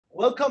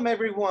Welcome,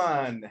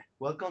 everyone.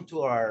 Welcome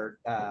to our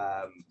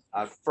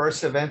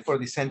first event for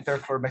the Center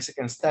for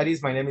Mexican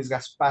Studies. My name is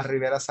Gaspar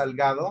Rivera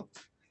Salgado,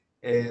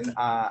 and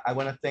I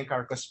want to thank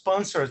our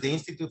co-sponsors, the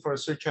Institute for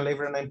Research on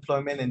Labor and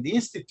Employment and the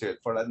Institute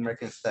for Latin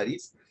American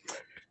Studies.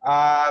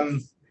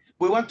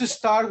 We want to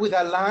start with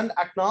a land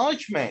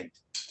acknowledgement.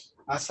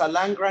 As a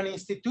land-grant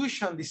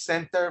institution, the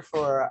Center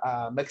for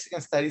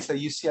Mexican Studies at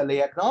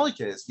UCLA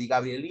acknowledges the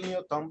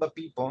Gabrielino Tomba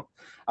people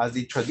as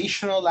the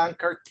traditional land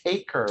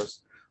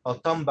caretakers of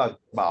Tomba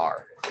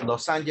Bar,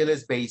 Los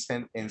Angeles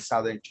Basin in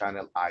Southern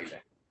Channel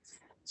Island.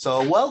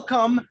 So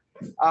welcome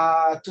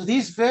to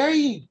this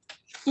very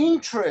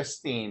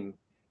interesting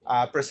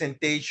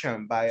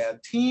presentation by a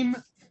team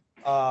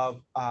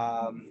of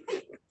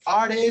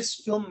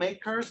artists,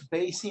 filmmakers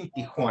based in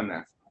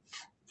Tijuana.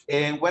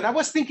 And when I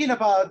was thinking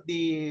about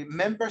the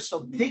members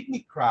of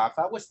Dignicraft,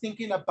 I was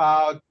thinking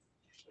about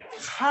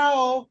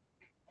how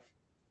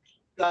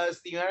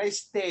does the United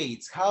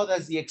States, how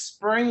does the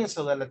experience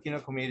of the Latino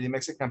community, the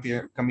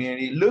Mexican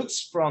community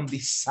looks from the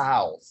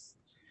South?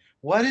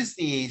 What is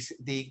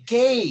the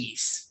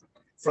gaze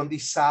from the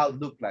South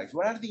look like?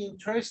 What are the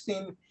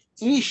interesting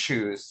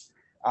issues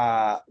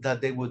that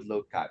they would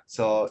look at?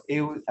 So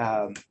it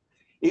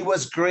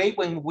was great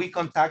when we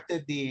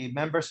contacted the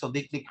members of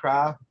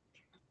Dignicraft,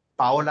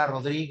 Paola,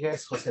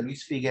 Rodríguez, José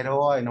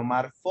Figueroa, and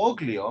Omar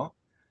Foglio,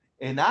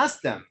 and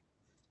asked them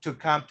to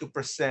come to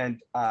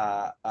present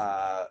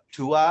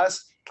to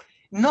us,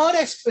 not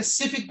a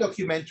specific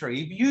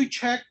documentary. If you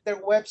check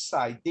their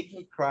website,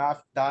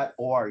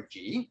 dignicraft.org,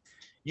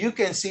 you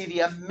can see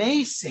the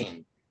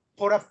amazing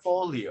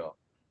portfolio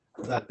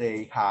that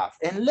they have.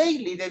 And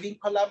lately, they've been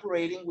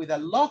collaborating with a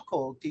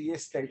local TV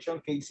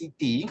station,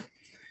 KCT,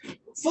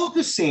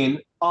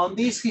 focusing on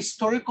these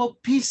historical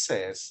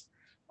pieces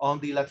on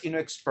the Latino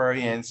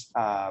experience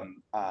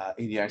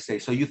in the United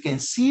States. So you can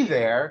see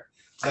there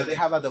that they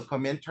have a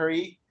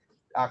documentary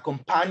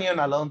companion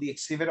along the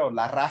exhibit of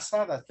La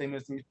Raza, that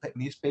famous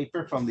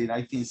newspaper from the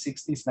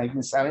 1960s,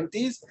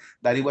 1970s,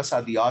 that it was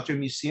at the Art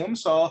Museum.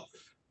 So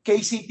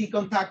KCT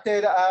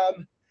contacted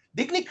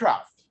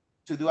Dignicraft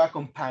to do a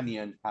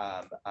companion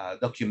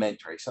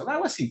documentary. So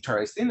that was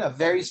interesting, a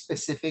very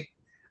specific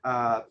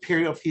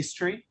period of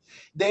history.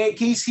 The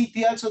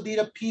KCT also did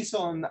a piece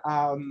on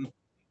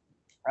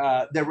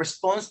the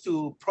response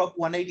to Prop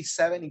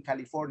 187 in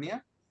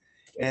California.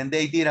 And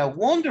they did a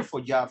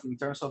wonderful job in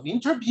terms of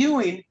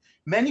interviewing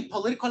many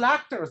political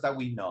actors that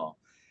we know.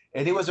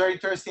 And it was very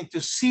interesting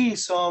to see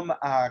some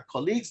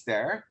colleagues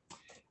there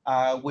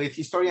with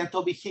historian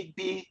Toby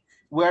Higbee.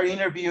 We're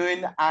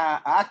interviewing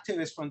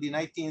activists from the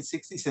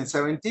 1960s and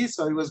 70s.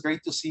 So it was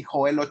great to see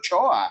Joel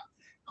Ochoa,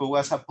 who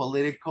was a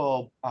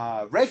political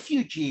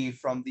refugee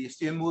from the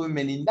student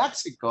movement in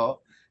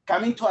Mexico,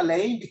 coming to LA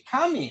and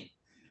becoming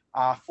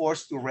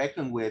forced to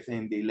reckon with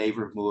in the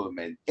labor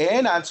movement,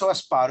 and also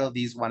as part of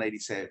this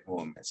 187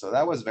 movement. So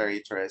that was very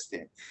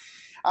interesting.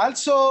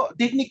 Also,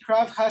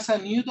 Dignicraft has a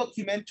new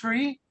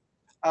documentary,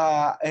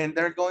 and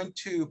they're going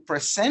to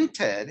present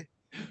it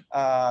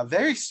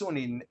very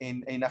soon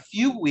in a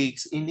few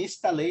weeks in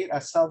Installate,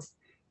 a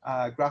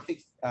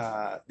self-graphic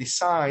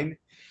design.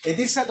 And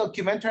this is a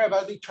documentary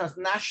about the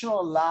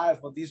transnational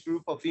life of this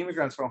group of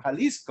immigrants from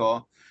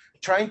Jalisco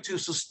trying to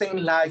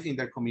sustain life in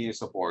their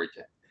communities of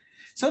origin.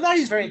 So that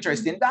is very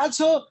interesting.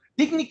 Also,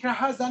 Dignicraft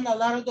has done a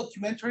lot of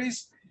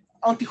documentaries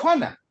on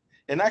Tijuana.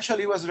 And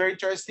actually, it was very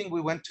interesting.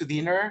 We went to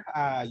dinner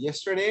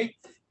yesterday,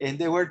 and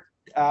they were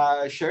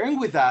sharing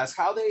with us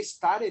how they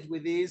started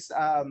with this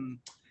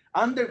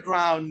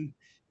underground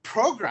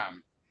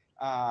program,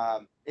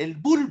 El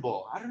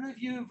Bulbo. I don't know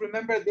if you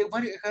remember,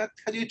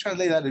 how do you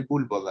translate that, El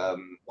Bulbo?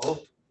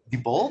 The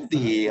bulb,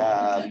 it's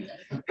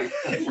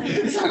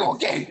like,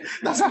 okay,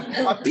 that's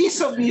a piece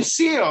of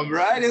museum,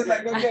 right? It's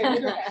like, okay,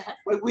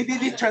 when we did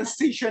the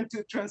transition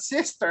to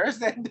transistors,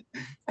 then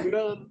we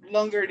no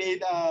longer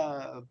need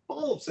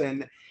bulbs.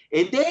 And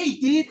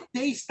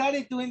they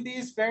started doing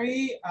these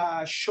very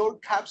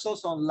short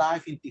capsules on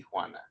life in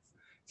Tijuana.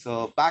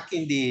 So back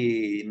in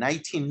the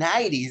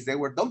 1990s, they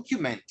were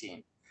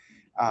documenting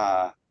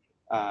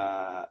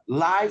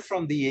live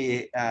from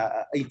the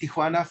in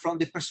Tijuana from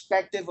the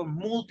perspective of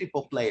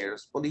multiple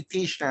players,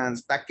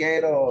 politicians,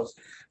 taqueros,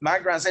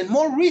 migrants, and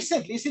more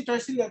recently, it's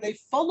interesting that they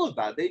followed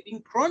that. They've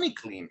been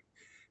chronicling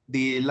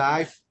the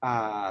life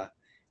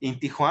in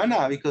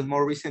Tijuana, because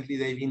more recently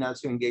they've been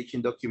also engaged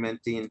in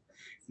documenting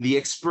the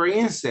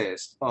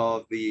experiences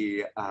of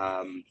the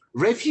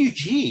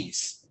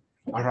refugees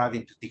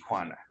arriving to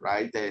Tijuana,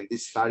 right? And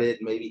this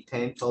started maybe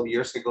 10, 12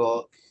 years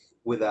ago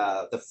with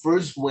the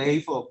first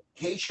wave of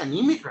Haitian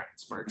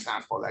immigrants, for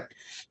example, that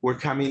were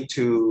coming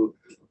to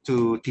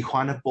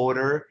Tijuana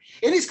border.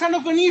 And it's kind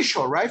of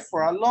unusual, right?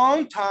 For a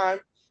long time,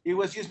 it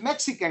was just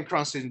Mexican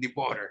crossing the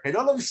border. And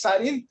all of a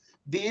sudden,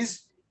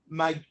 this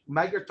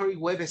migratory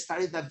wave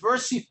started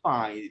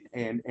diversifying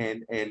and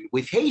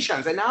with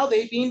Haitians. And now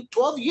they've been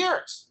 12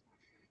 years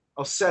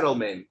of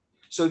settlement.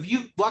 So if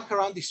you walk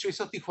around the streets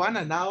of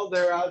Tijuana, now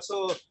they're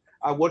also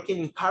working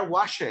in car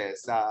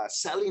washes,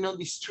 selling on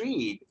the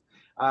street,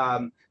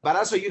 But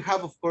also you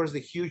have, of course, the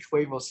huge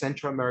wave of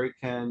Central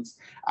Americans,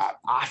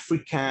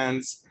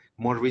 Africans,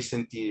 more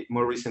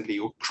recently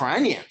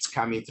Ukrainians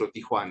coming through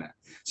Tijuana.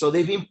 So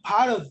they've been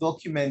part of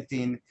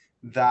documenting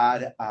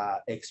that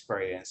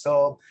experience.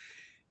 So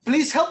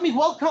please help me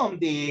welcome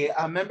the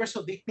members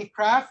of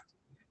Dignicraft,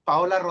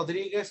 Paola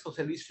Rodríguez,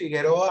 José Luis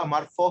Figueroa,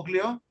 Omar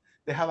Foglio.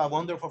 They have a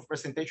wonderful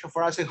presentation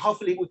for us, and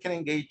hopefully we can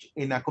engage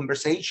in a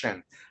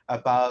conversation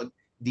about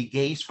the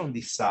gaze from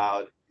the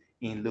South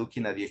in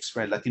looking at the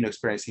Latino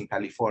experience in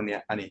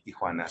California and in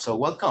Tijuana. So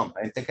welcome,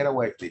 and take it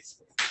away,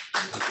 please.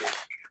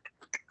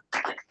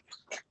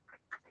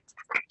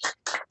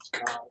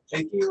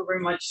 Thank you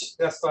very much,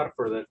 Gaspar,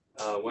 for the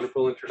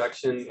wonderful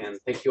introduction, and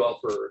thank you all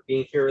for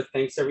being here.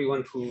 Thanks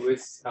everyone who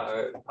is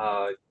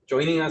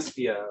joining us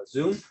via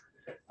Zoom.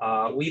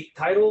 We've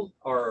titled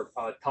our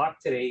talk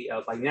today,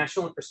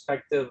 Binational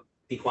Perspective,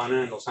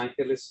 Tijuana and Los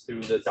Angeles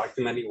through the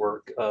documentary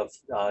work of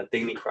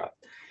Dignicraft.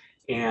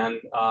 And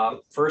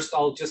first,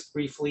 I'll just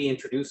briefly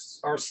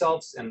introduce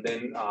ourselves, and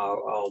then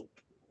I'll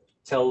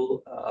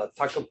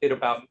talk a bit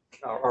about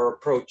our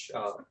approach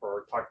for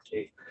our talk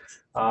today.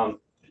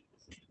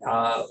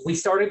 We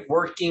started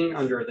working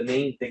under the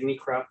name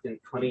Dignicraft in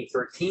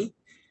 2013.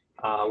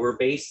 We're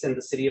based in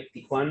the city of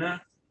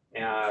Tijuana.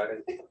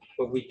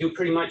 What we do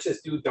pretty much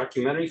is do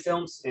documentary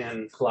films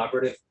and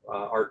collaborative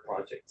art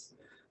projects.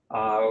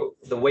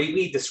 The way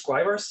we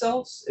describe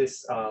ourselves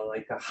is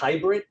like a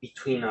hybrid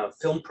between a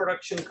film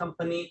production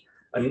company,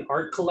 an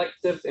art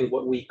collective, and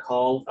what we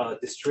call a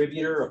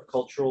distributor of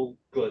cultural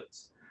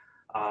goods.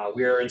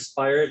 We are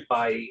inspired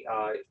by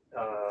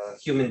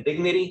human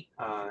dignity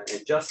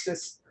and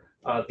justice,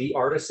 the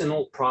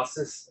artisanal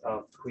process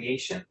of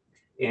creation,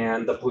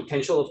 and the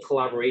potential of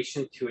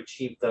collaboration to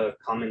achieve the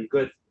common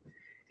good.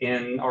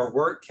 And our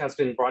work has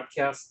been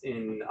broadcast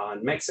in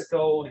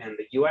Mexico and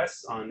the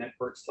US on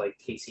networks like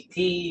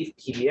KCT,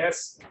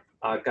 PBS,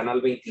 Canal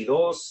 22,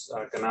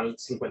 Canal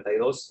 52,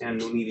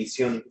 and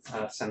Univision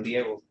San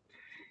Diego.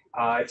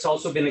 It's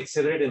also been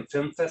exhibited in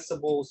film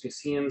festivals,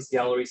 museums,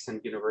 galleries, and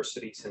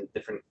universities in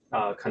different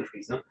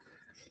countries. No?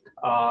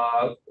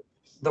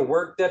 The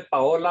work that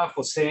Paola,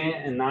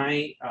 José, and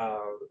I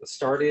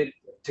started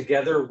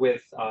together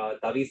with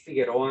David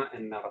Figueroa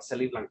and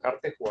Araceli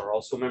Blancarte, who are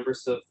also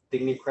members of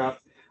Dignicraft,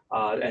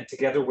 and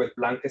together with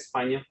Blanca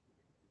España,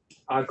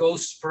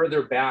 goes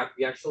further back.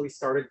 We actually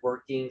started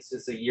working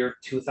since the year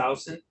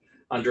 2000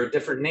 under a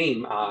different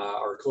name.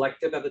 Our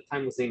collective at the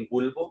time was named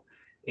Bulbo,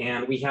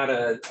 and we had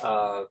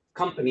a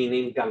company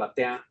named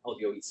Galatea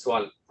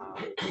Audiovisual.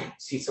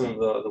 See some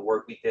of the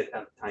work we did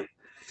at the time.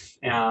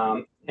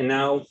 And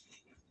now,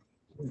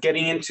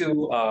 getting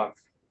into our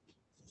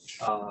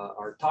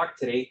talk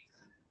today,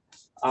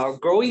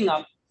 growing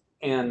up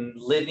and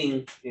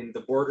living in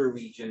the border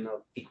region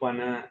of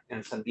Tijuana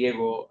and San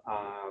Diego,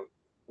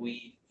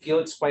 we feel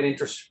it's quite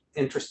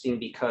interesting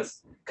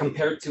because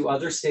compared to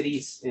other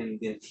cities in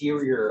the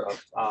interior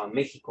of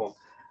Mexico,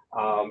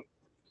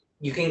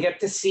 you can get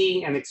to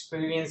see and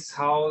experience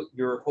how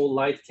your whole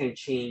life can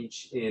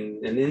change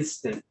in an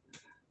instant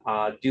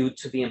due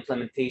to the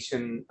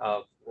implementation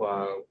of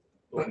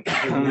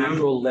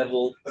macro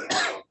level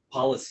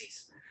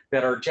policies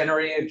that are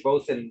generated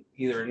both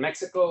either in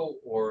Mexico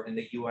or in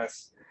the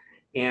US.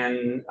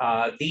 And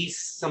these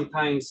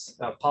sometimes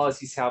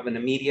policies have an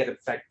immediate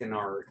effect in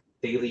our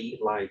daily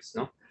lives.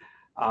 No?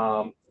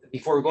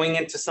 Before going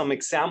into some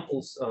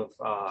examples of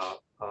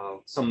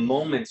some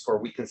moments where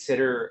we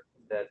consider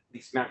that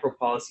these macro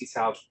policies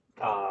have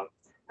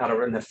had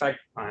an effect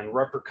and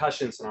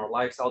repercussions in our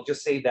lives, I'll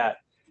just say that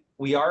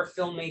we are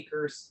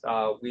filmmakers.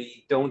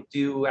 We don't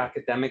do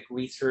academic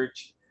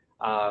research.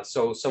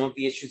 So some of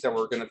the issues that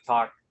we're going to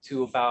talk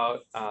to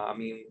about, I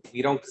mean,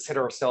 we don't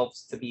consider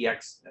ourselves to be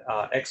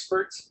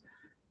experts,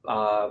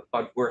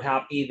 but we're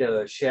happy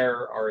to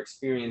share our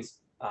experience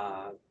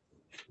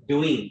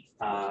doing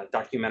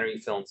documentary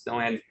films. No?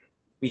 And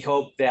we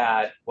hope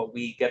that what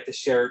we get to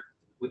share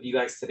with you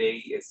guys today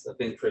is of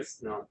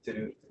interest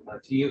to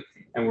you.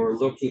 And we're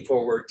looking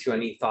forward to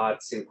any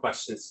thoughts and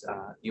questions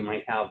you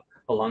might have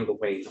along the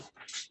way.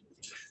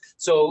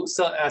 So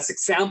as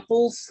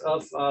examples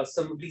of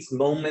some of these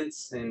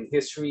moments in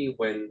history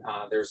when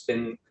there's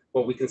been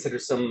what we consider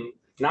some,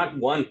 not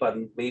one, but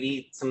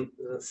maybe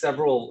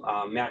several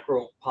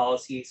macro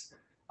policies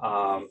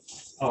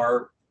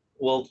are,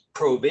 well,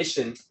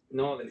 prohibition,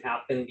 that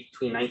happened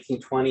between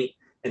 1920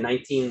 and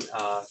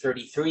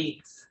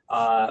 1933,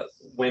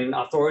 when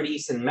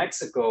authorities in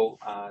Mexico,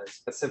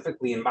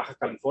 specifically in Baja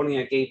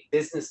California, gave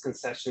business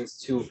concessions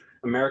to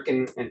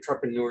American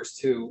entrepreneurs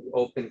to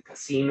open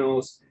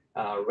casinos,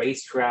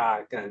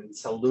 racetrack, and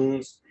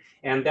saloons.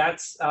 And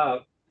that's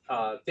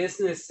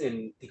business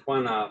in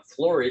Tijuana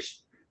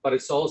flourished, but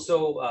it's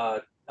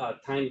also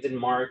timed in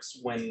marks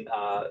when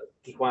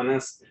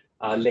Tijuana's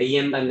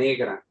leyenda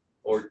negra,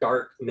 or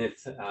dark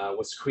myth,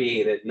 was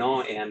created,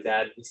 and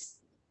that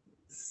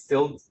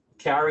still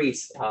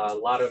carries a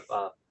lot of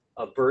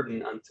a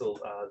burden until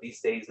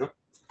these days. No?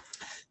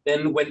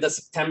 Then when the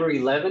September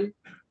 11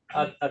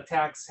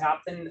 attacks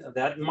happened,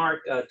 that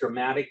marked a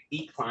dramatic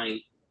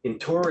decline in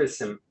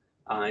tourism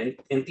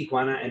in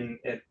Tijuana, and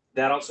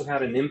that also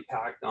had an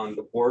impact on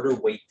the border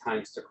wait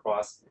times to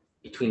cross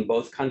between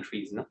both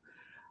countries. No?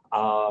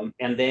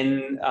 And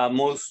then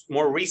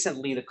more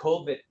recently, the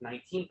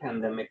COVID-19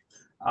 pandemic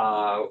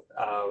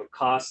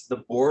caused the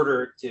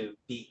border to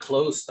be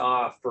closed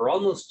off for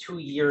almost 2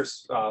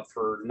 years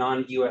for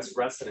non-US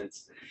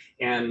residents.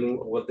 And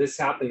what this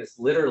happened is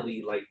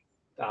literally like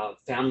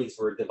families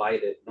were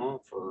divided,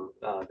 no, for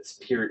this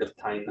period of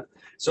time.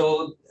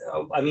 So,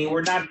 I mean,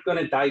 we're not going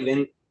to dive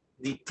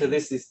into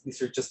this.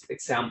 These are just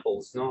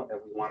examples, no, that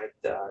we wanted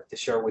to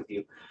share with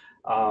you.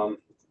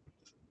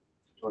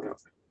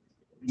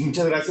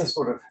 Muchas gracias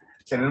por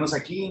tenernos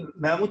aquí.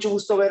 Me da mucho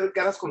gusto ver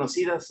caras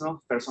conocidas,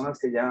 ¿no? Personas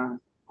que ya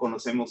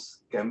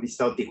conocemos, que han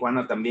visitado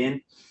Tijuana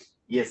también,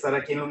 y estar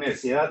aquí en la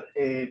universidad.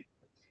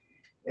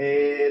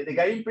 The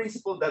guiding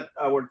principle that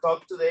our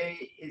talk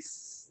today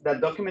is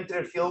that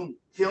documentary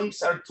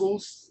films are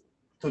tools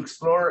to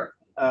explore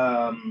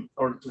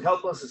or to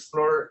help us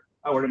explore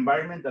our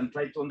environment and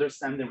try to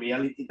understand the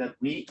reality that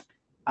we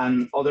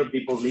and other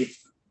people live.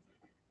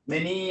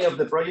 Many of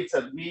the projects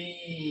that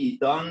we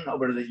done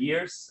over the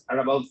years are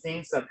about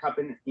things that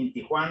happen in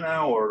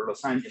Tijuana or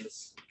Los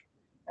Angeles.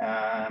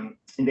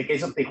 In the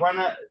case of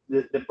Tijuana,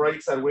 the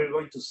projects that we're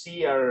going to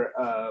see are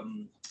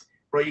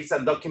projects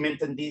that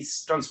documented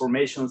these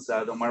transformations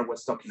that Omar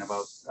was talking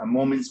about,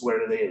 moments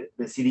where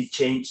the city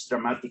changed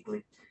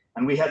dramatically.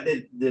 And we had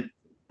the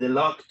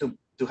luck to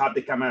have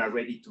the camera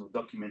ready to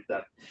document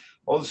that.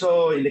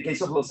 Also, in the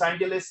case of Los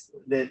Angeles,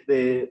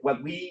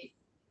 what we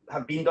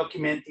have been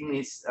documenting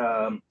is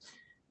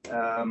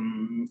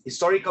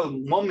historical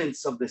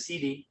moments of the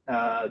city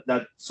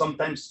that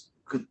sometimes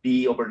could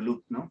be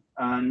overlooked, no?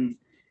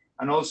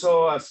 And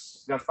also,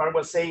 as Gaspar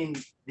was saying,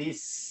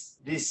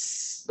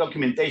 this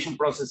documentation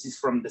process is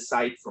from the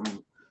side,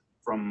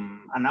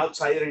 from an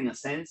outsider in a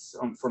sense,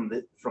 from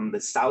the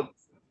south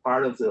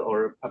part of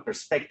or a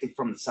perspective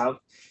from the south,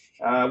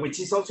 which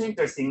is also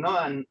interesting, no?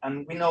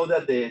 And we know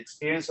that the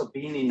experience of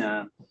being in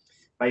a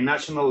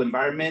binational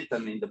environment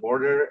and in the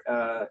border,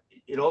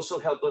 it also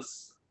helps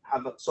us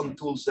have some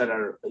tools that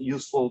are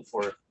useful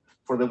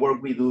for the work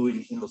we do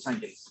in Los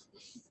Angeles.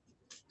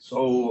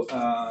 So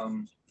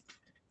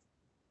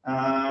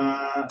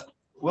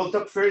we'll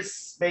talk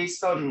first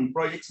based on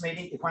projects made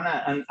in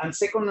Tijuana, and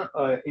second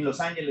in Los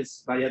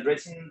Angeles. By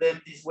addressing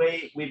them this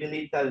way, we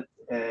believe that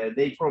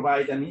they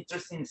provide an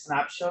interesting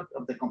snapshot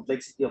of the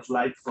complexity of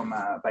life from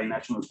a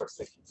binational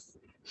perspective.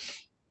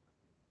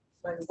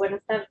 Bueno,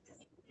 buenas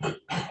tardes.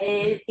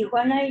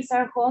 Tijuana is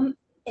our home,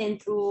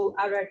 and through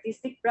our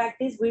artistic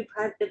practice, we've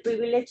had the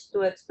privilege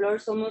to explore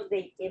some of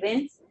the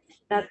events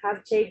that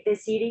have shaped the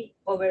city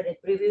over the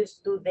previous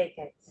 2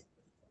 decades.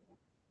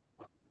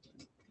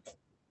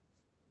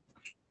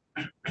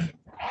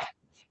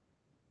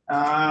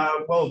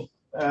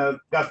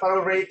 Gaspar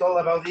already told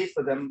about this,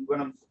 but I'm going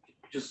to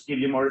just give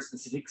you more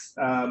specifics.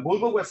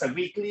 Bulbo was a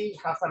weekly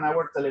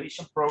half-an-hour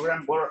television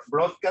program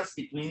broadcast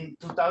between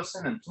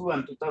 2002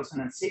 and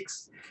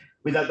 2006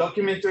 with a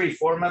documentary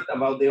format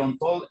about the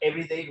untold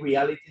everyday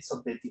realities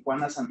of the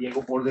Tijuana-San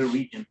Diego border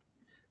region.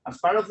 As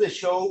part of the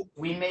show,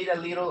 we made a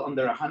little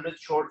under 100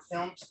 short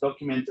films,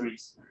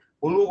 documentaries.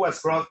 Bulbo was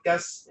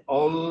broadcast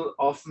all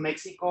of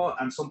Mexico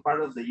and some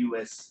part of the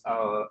US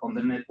on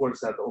the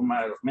networks that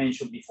Omar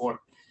mentioned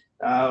before.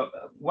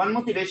 One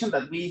motivation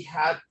that we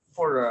had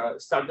for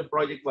start the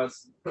project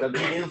was that we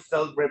didn't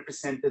felt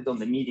represented on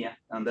the media,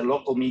 on the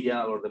local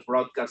media or the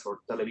broadcast or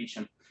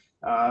television.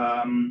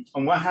 On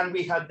one hand,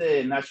 we had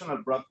the national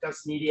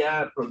broadcast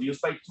media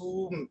produced by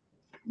 2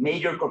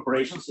 major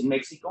corporations in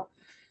Mexico,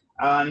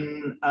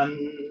 and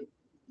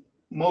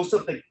most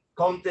of the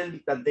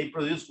content that they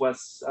produced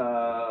was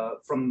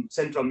from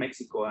central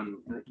Mexico and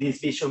this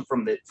vision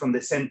from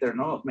the center,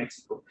 no, of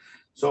Mexico.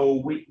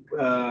 So we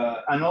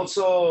and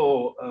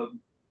also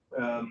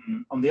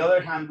on the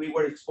other hand, we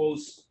were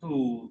exposed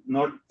to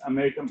North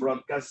American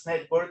broadcast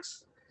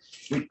networks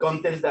with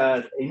content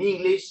that in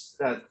English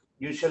that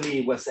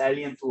usually was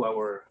alien to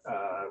our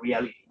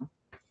reality.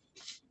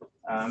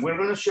 We're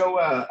going to show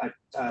a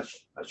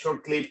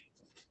short clip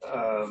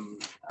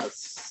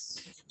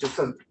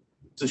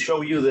to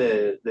show you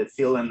the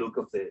feel and look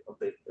of the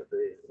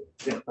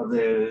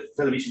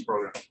television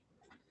program.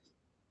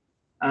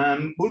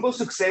 Bulbo's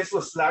success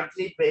was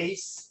largely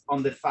based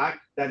on the fact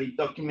that it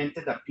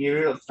documented a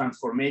period of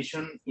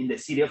transformation in the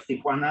city of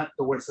Tijuana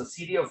towards a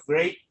city of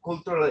great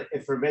cultural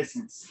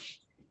effervescence.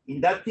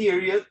 In that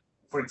period,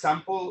 for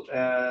example,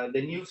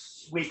 the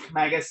Newsweek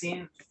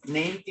magazine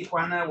named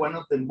Tijuana one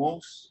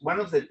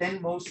of the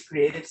 10 most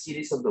creative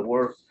cities of the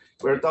world.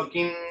 We're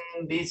talking,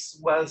 this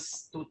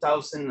was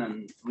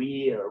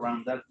 2003,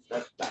 around that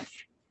time.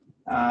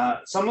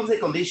 Some of the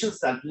conditions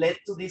that led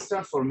to this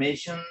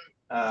transformation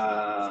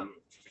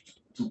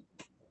to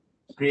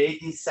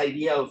create this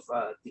idea of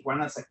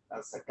Tijuana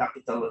as a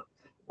capital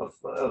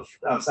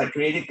as a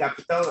creative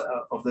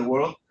capital of the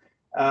world,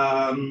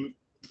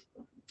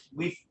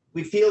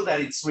 we feel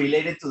that it's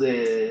related to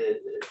the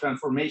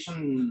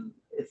transformation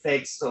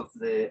effects of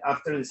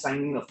after the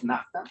signing of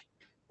NAFTA,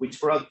 which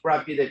brought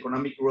rapid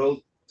economic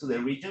growth to the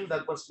region.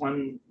 That was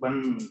one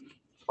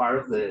part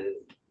of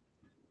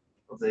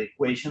the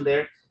equation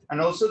there. And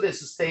also the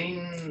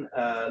sustained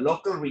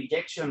local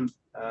rejection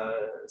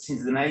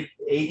since the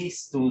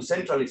 80s to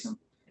centralism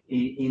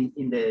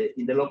in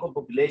the local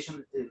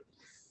population.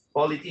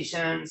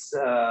 Politicians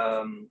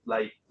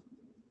like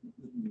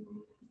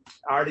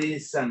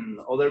artists and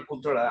other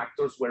cultural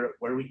actors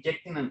were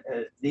rejecting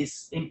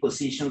these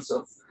impositions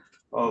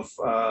of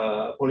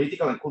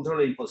political and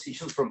cultural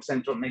impositions from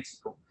central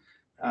Mexico.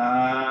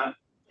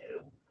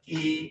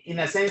 In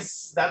a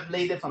sense, that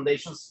laid the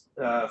foundations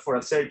for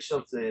a search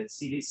of the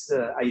city's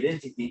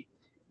identity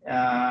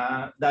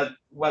that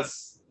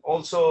was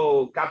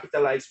also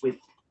capitalized with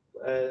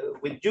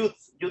youth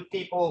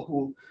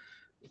people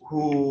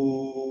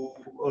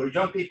or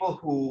young people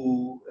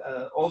who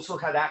also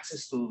had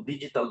access to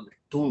digital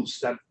tools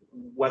that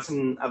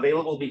wasn't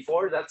available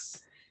before.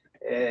 That's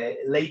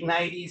late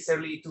 90s,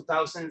 early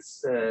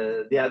 2000s,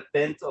 the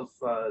advent of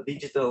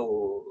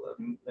digital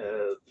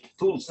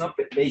tools,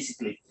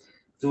 basically,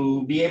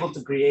 to be able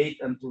to create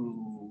and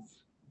to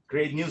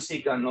create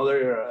music and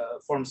other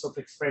forms of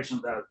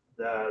expression that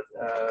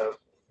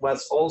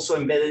was also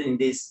embedded in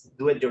this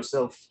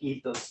do-it-yourself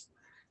ethos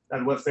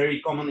that was very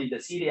common in the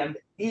city. And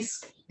these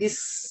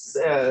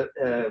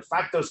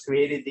factors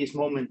created this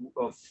moment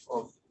of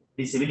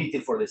visibility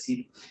for the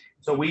city.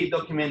 So we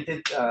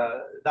documented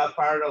that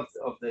part of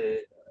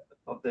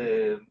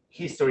the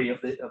history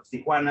of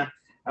Tijuana,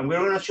 and we're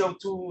going to show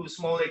two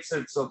small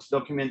excerpts of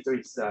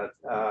documentaries that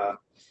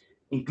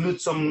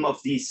include some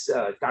of these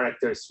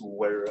characters who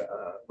were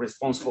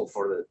responsible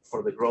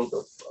for the growth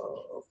of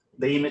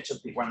the image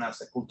of Tijuana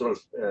as a cultural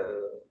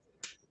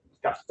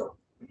capital.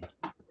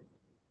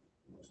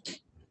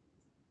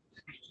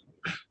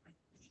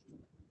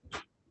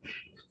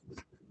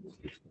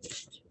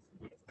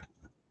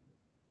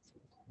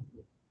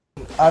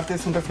 Arte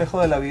es un reflejo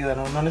de la vida,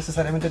 ¿no? No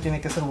necesariamente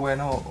tiene que ser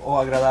bueno o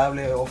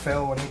agradable o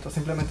feo o bonito,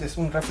 simplemente es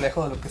un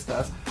reflejo de lo que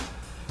estás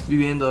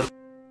viviendo.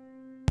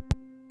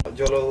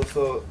 Yo lo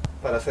uso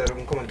para hacer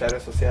un comentario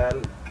social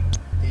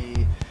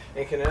y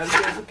en general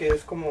pienso que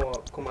es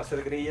como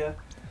hacer grilla,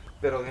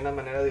 pero de una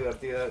manera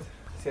divertida.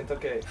 Siento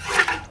que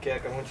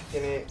Acamuchi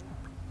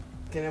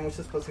tiene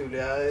muchas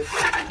posibilidades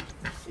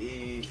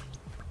y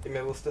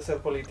me gusta hacer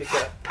política,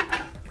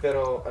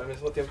 pero al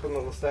mismo tiempo me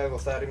gusta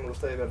gozar y me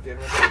gusta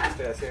divertirme con lo que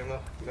estoy haciendo.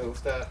 Me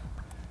gusta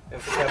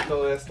enfocar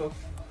todo esto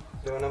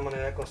de una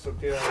manera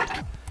constructiva.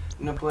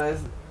 No puedes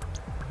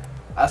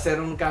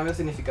hacer un cambio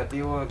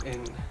significativo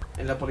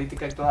en la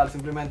política actual,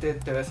 simplemente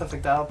te ves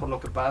afectado por lo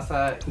que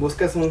pasa.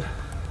 Buscas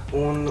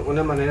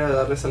una manera de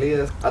darle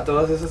salidas a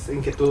todas esas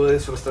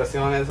inquietudes,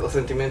 frustraciones o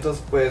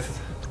sentimientos pues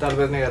tal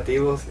vez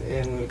negativos.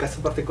 En el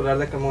caso particular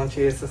de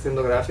Acamuchi es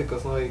haciendo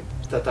gráficos, ¿no? Y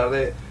tratar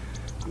de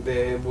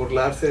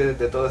burlarse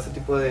de todo ese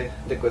tipo de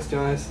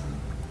cuestiones,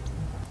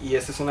 y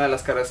esa es una de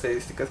las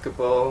características que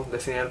puedo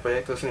definir el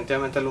proyecto.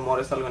 Definitivamente el humor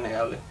es algo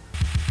innegable.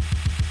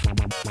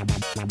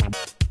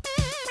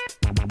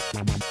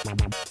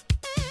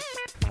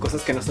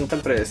 Cosas que no son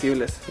tan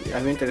predecibles. A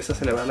mí me interesa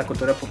celebrar la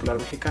cultura popular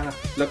mexicana.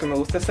 Lo que me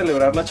gusta es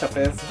celebrar la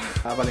chapez,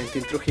 a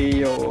Valentín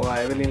Trujillo o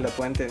a Evelyn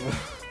Lapuente, ¿no?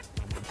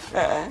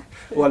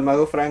 O al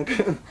Mago Frank.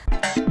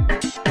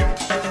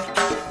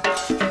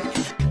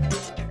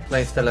 La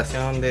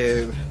instalación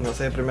de, no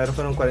sé, primero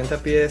fueron 40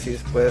 pies y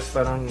después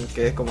fueron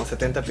como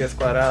 70 pies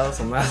cuadrados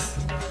o más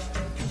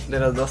de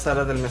las dos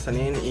salas del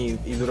mezanín,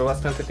 y duró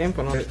bastante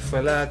tiempo, ¿no?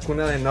 Fue la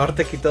cuna de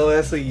Nortec y todo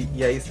eso, y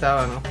ahí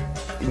estaba, ¿no?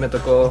 Y me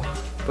tocó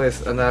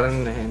pues andar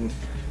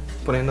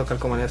poniendo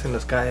calcomanías en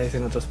las calles,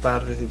 en otras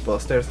partes, y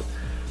pósters,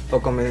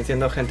 o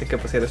convenciendo a gente que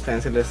pusiera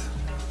stencils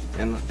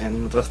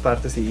en otras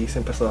partes, y se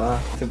empezó a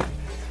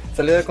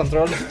salir de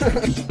control.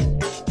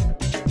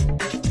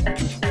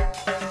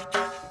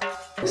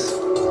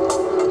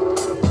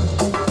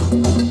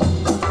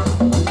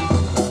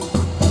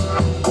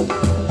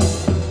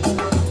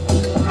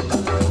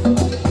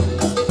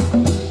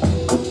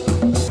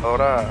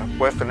 Ahora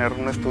puedes tener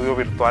un estudio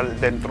virtual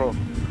dentro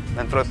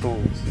de tu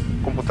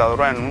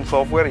computadora en un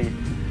software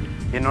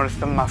y no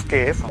necesitas más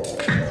que eso.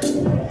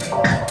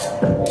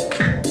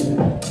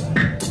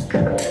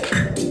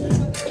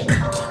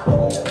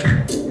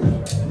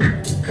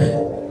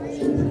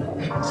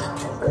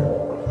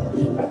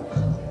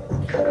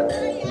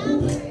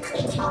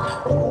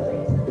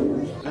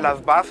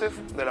 Las bases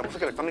de la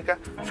música electrónica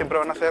siempre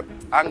van a ser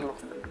anglo,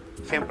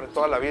 siempre,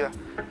 toda la vida.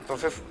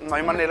 Entonces no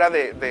hay manera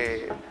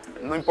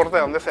no importa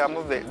de dónde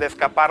seamos, de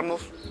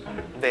escaparnos,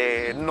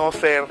 de no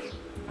ser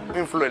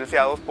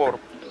influenciados por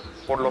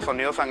los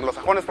sonidos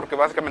anglosajones, porque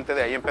básicamente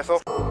de ahí empezó.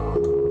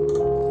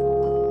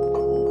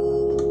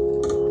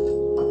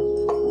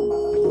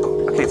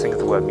 I keep thinking of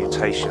the word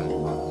mutation.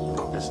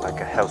 There's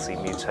like a healthy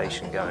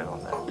mutation going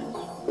on there.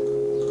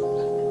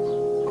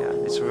 Yeah,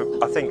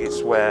 I think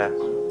it's where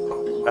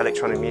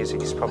electronic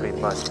music is probably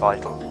the most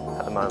vital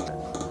at the moment.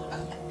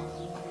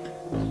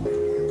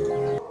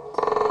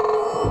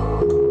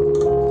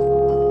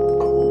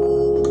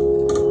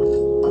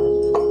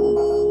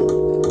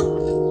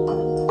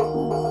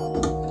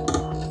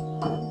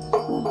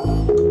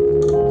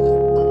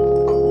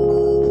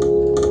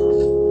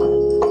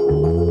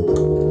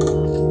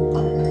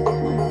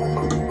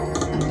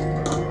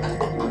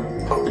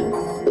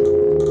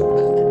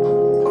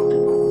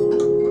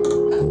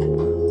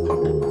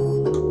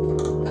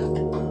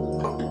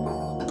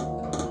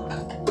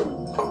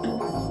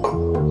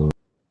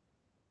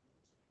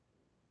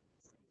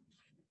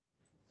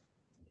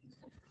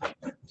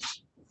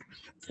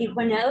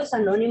 Tijuanados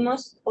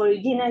Anonymous,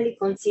 originally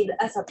conceived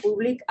as a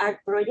public art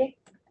project,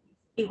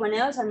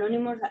 Tijuanados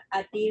Anonymous,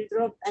 A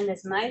Teardrop and a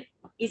Smile,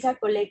 is a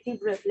collective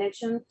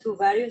reflection through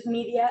various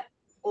media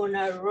on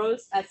our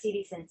roles as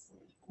citizens,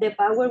 the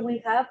power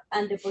we have,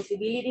 and the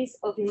possibilities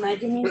of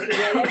imagining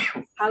together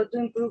how to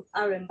improve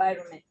our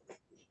environment.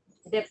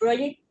 The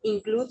project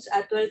includes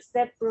a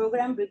 12-step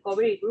program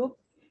recovery group,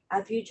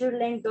 a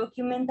feature-length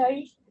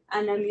documentary,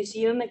 and a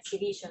museum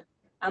exhibition,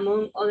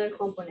 among other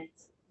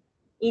components.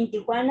 In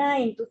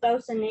Tijuana in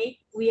 2008,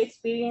 we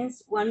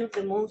experienced one of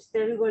the most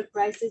terrible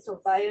crises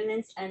of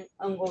violence and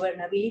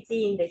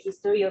ungovernability in the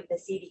history of the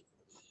city.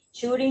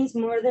 Shootings,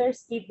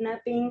 murders,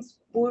 kidnappings,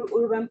 poor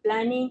urban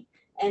planning,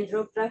 and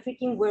drug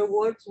trafficking were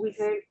words we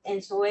heard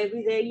and saw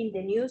every day in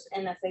the news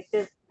and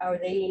affected our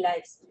daily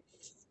lives.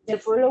 The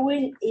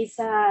following is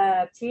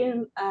a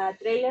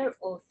trailer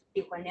of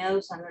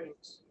Tijuanados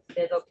Anonymous,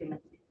 the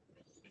document.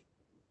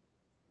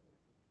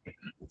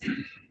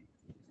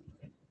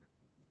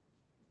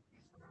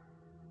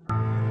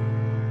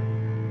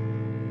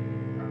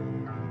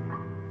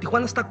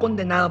 Tijuana está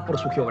condenada por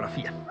su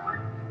geografía.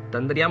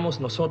 Tendríamos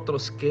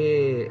nosotros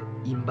que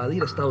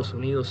invadir Estados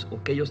Unidos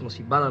o que ellos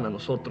nos invadan a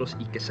nosotros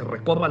y que se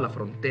recorra la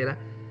frontera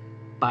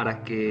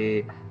para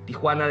que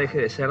Tijuana deje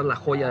de ser la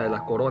joya de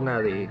la corona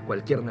de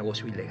cualquier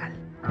negocio ilegal.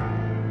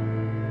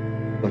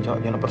 Yo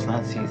en lo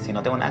personal, si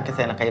no tengo nada que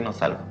hacer en la calle, no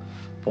salgo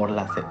por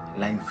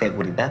la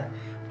inseguridad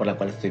por la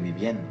cual estoy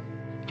viviendo.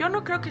 Yo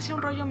no creo que sea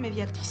un rollo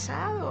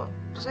mediatizado.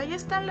 Pues ahí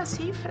están las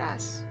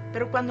cifras.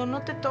 Pero cuando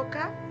no te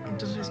toca,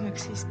 entonces no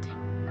existe.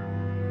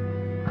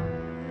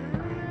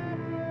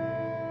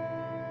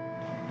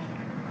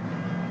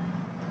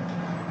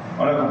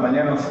 Hola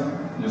compañeros,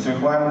 yo soy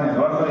Juan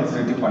Eduardo y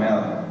soy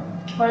tijuaneado.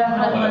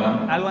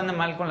 Hola. Algo anda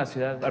mal con la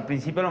ciudad. Al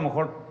principio a lo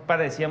mejor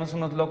parecíamos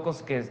unos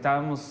locos que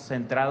estábamos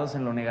centrados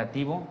en lo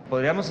negativo.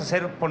 Podríamos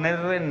poner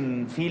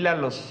en fila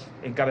los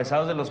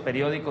encabezados de los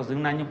periódicos de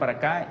un año para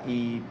acá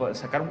y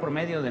sacar un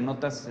promedio de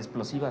notas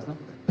explosivas, ¿no?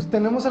 Pues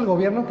tenemos el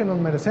gobierno que nos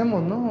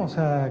merecemos, ¿no? O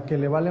sea, que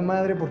le vale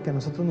madre porque a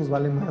nosotros nos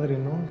vale madre,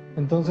 ¿no?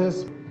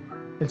 Entonces,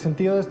 el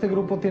sentido de este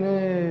grupo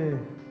tiene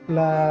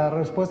la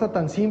respuesta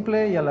tan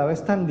simple y a la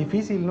vez tan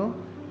difícil, ¿no?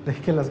 De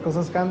que las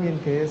cosas cambien,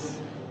 que es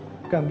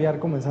cambiar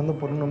comenzando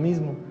por uno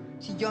mismo.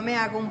 Si yo me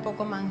hago un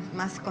poco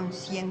más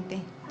consciente,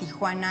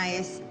 Tijuana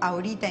es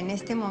ahorita, en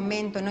este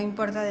momento, no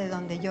importa de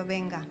dónde yo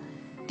venga,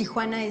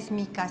 Tijuana es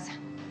mi casa.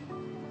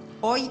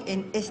 Hoy,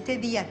 en este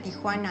día,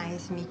 Tijuana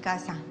es mi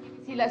casa.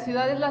 Si la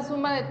ciudad es la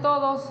suma de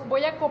todos,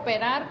 voy a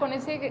cooperar con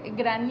ese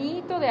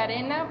granito de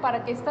arena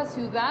para que esta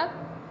ciudad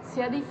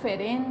sea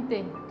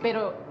diferente,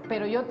 pero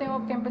yo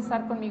tengo que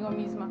empezar conmigo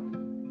misma.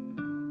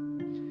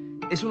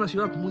 Es una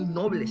ciudad muy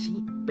noble,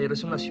 sí, pero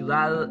es una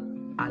ciudad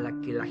a la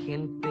que la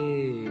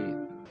gente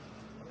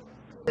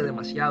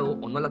demasiado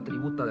o no la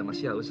tributa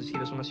demasiado, es decir,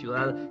 es una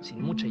ciudad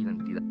sin mucha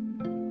identidad.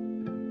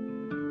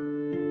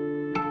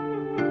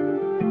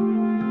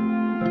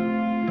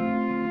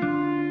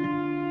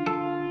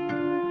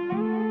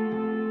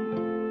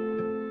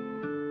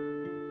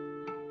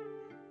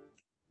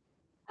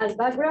 As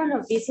background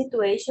of this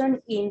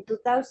situation, in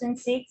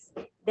 2006,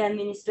 the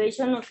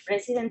administration of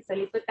President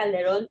Felipe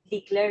Calderón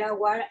declared a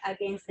war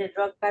against the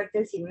drug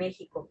cartels in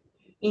Mexico,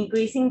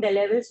 increasing the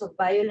levels of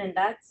violent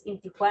acts in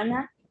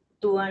Tijuana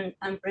to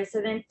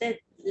unprecedented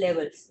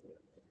levels.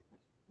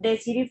 The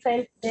city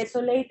felt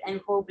desolate and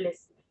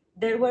hopeless.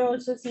 There were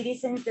also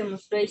citizens'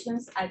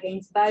 demonstrations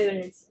against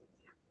violence.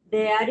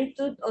 The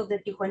attitude of the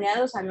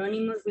Tijuanados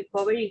Anonymous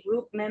Recovery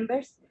Group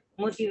members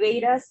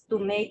motivated us to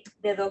make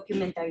the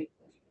documentary.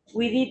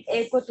 We did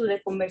echo to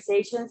the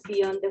conversations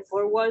beyond the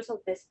four walls of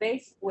the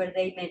space where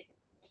they met.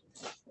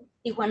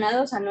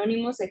 Tijuanados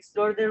Anonymous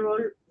explored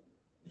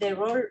the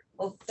role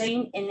of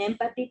pain and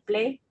empathy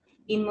play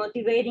in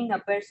motivating a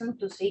person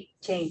to seek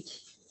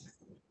change.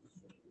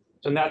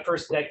 So in that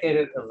first decade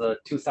of the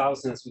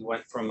 2000s, we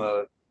went from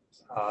a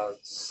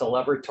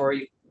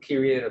celebratory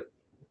period of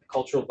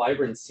cultural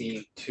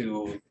vibrancy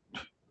to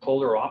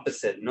polar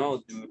opposite,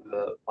 no, due to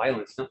the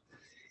violence, no?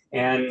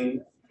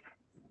 And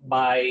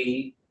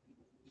by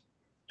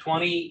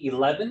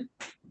 2011,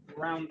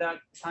 around that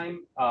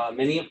time,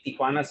 many of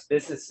Tijuana's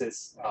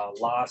businesses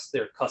lost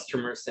their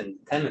customers and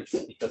tenants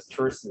because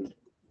tourism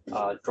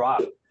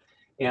dropped.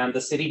 And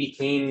the city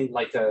became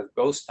like a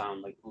ghost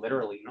town, like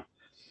literally. You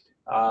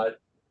know?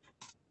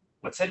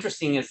 What's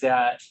interesting is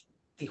that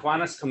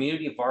Tijuana's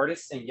community of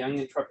artists and young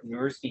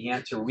entrepreneurs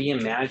began to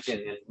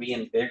reimagine and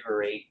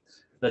reinvigorate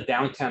the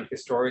downtown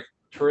historic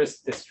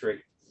tourist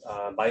district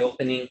by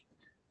opening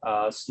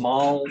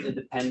small,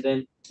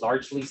 independent,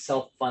 largely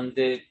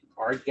self-funded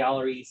art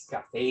galleries,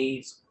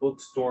 cafes,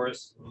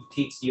 bookstores,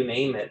 boutiques, you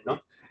name it, no?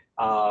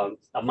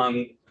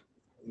 Among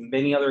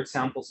many other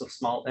examples of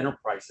small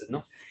enterprises,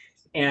 no?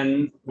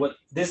 And what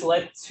this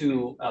led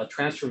to a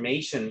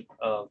transformation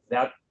of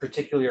that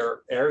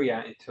particular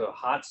area into a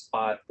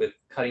hotspot with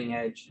cutting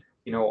edge,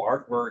 you know,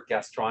 artwork,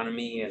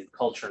 gastronomy, and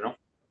culture, no?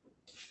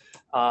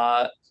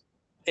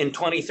 In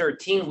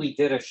 2013, we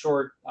did a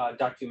short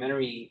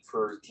documentary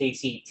for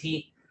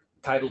KCT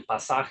titled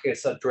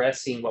Pasajes,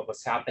 addressing what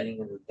was happening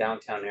in the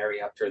downtown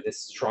area after this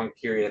strong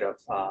period of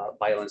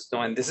violence.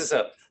 No, and this is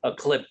a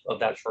clip of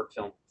that short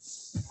film.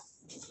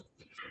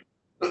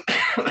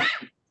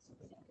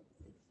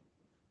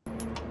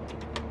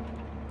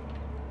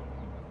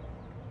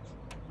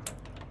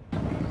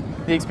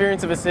 The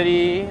experience of a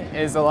city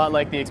is a lot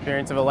like the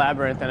experience of a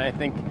labyrinth, and I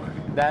think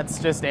that's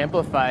just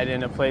amplified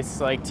in a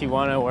place like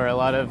Tijuana, where a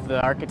lot of the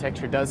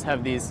architecture does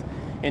have these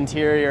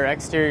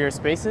interior-exterior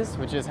spaces,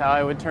 which is how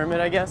I would term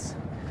it, I guess.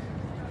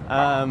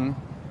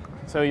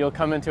 So you'll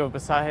come into a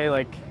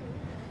pasaje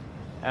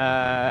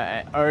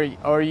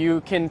or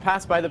you can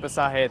pass by the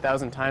pasaje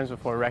 1,000 times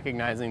before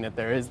recognizing that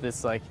there is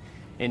this like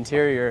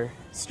interior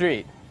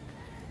street.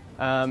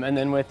 And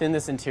then within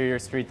this interior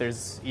street,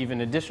 there's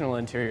even additional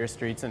interior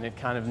streets, and it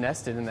kind of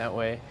nested in that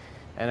way.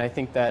 And I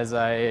think that as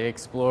I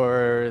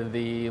explore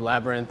the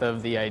labyrinth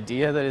of the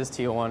idea that is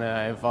Tijuana,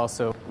 I've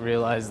also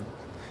realized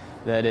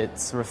that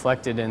it's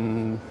reflected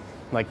in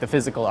like the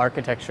physical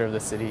architecture of the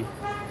city.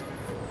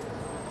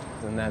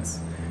 And that's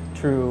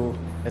true,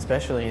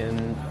 especially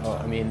in,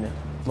 I mean,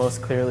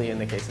 most clearly in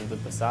the case of the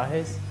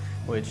pasajes,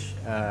 which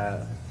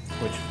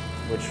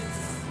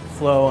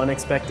flow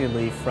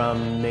unexpectedly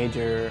from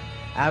major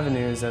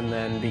avenues and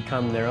then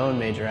become their own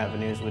major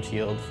avenues, which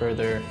yield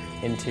further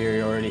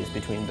interiorities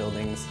between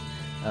buildings.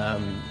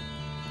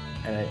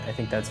 And I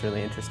think that's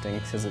really interesting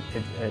because it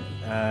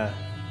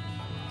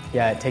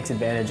takes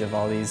advantage of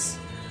all these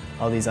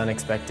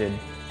unexpected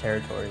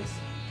territories.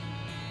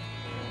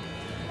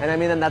 And I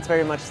mean, and that's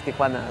very much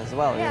Tijuana as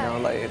well. Yeah. You know,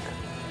 like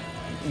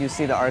you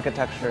see the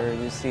architecture,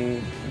 you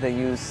see the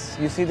use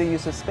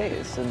of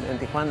space. In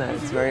Tijuana,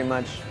 it's very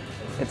much,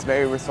 it's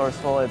very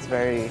resourceful. It's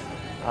very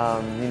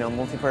you know,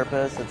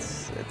 multi-purpose.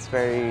 It's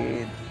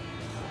very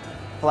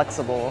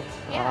flexible,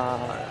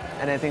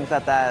 and I think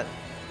that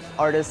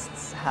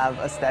artists have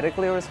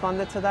aesthetically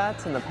responded to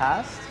that in the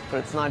past, but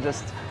it's not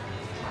just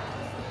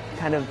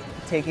kind of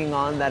taking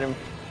on that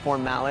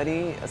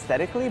informality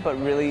aesthetically, but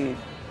really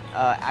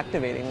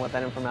activating what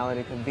that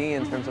informality could be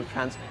in terms of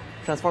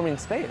transforming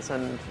space,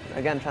 and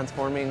again,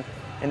 transforming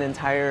an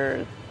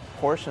entire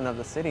portion of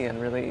the city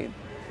and really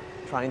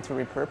trying to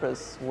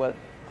repurpose what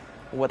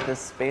this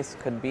space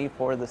could be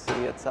for the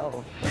city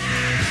itself.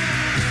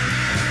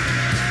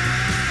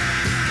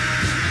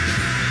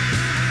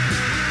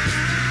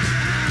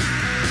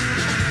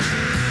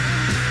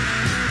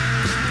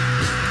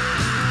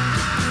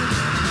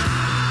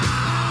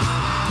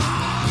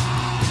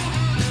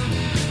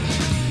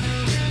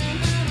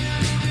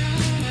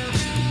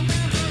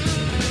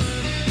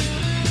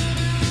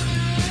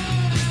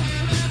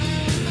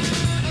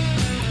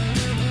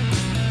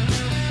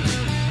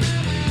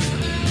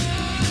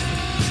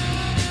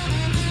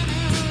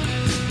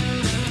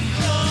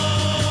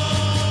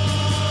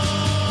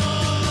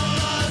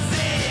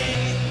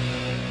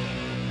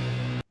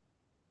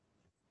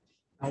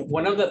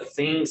 One of the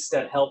things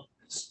that helped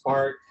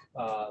spark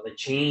the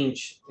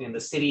change in the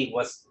city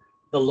was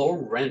the low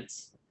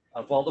rents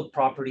of all the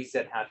properties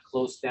that had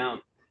closed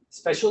down,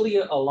 especially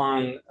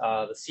along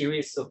the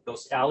series of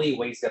those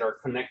alleyways that are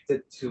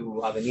connected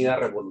to Avenida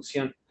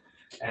Revolución.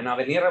 And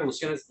Avenida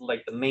Revolución is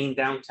like the main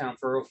downtown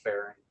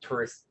thoroughfare and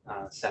tourist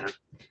center.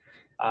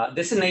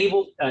 This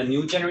enabled a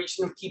new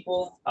generation of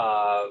people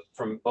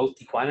from both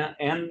Tijuana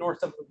and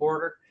north of the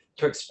border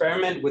to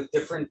experiment with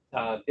different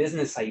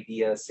business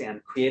ideas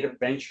and creative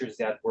ventures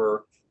that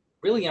were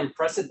really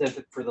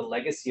unprecedented for the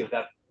legacy of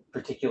that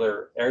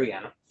particular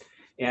area.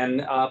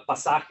 And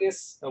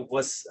Pasajes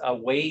was a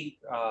way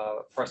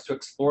for us to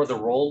explore the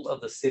role of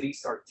the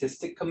city's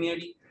artistic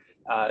community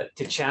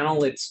to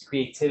channel its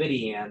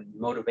creativity and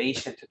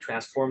motivation to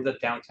transform the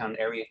downtown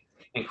area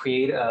and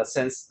create a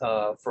sense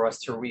for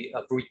us to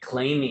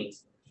reclaiming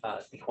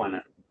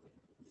Tijuana.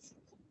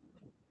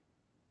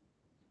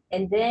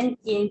 And then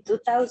in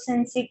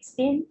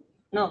 2016,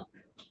 an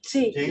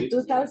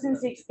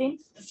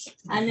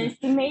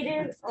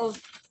estimated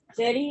of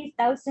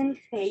 30,000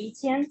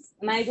 Haitians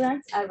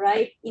migrants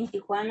arrived in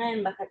Tijuana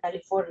and Baja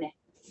California.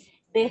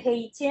 The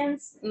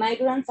Haitians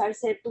migrants are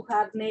said to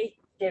have made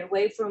their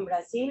way from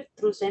Brazil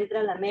through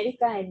Central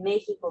America and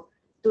Mexico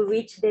to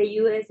reach the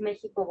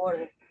US-Mexico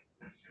border.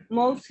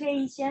 Most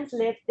Haitians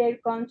left their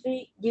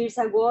country years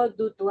ago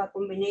due to a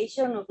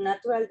combination of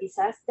natural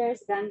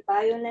disasters, gang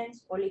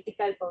violence,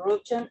 political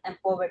corruption, and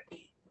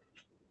poverty.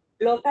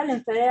 Local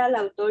and federal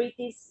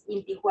authorities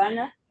in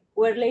Tijuana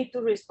were late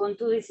to respond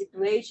to the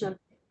situation,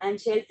 and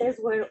shelters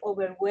were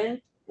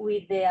overwhelmed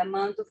with the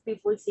amount of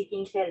people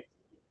seeking help.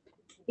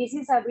 This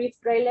is a brief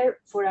trailer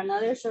for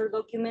another short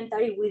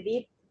documentary we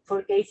did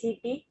for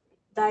KCP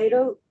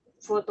titled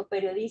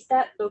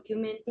Fotoperiodista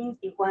Documenting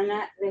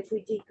Tijuana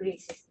Refugee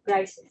Crisis.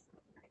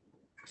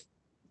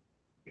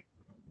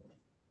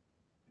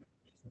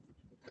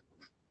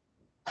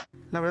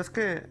 La verdad es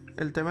que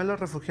el tema de los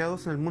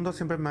refugiados en el mundo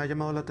siempre me ha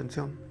llamado la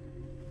atención.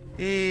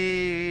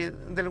 Y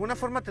de alguna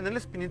forma tener la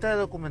espinita de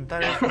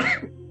documentar eso.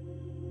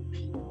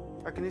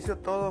 Aquí inició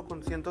todo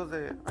con cientos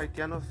de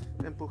haitianos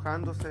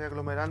empujándose,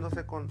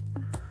 aglomerándose con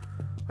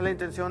la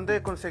intención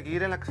de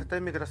conseguir en la caseta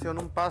de migración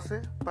un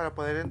pase para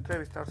poder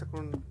entrevistarse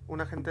con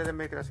un agente de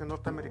migración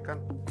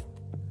norteamericano.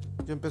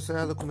 Yo empecé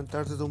a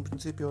documentar desde un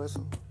principio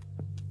eso.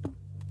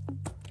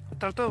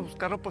 Trato de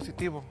buscar lo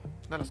positivo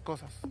de las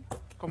cosas,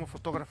 como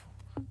fotógrafo.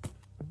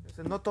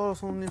 No todos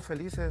son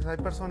infelices, hay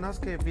personas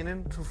que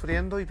vienen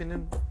sufriendo y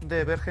vienen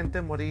de ver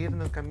gente morir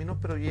en el camino,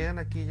 pero llegan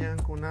aquí, llegan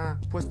con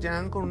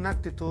una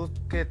actitud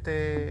que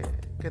te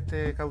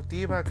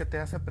cautiva, que te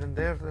hace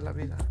aprender de la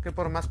vida. Que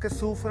por más que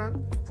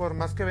sufran, por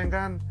más que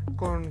vengan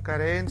con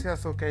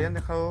carencias o que hayan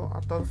dejado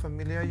a toda su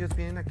familia, ellos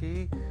vienen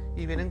aquí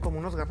y vienen como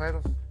unos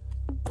guerreros.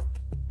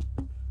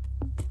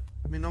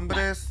 Mi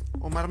nombre es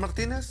Omar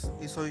Martínez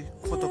y soy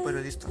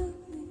fotoperiodista.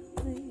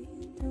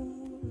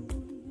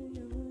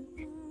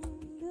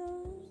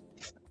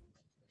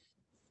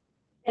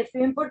 The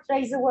film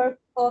portrays the work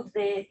of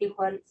the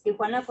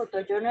Tijuana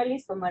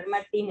photojournalist Omar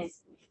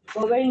Martinez,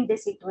 covering the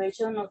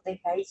situation of the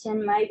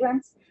Haitian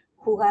migrants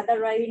who had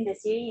arrived in the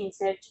city in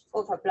search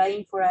of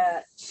applying for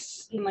a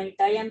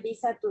humanitarian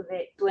visa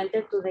to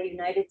enter to the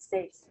United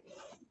States.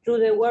 Through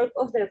the work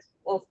of the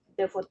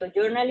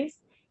photojournalist,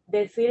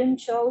 the film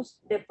shows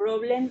the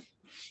problem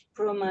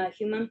from a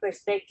human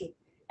perspective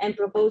and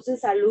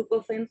proposes a look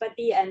of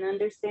empathy and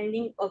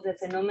understanding of the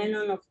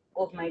phenomenon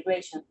of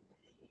migration.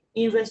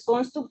 In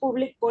response to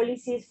public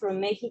policies from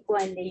Mexico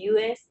and the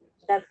US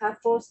that have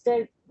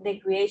fostered the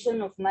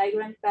creation of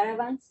migrant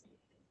caravans,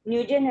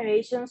 new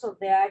generations of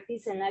the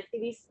artists and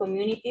activist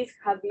communities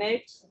have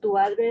merged to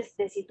address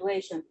the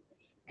situation,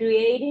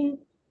 creating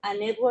a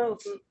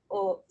network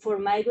for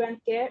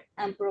migrant care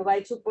and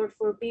provide support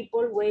for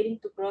people waiting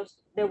to cross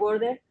the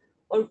border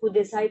or who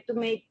decide to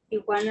make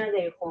Tijuana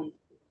their home.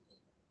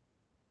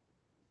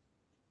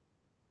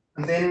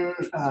 And then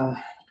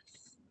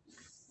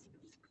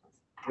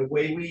the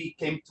way we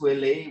came to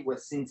LA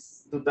was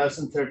since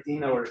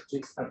 2013, our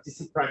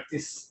artistic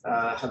practice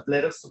have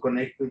led us to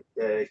connect with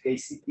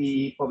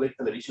KCP Public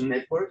Television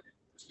Network,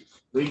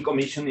 doing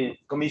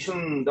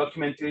commission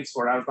documentaries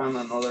for Outbound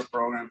and other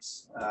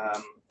programs.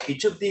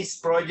 Each of these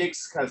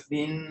projects has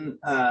been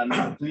an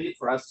opportunity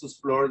for us to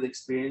explore the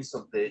experience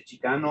of the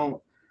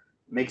Chicano,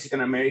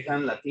 Mexican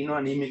American, Latino,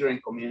 and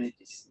immigrant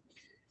communities.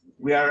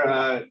 We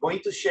are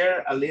going to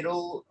share a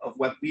little of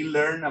what we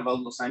learned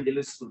about Los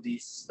Angeles through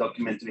these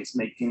documentaries,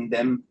 making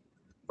them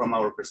from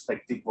our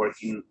perspective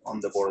working on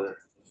the border.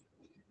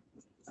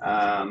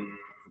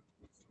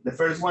 The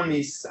first one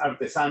is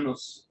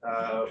Artesanos,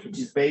 which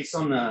is based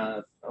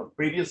on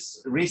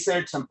previous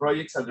research and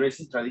projects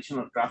addressing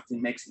traditional craft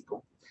in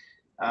Mexico.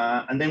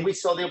 And then we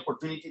saw the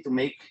opportunity to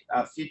make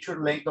a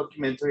feature-length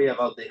documentary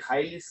about the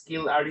highly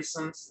skilled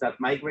artisans that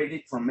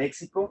migrated from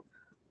Mexico,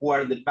 who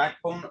are the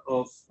backbone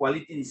of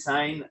quality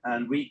design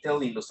and retail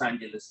in Los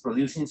Angeles,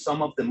 producing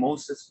some of the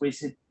most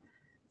exquisite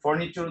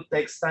furniture,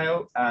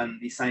 textile, and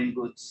design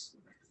goods.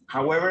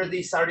 However,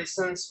 these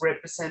artisans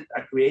represent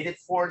a creative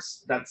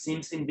force that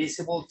seems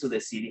invisible to the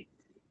city,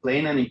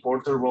 playing an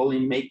important role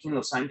in making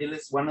Los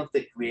Angeles one of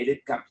the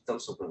creative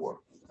capitals of the world.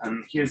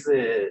 And here's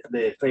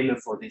the trailer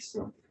for this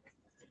film.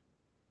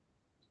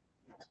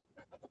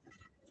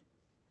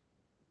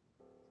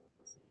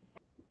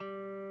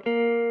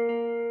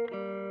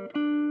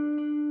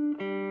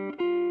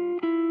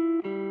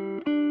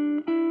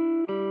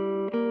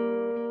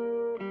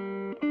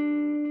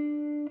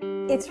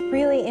 It's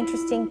really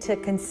interesting to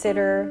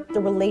consider the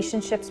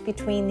relationships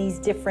between these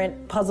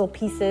different puzzle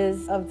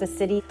pieces of the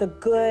city. The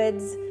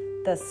goods,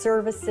 the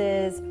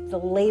services, the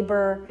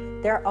labor,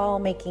 they're all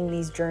making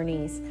these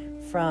journeys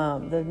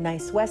from the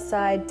nice west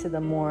side to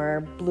the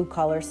more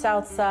blue-collar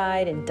south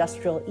side,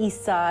 industrial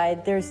east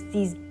side. There's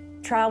these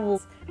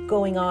travels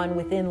going on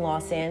within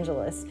Los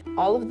Angeles.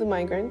 All of the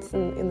migrants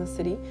in the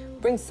city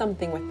bring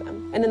something with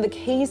them. And in the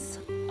case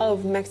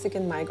of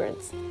Mexican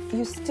migrants,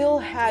 you still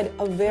had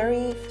a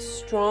very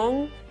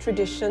strong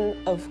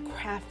tradition of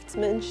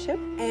craftsmanship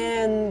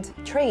and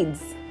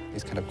trades.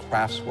 These kind of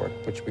crafts work,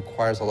 which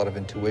requires a lot of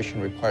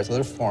intuition, requires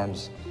other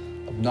forms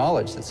of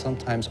knowledge that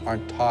sometimes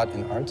aren't taught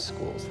in art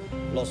schools.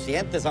 Lo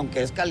sientes,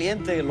 aunque es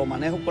caliente, lo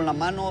manejo con la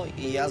mano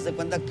y haz de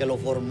cuenta que lo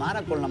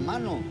formara con la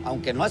mano.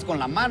 Aunque no es con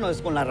la mano,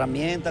 es con la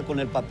herramienta, con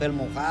el papel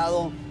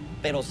mojado,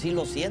 pero sí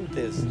lo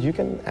sientes. You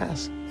can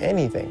ask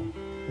anything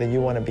that you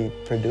want to be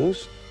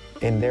produced,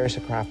 and there's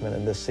a craftsman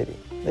in this city.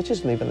 They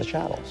just live in the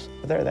shadows.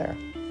 They're there.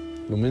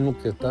 Lo mismo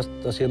que estás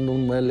haciendo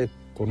un mueble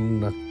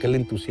con aquel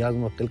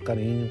entusiasmo, aquel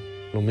cariño.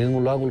 Lo mismo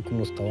lo hago con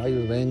los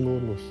caballos, vengo,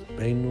 los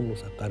peino,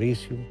 los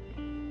acaricio.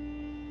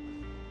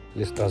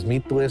 Les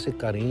transmito ese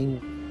cariño.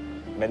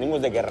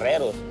 Venimos de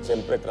guerreros,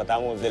 siempre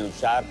tratamos de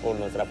luchar por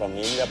nuestra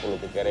familia, por lo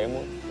que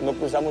queremos. No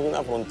cruzamos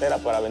una frontera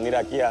para venir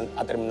aquí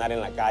a terminar en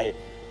la calle.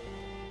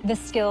 The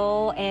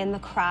skill and the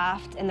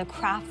craft and the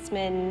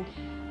craftsmen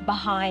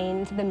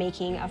behind the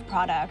making of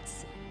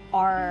products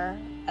are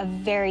a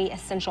very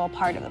essential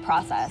part of the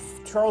process.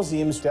 Charles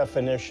Eames'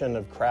 definition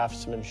of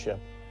craftsmanship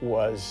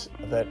was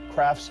that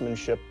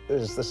craftsmanship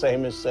is the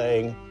same as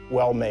saying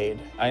well-made.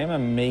 I am a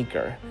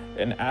maker,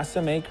 and as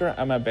a maker,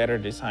 I'm a better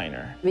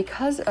designer.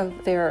 Because of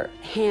their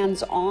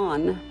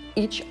hands-on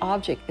Each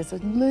object is a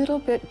little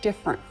bit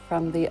different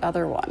from the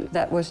other one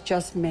that was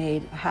just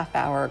made a half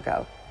hour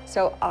ago.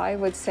 So I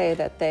would say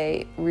that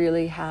they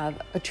really have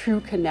a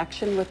true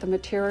connection with the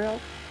material.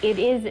 It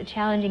is a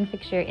challenging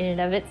fixture in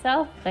and of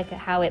itself, like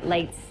how it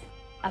lights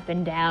up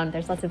and down.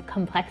 There's lots of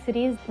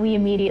complexities. We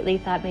immediately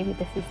thought maybe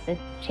this is the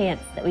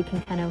chance that we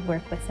can kind of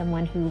work with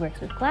someone who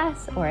works with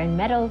glass or in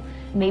metal.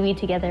 Maybe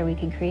together we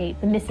can create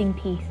the missing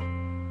piece.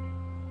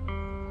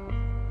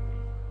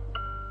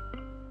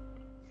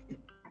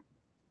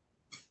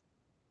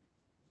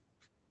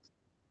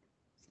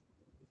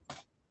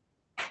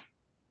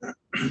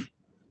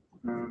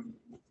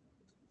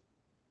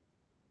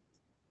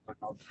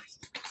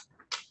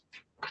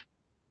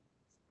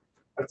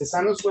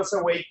 Artesanos was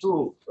a way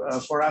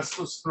for us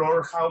to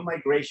explore how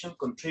migration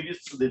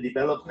contributes to the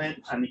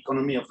development and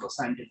economy of Los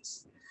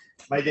Angeles.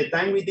 By the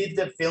time we did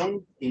the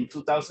film in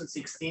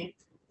 2016,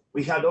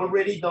 we had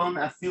already done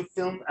a few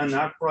film and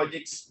art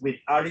projects with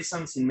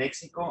artisans in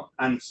Mexico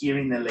and here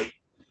in LA,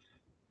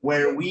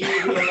 where we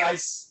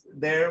realized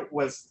there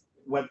was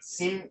what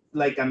seemed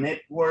like a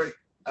network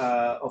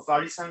of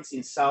artisans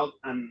in south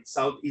and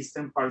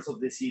southeastern parts of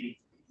the city,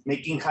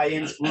 making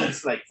high-end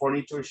goods like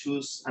furniture,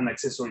 shoes, and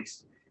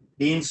accessories,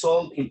 being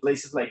sold in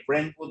places like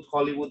Brentwood,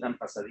 Hollywood, and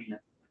Pasadena.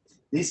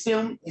 This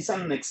film is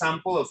an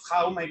example of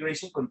how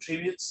migration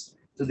contributes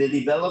to the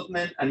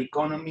development and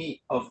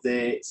economy of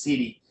the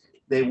city.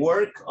 The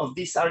work of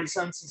these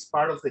artisans is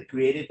part of the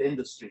creative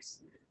industries.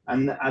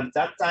 And at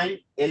that time,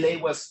 LA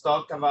was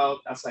talked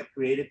about as a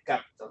creative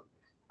capital,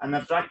 an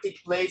attractive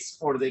place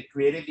for the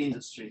creative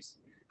industries.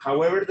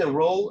 However, the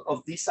role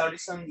of these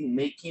artisans in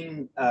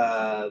making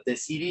the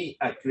city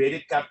a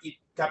creative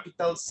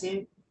capital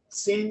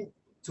seemed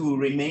to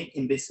remain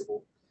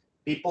invisible.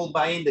 People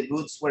buying the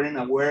goods weren't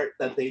aware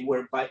that they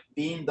were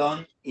being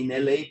done in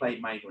LA by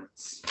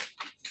migrants.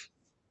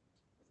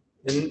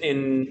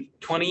 In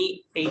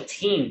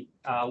 2018,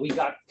 we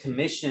got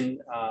commissioned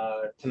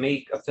to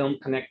make a film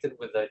connected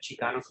with the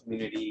Chicano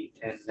community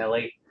in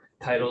LA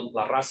titled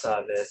La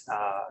Raza that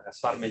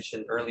Gaspar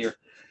mentioned earlier.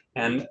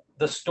 And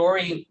the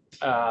story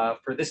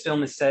for this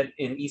film is set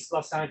in East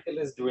Los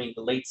Angeles during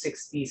the late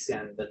 60s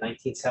and the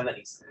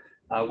 1970s.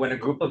 When a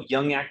group of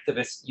young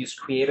activists used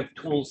creative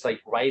tools like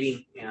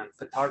writing and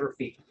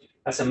photography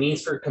as a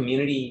means for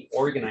community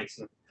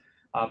organizing,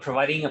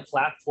 providing a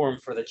platform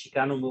for the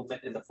Chicano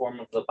movement in the form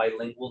of the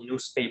bilingual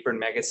newspaper and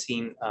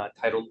magazine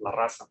titled La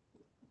Raza.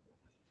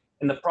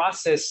 In the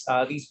process,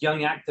 these young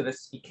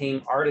activists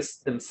became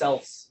artists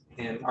themselves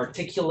and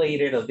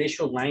articulated a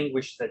visual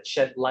language that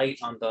shed light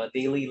on the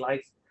daily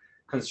life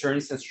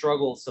concerns and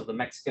struggles of the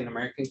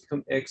Mexican-American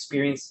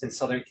experience in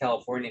Southern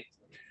California,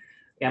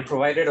 and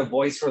provided a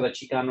voice for the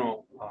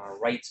Chicano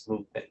rights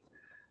movement.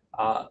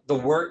 The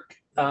work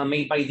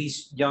made by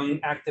these young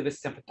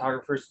activists and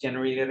photographers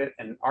generated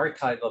an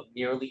archive of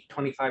nearly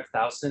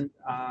 25,000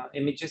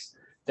 images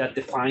that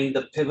define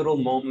the pivotal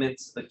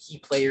moments, the key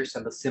players,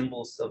 and the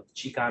symbols of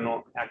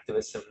Chicano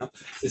activism.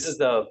 This is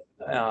the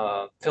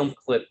film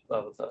clip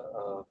of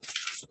the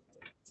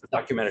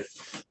documentary.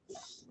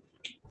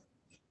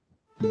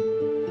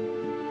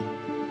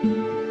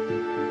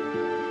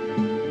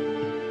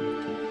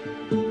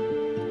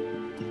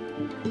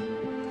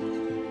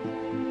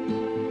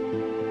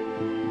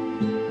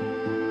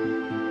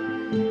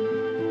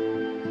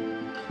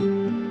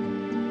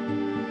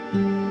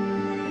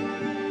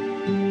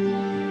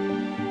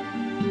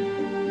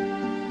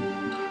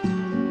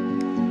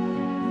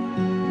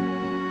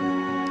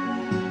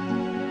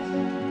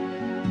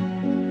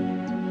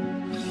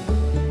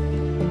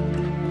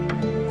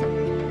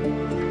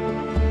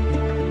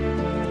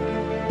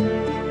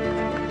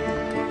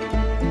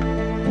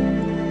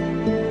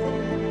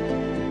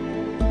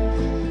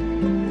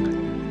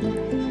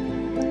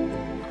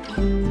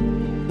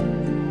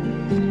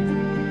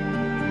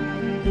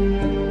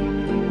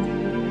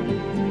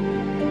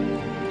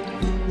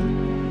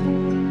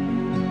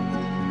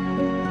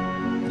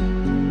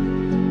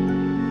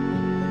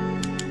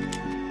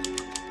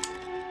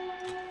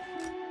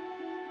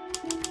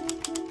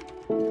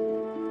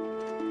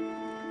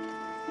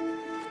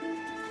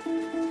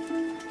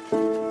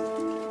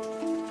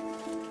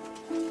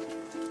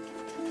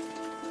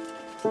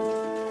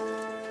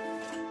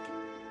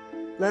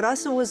 La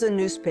Raza was a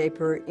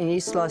newspaper in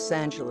East Los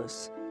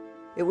Angeles.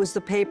 It was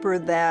the paper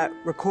that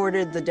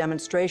recorded the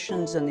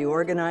demonstrations and the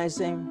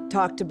organizing,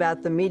 talked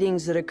about the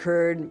meetings that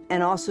occurred,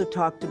 and also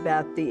talked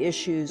about the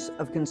issues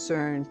of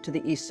concern to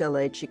the East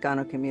LA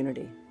Chicano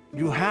community.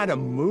 You had a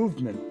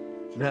movement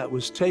that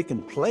was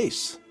taking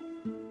place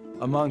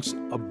amongst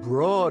a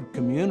broad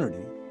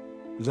community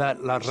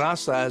that La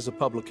Raza as a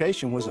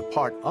publication was a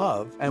part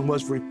of and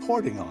was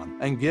reporting on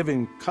and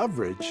giving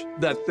coverage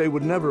that they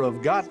would never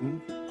have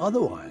gotten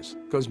otherwise,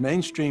 because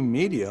mainstream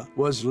media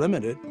was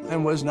limited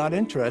and was not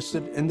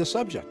interested in the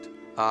subject.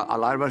 A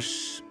lot of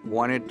us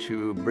wanted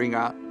to bring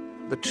out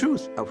the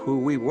truth of who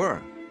we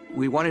were.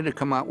 We wanted to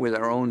come out with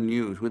our own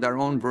news, with our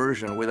own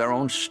version, with our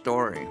own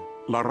story.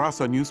 La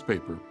Raza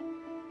newspaper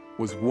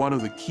was one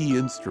of the key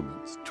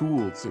instruments,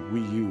 tools that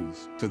we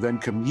used to then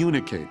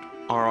communicate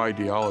our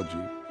ideology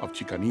of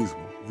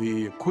Chicanismo,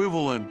 the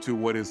equivalent to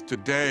what is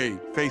today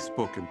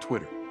Facebook and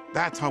Twitter.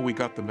 That's how we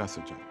got the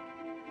message out.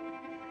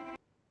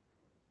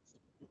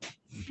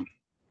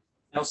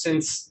 Now,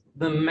 since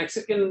the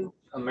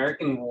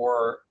Mexican-American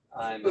War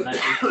in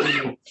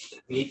the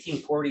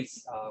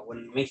 1840s,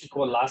 when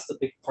Mexico lost a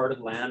big part of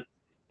land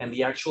and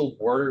the actual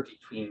border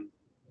between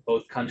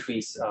both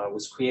countries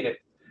was created,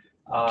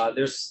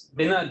 there's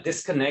been a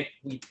disconnect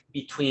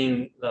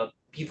between the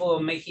people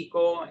of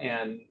Mexico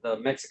and the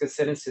Mexican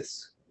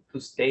citizens who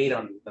stayed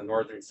on the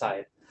northern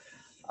side.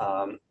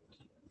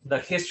 The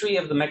history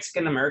of the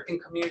Mexican-American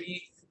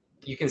community,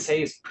 you can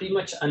say, is pretty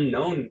much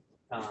unknown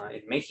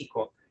in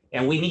Mexico.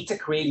 And we need to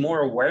create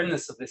more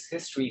awareness of this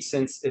history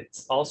since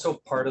it's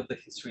also part of the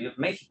history of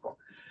Mexico.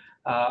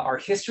 Our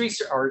histories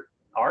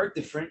are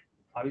different,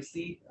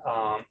 obviously,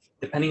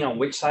 depending on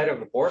which side of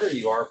the border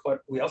you are, but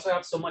we also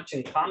have so much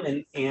in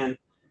common, and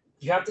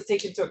you have to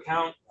take into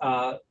account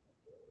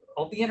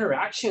all the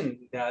interaction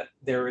that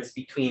there is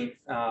between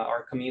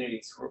our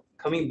communities. We're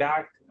coming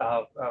back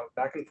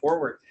and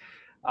forward.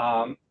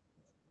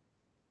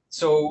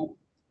 So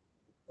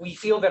we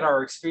feel that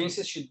our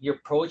experiences should be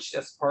approached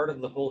as part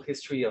of the whole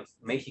history of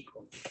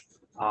Mexico.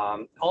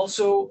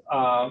 Also,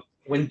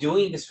 when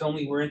doing this film,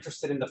 we were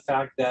interested in the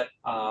fact that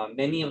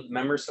many of the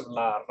members of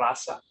La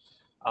Raza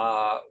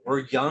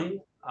were young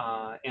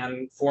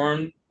and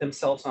formed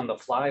themselves on the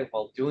fly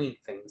while doing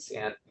things.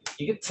 And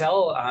you could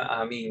tell,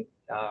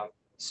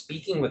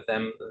 speaking with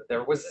them,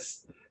 there was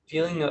this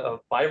feeling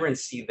of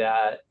vibrancy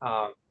that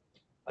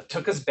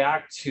took us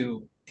back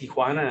to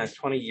Tijuana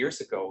 20 years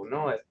ago.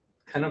 No, it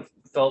kind of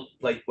felt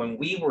like when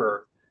we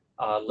were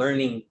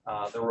learning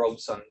the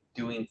ropes on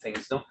doing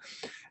things. No,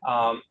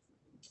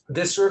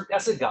 this served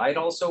as a guide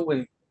also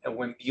when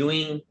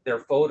viewing their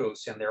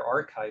photos and their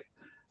archive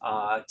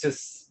to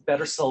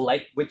better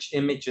select which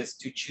images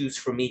to choose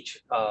from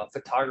each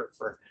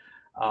photographer.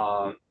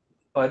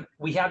 But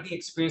we have the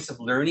experience of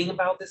learning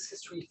about this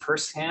history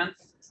firsthand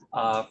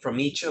from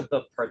each of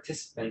the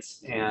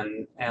participants,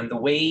 and the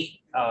way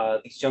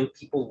these young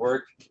people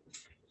work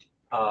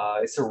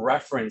is a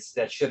reference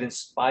that should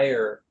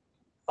inspire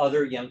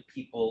other young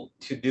people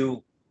to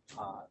do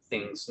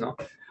things. No,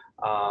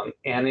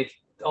 and it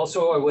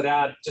also, I would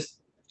add,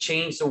 just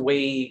change the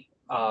way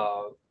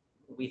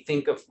we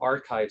think of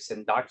archives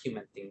and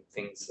documenting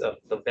things,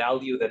 the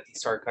value that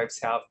these archives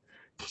have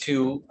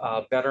to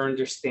better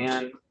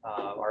understand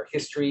our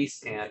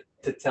histories and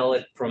to tell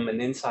it from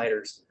an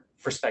insider's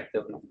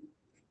perspective.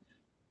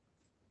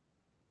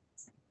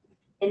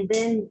 And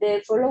then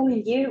the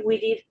following year, we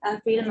did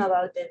a film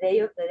about the Day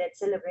of the Dead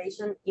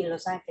celebration in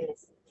Los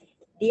Angeles.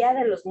 Dia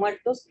de los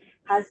Muertos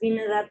has been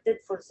adapted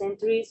for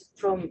centuries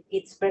from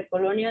its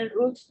pre-colonial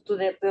roots to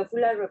the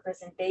popular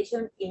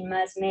representation in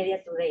mass media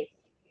today.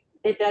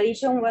 The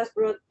tradition was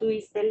brought to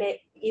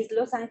East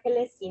Los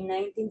Angeles in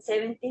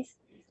 1970s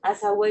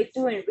as a way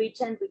to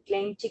enrich and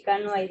reclaim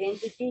Chicano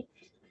identity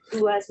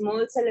through a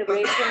small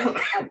celebration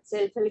at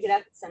SoCal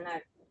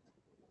Artisanal.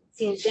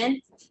 Since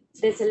then,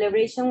 the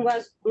celebration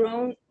was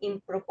grown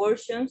in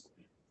proportions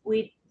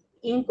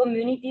in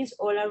communities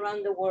all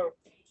around the world.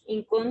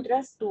 In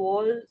contrast to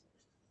all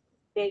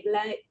the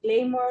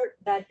glamour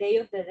that Day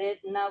of the Dead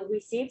now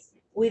receives,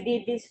 we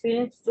did these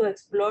films to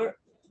explore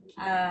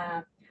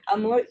a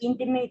more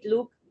intimate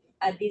look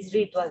at this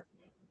ritual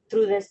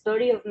through the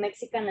story of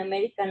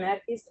Mexican-American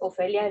artist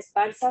Ofelia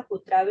Esparza,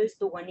 who travels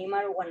to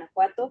Guanímaro,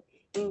 Guanajuato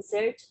in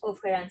search of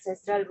her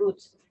ancestral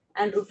roots,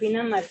 and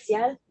Rufina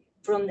Marcial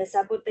from the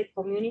Zapotec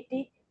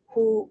community,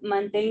 who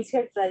maintains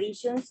her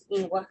traditions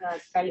in Oaxaca,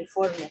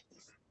 California.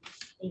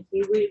 And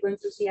here we're going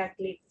to see a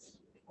clip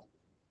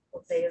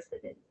of Day of the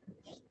Dead.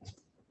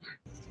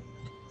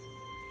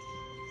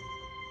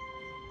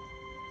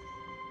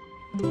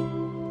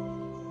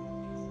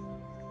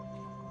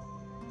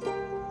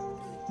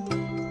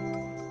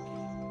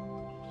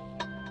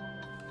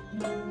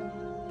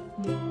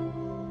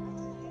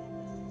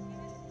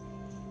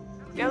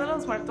 Dia de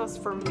los Muertos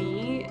for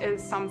me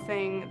is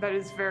something that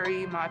is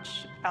very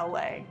much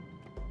LA.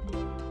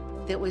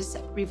 That was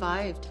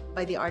revived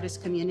by the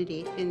artist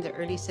community in the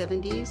early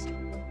 70s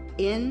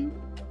in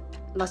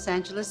Los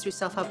Angeles through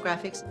self-help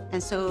graphics.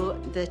 And so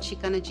the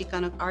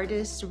Chicano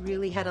artists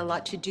really had a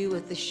lot to do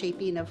with the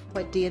shaping of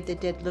what Day of the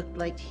Dead looked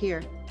like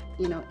here,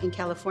 you know, in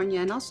California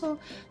and also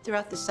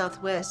throughout the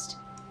Southwest.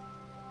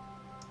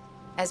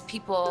 As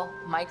people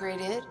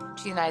migrated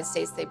to the United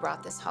States, they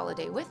brought this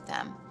holiday with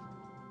them.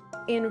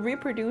 In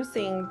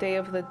reproducing Day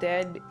of the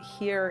Dead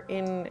here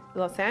in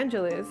Los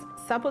Angeles,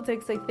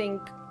 Zapotecs, I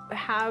think,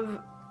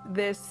 have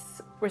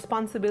this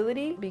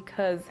responsibility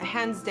because,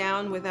 hands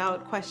down,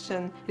 without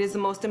question, it is the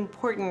most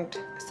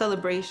important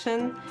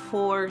celebration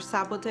for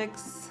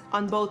Zapotecs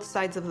on both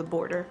sides of the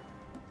border.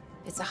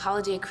 It's a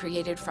holiday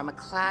created from a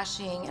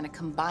clashing and a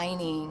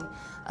combining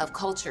of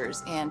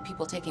cultures and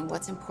people taking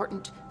what's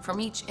important from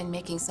each and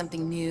making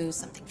something new,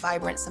 something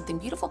vibrant, something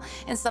beautiful,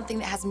 and something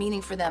that has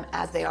meaning for them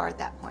as they are at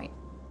that point.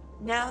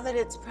 Now that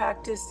it's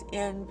practiced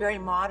in very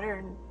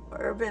modern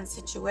urban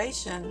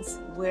situations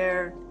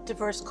where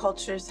diverse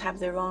cultures have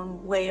their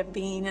own way of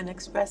being and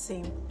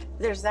expressing,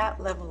 there's that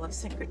level of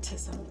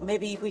syncretism.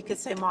 Maybe we could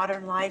say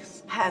modern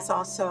life has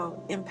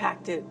also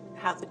impacted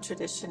how the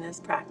tradition is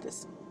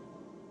practiced.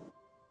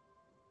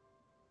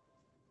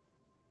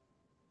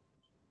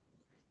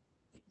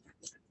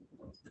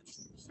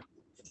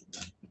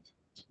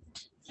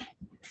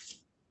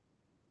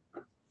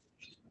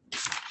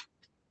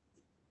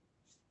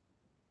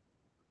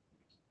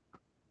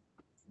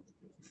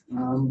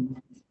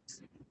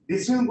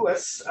 This film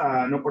was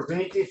an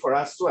opportunity for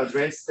us to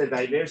address the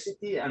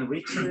diversity and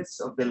richness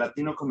of the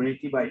Latino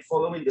community by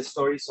following the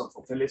stories of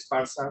Ofelia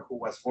Esparza, who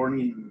was born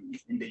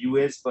in the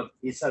US, but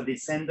is a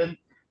descendant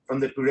from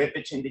the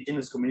Purépecha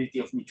indigenous community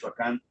of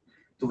Michoacán,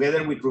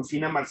 together with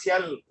Rufina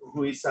Marcial,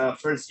 who is a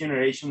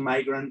first-generation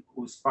migrant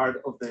who's part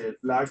of the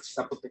large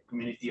Zapotec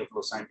community of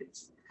Los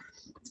Angeles.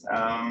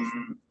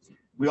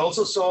 We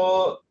also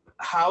saw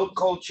how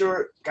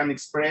culture can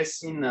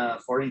express in a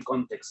foreign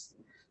context,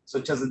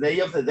 such as the Day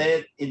of the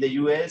Dead in the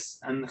US,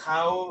 and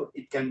how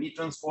it can be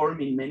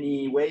transformed in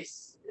many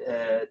ways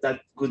that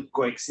could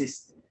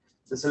coexist.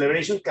 The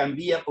celebration can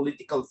be a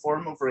political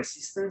form of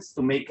resistance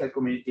to make a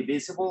community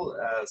visible,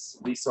 as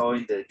we saw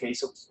in the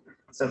case of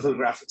self-help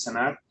graphics and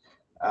art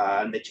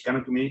and the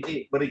Chicano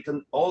community, but it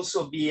can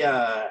also be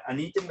an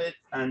intimate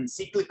and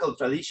cyclical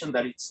tradition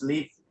that it's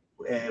lived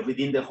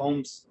within the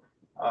homes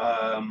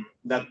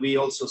that we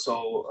also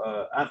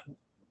saw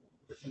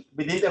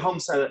within the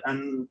homes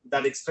and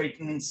that it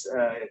strengthens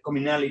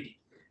communality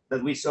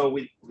that we saw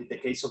with the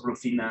case of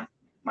Rufina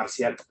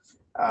Marcial.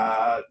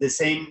 At the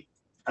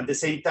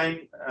same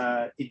time,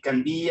 it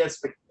can be a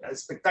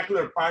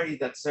spectacular party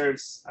that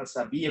serves as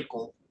a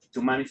vehicle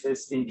to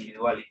manifest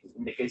individuality,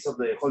 in the case of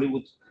the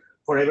Hollywood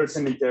Forever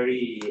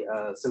Cemetery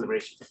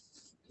celebration.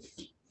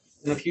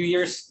 And a few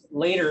years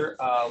later,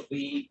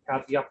 we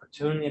had the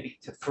opportunity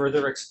to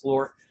further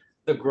explore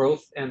the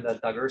growth and the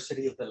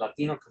diversity of the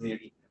Latino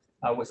community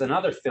with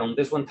another film,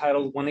 this one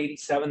titled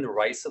 187, The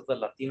Rise of the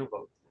Latino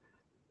Vote.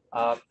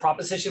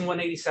 Proposition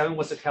 187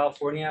 was a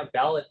California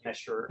ballot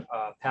measure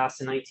passed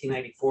in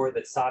 1994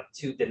 that sought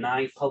to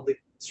deny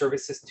public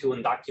services to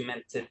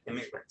undocumented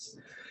immigrants.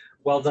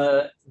 While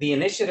the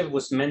initiative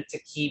was meant to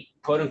keep,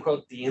 quote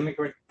unquote, the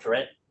immigrant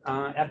threat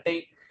at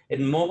bay,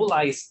 it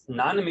mobilized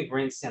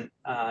non-immigrants and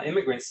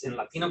immigrants in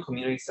Latino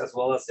communities as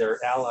well as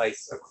their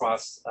allies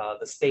across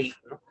the state.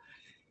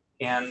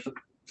 And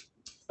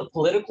the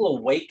political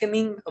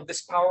awakening of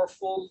this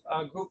powerful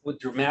group would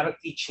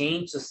dramatically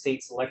change the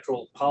state's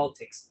electoral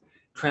politics,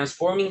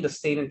 transforming the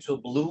state into a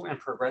blue and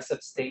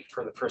progressive state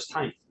for the first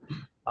time.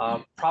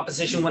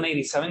 Proposition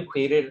 187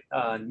 created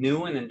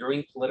new and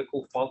enduring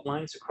political fault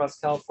lines across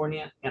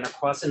California and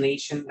across the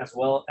nation, as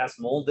well as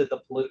molded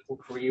the political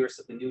careers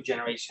of the new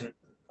generation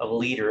of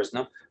leaders.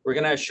 Now, we're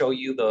going to show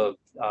you the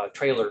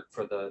trailer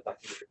for the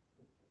documentary.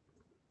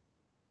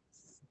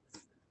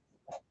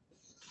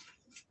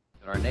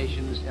 Our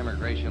nation's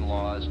immigration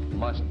laws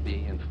must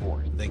be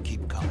enforced. They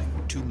keep coming.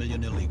 2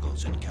 million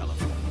illegals in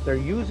California. They're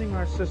using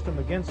our system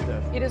against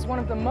us. It is one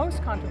of the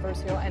most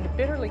controversial and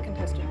bitterly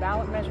contested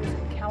ballot measures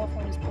in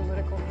California's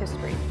political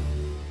history.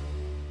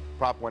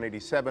 Prop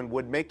 187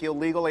 would make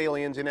illegal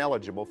aliens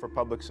ineligible for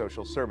public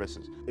social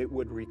services. It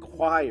would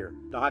require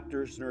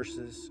doctors,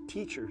 nurses,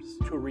 teachers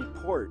to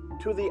report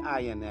to the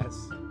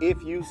INS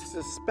if you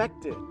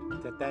suspected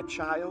that that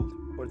child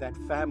or that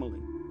family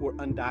were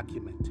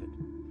undocumented.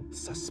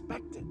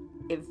 Suspected.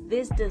 If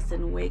this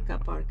doesn't wake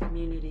up our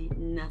community,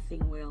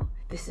 nothing will.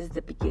 This is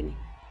the beginning.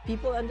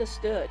 People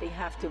understood they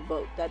have to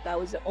vote, that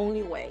was the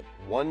only way.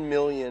 1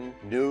 million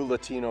new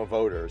Latino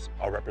voters.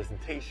 Our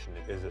representation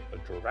is a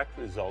direct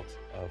result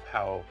of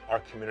how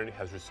our community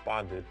has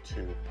responded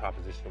to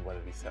Proposition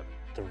 187.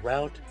 The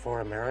route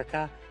for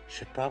America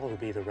should probably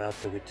be the route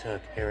that we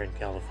took here in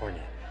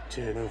California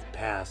to move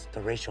past the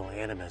racial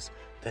animus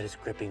that is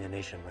gripping the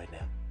nation right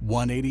now.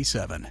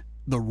 187.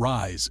 The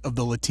rise of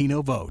the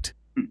Latino vote.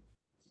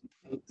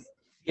 The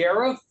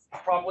era of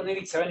Prop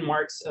 187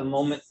 marks a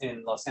moment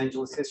in Los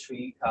Angeles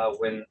history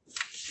when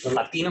the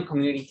Latino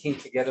community came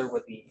together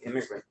with the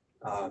immigrant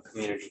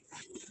community.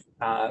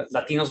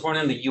 Latinos born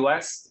in the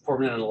US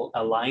formed an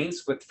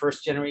alliance with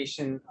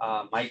first-generation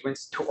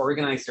migrants to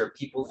organize their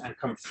people and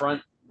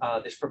confront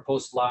this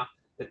proposed law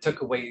that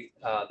took away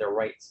their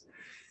rights.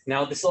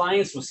 Now, this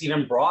alliance was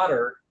even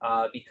broader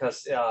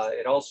because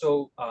it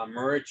also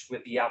merged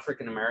with the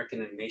African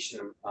American and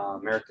Asian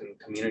American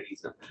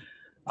communities.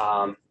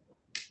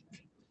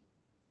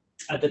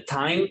 At the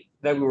time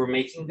that we were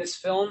making this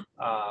film,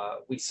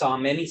 we saw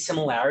many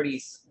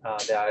similarities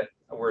that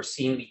were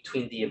seen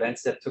between the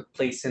events that took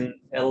place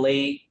in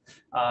LA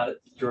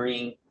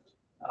during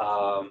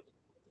the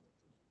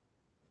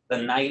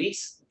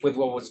 90s with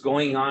what was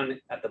going on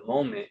at the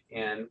moment.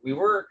 And we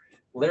were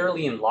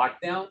literally in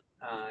lockdown.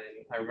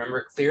 I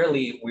remember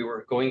clearly we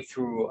were going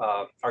through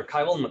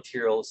archival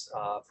materials,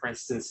 for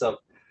instance, of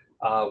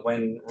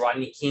when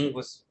Rodney King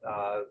was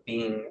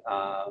being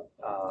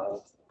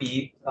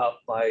beat up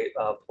by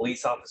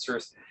police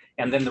officers,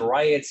 and then the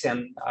riots.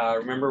 And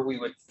remember, we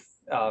would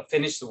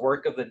finish the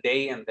work of the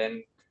day and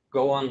then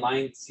go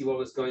online to see what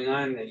was going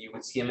on, and you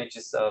would see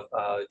images of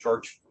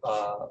George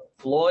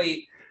Floyd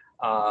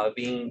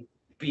being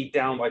beat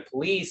down by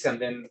police, and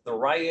then the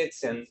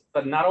riots,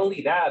 but not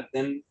only that,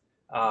 then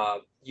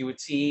you would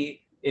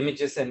see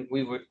images, and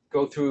we would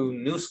go through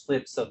news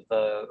clips of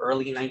the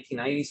early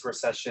 1990s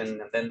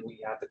recession, and then we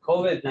had the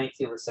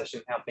COVID-19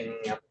 recession happening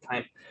at the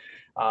time.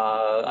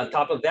 On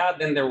top of that,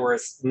 then there were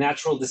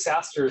natural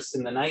disasters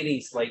in the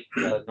 90s, like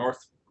the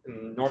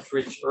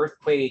Northridge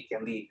earthquake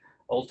and the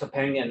Old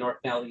Topanga and North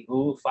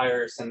Malibu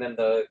fires, and then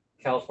the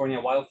California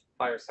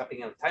wildfires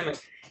happening at the time.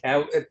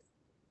 And it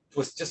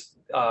was just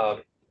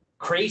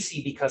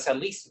crazy because at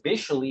least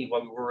visually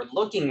what we were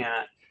looking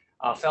at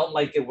felt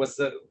like it was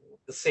the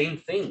same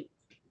thing.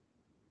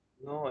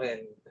 You know,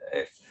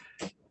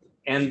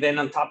 and then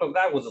on top of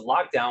that was the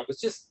lockdown, was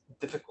just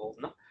difficult.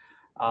 No?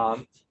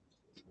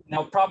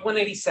 Now, Prop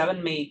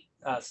 187 made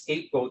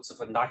scapegoats of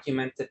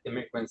undocumented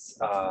immigrants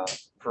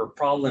for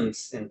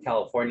problems in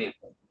California.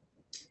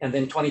 And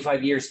then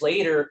 25 years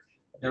later,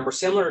 there were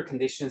similar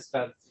conditions,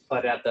 but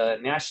at the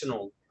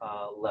national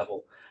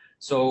level.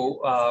 So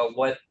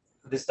what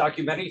this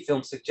documentary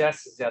film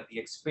suggests is that the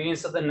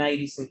experience of the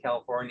 90s in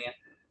California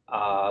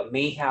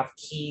may have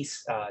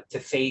keys to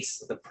face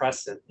the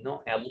present, you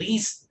know, at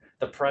least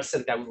the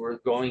present that we were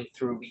going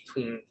through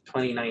between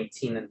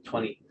 2019 and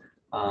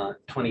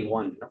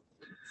 2021.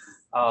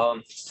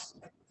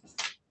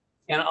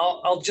 And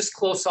I'll just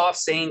close off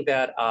saying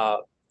that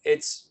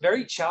it's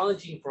very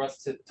challenging for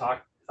us to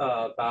talk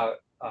about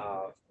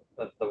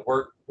the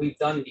work we've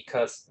done,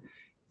 because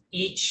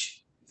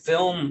each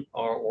film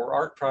or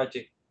art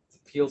project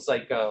feels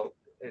like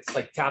it's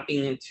like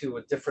tapping into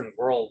a different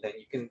world, and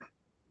you can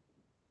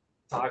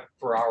talk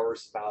for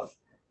hours about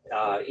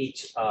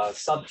each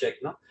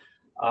subject, no?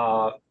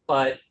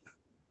 But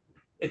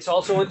it's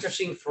also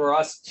interesting for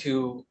us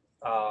to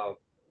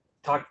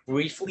talk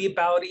briefly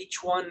about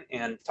each one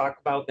and talk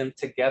about them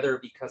together,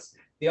 because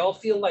they all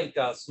feel like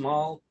a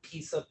small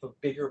piece of a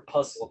bigger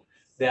puzzle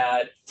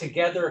that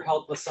together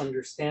help us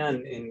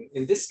understand.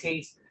 In this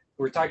case,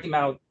 we're talking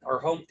about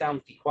our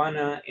hometown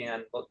Tijuana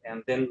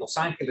and then Los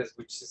Angeles,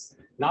 which is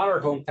not our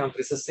hometown, but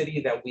it's a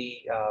city that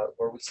we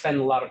where we spend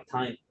a lot of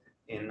time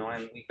in,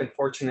 and we've been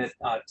fortunate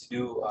to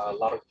do a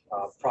lot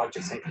of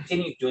projects and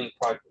continue doing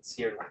projects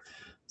here.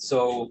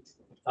 So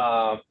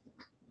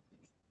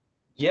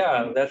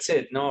yeah, that's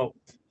it. No,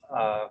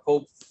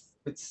 hope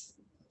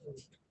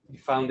you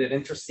found it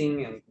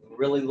interesting, and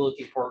really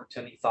looking forward to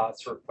any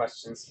thoughts or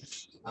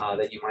questions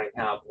that you might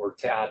have or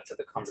to add to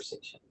the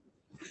conversation.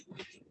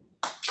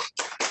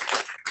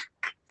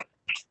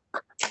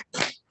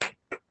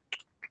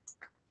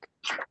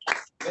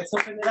 Let's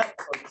open it up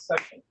for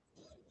discussion.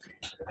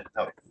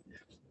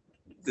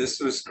 This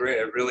was great.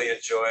 I really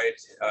enjoyed,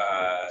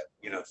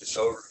 this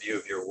overview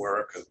of your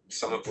work,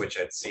 some of which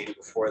I'd seen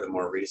before, the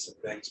more recent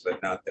things,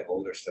 but not the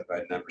older stuff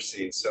I'd never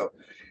seen. So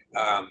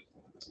I'm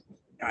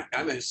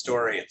a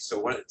historian,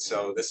 so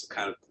this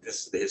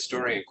is the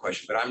historian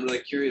question, but I'm really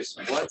curious,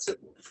 what do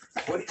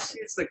you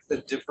see as like the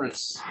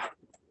difference?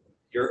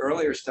 Your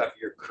earlier stuff,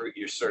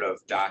 you're sort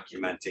of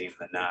documenting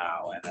the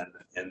now,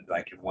 and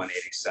like in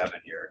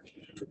 187,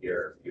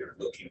 you're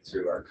looking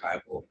through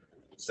archival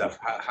stuff.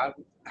 How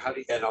do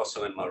you, and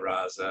also in La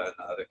Raza and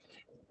other,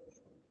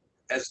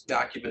 as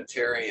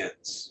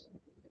documentarians,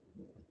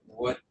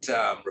 what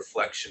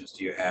reflections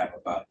do you have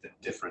about the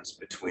difference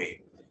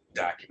between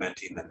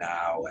documenting the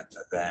now and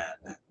the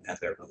then and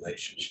their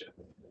relationship?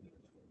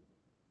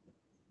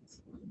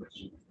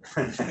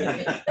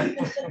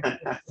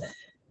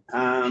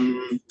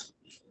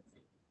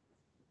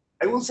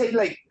 I will say,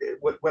 like,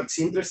 what's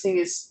interesting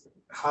is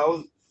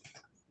how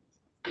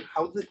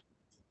the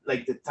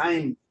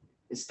time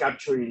is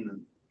captured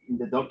in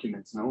the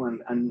documents, no,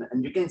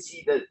 and you can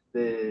see that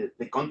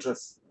the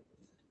contrast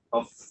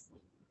of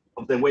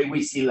the way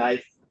we see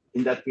life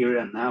in that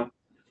period and now.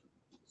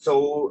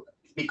 So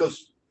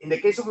because in the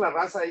case of La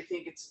Raza, I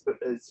think it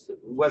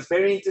was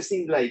very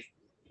interesting, like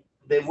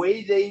the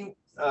way they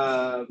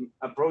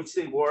approached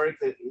the work.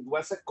 It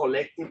was a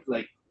collective,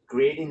 like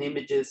creating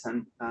images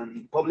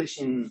and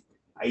publishing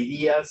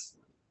ideas,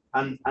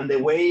 and the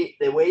way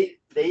they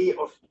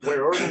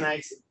were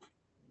organized,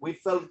 we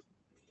felt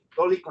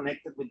totally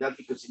connected with that,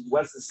 because it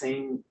was the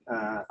same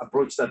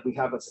approach that we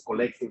have as a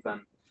collective,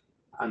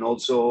 and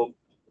also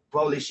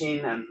publishing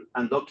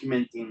and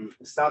documenting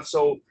stuff.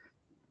 So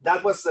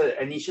that was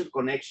the initial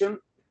connection,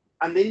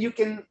 and then you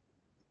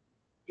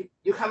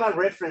have a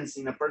reference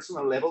in a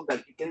personal level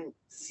that you can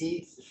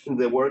see through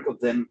the work of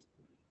them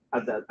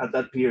at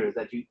that period,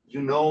 that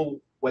you know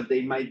what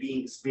they might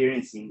be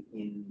experiencing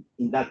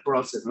in that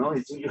process. No,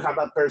 you have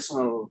a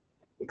personal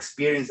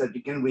experience that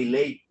you can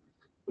relate,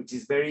 which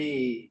is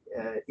very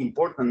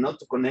important, not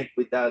to connect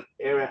with that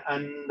era.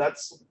 And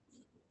that's,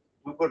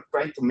 we were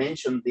trying to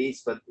mention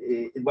this, but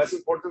it was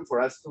important for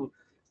us to,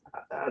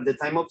 at the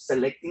time of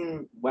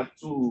selecting what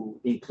to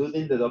include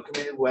in the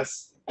document,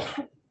 was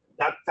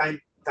that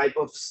type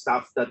of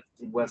stuff that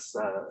it was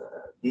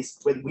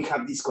when we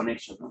have this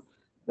connection, no?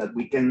 That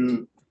we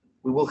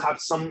will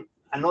have some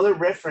another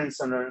reference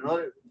and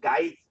another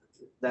guide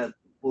that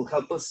will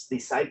help us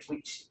decide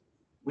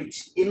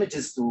which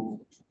images to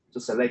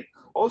select.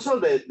 Also,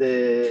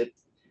 the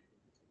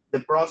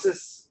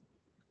process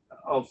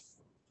of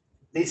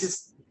this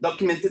is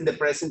documenting the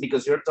present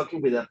because you're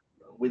talking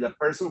with a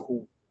person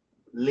who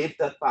lived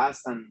that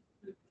past, and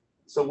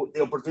so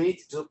the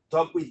opportunity to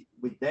talk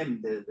with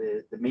them,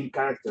 the main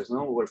characters,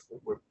 no, were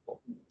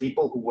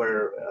people who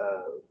were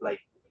like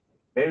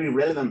very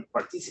relevant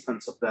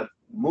participants of that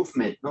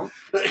movement, no.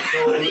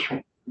 So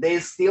they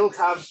still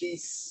have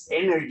this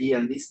energy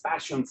and this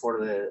passion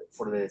for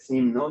the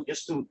theme, no.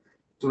 Just to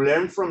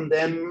learn from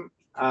them,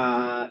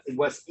 it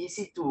was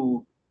easy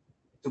to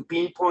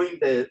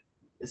pinpoint the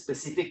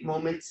specific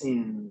moments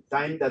in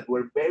time that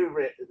were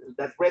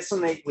that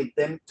resonate with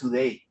them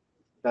today.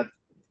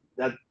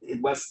 That it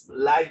was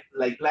like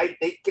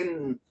they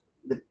can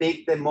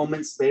depict the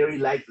moments very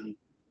lightly,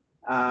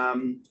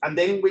 and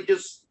then we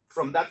just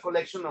from that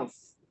collection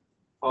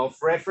of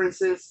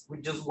references, we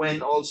just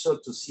went also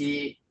to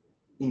see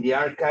in the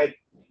archive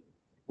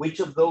which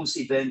of those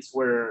events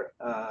were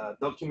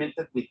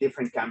documented with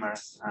different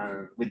cameras,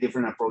 with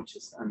different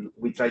approaches, and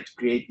we tried to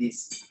create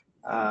this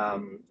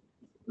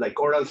like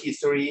oral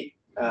history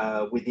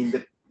within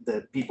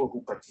the people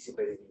who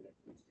participated in it.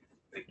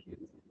 Thank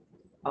you.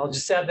 I'll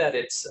just add that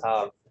it's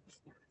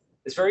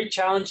very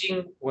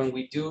challenging when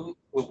we've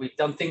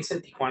done things in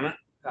Tijuana,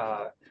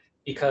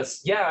 because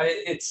yeah,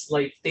 it's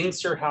like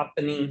things are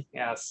happening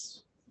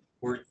as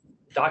we're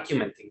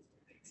documenting,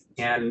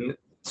 and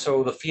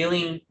so the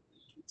feeling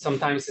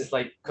sometimes is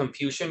like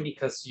confusion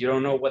because you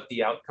don't know what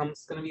the outcome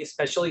is going to be,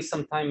 especially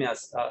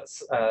sometimes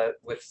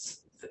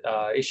with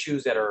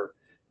issues that are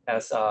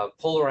as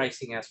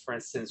polarizing as, for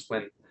instance,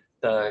 when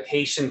the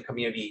Haitian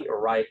community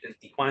arrived in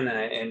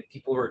Tijuana and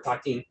people were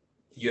talking,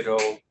 you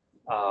know,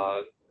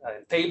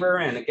 in favor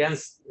and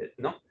against it,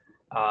 no?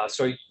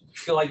 So you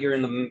feel like you're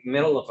in the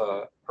middle of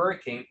a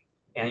hurricane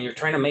and you're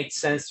trying to make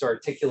sense to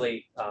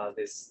articulate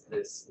this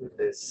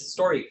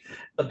story.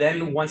 But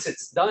then once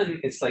it's done,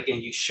 it's like,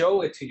 and you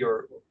show it to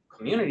your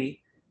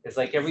community, it's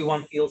like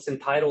everyone feels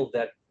entitled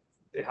that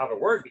they have a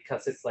word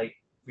because it's like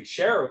we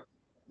share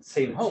the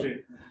same home.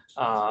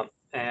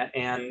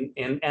 And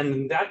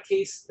in that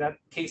case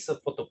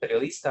of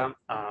Fotoperiodista,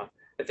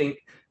 I think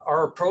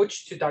our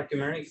approach to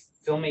documentary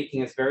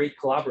filmmaking is very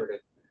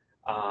collaborative,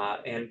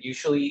 and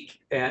usually,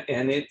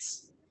 and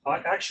it's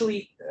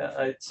actually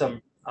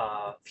some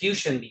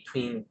fusion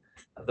between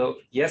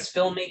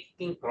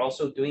filmmaking, but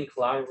also doing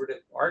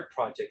collaborative art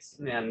projects.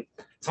 And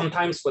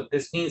sometimes what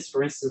this means,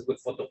 for instance,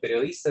 with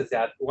Fotoperiodista, is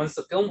that once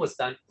the film was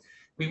done,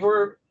 we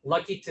were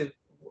lucky to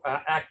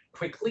act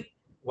quickly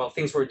while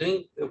things were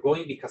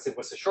going because it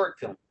was a short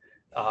film,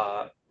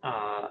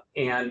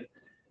 and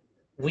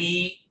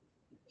we.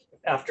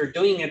 After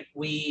doing it,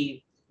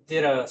 we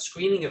did a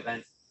screening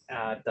event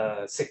at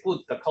the Secut,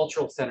 the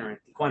Cultural Center in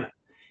Tijuana.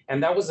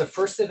 And that was the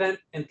first event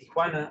in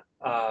Tijuana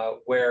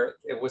where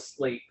it was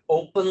like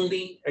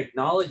openly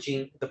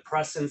acknowledging the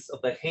presence of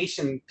the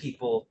Haitian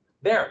people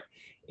there.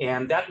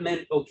 And that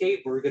meant,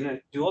 okay, we're gonna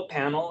do a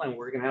panel and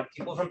we're gonna have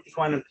people from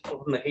Tijuana and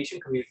people from the Haitian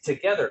community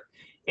together.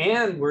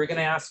 And we're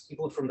gonna ask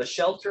people from the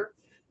shelter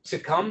to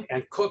come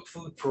and cook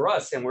food for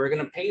us, and we're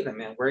going to pay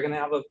them, and we're going to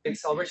have a big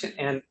celebration.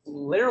 And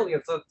literally,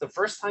 it's the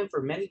first time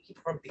for many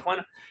people from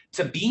Tijuana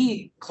to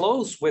be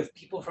close with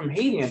people from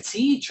Haiti and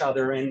see each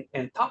other and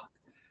talk.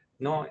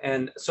 No,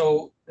 and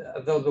so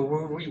the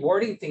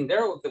rewarding thing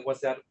there was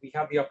that we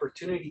have the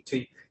opportunity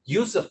to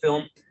use the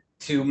film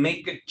to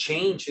make a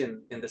change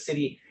in the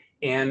city.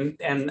 And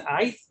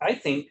I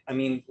think, I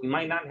mean, we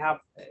might not have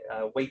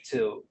a way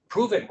to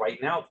prove it right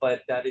now,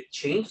 but that it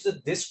changed the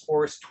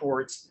discourse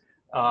towards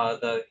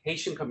the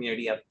Haitian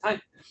community at the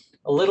time.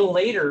 A little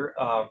later,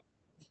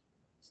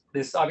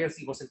 this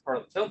obviously wasn't part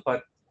of the film,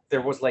 but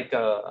there was like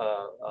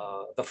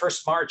the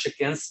first march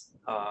against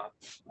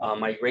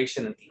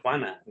migration in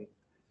Tijuana. And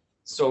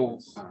so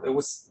it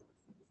was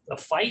a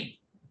fight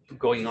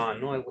going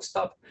on. No, it was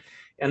tough.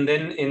 And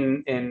then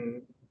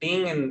in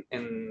being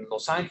in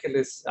Los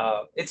Angeles,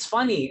 it's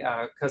funny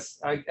because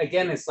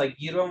again, it's like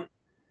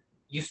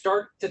you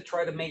start to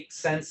try to make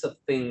sense of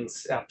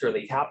things after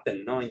they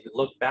happen. No, and you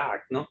look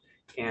back. No.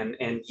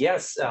 And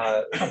yes,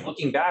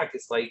 looking back,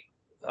 it's like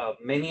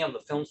many of the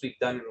films we've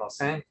done in Los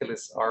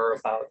Angeles are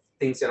about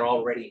things that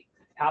already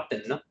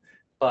happened. No?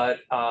 But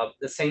at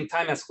the same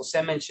time, as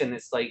Jose mentioned,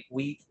 it's like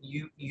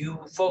you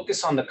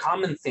focus on the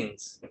common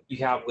things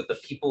you have with the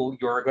people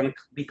you're going to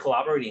be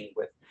collaborating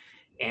with.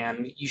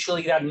 And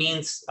usually that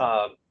means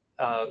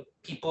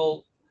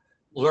people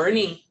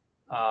learning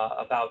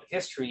about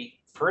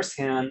history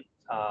firsthand,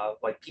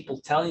 like people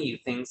telling you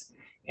things.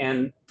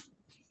 And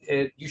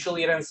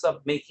usually it ends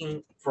up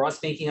making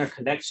a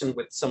connection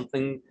with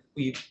something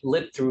we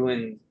lived through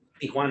in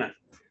Tijuana.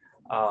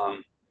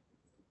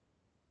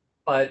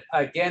 But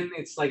again,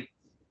 it's like,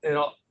 it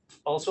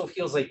also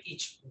feels like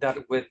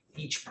with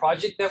each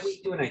project that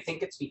we do, and I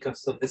think it's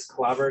because of this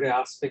collaborative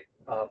aspect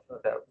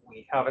that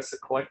we have as a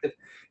collective,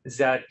 is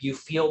that you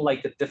feel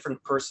like a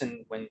different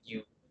person when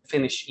you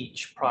finish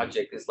each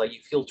project. Is like you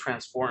feel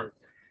transformed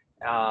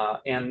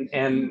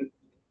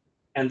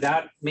And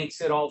that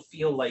makes it all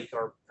feel like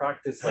our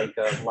practice, like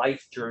a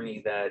life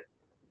journey that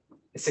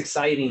is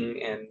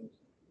exciting, and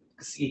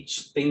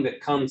each thing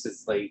that comes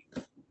is like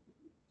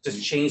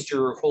just changed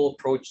your whole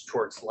approach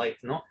towards life,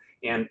 no?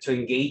 And to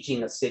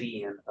engaging a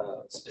city in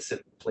a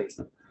specific place.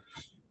 No?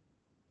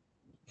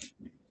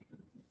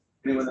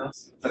 Anyone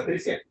else?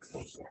 Patricia.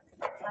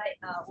 Hi,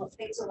 well,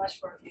 thanks so much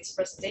for this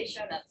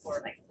presentation and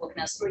for like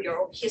walking us through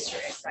your own history,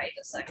 right,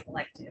 as a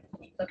collective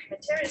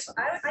documentarian. So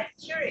I'm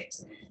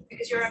curious,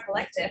 because you're a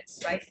collective,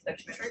 right,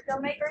 documentary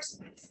filmmakers.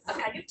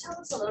 Can you tell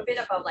us a little bit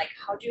about like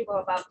how do you go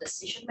about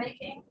decision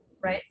making,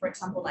 right? For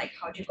example, like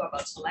how do you go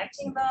about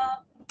selecting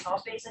the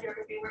topics that you're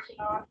going to be working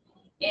on,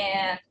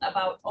 and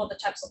about all the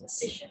types of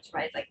decisions,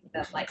 right, like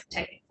the like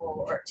technical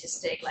or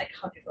artistic, like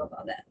how do you go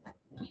about that?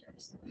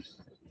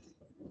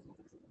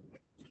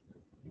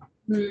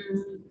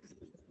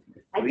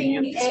 I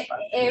think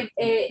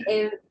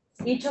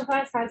each of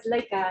us has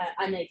like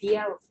an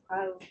idea of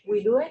how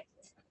we do it,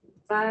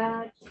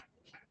 but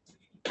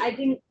I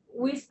think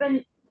we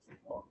spend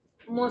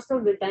most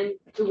of the time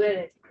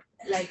together,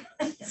 like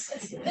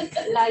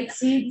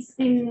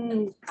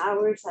 16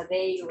 hours a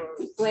day or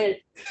 12,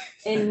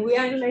 and we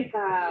are like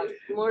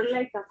more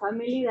like a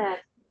family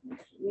that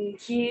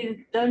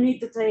he don't need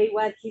to say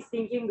what he's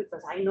thinking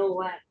because I know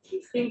what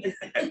he's thinking.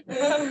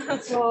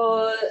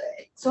 So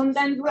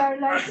sometimes we are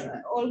like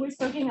always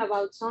talking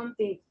about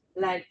something,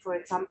 like for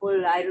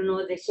example, I don't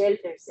know, the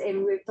shelters,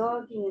 and we're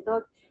talking and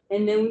talk,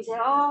 and then we say,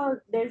 oh,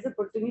 there's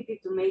opportunity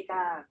to make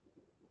a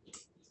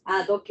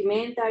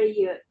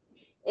documentary,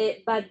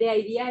 but the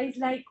idea is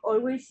like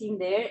always in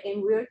there,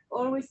 and we're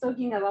always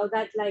talking about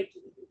that like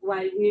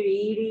while we're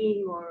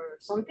eating or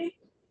something,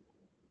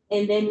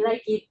 and then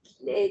like it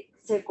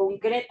se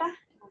concreta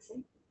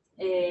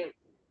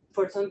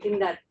for something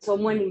that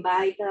someone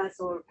invite us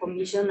or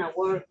commission a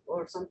work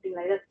or something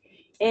like that.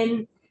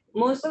 And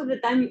most of the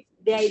time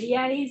the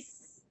idea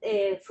is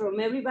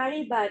from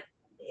everybody, but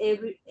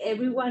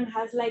everyone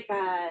has like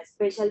a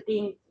special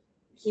thing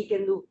he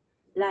can do.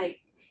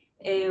 Like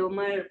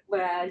Omar,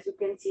 well, as you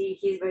can see,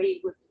 he's very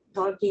good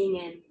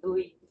talking and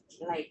doing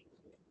like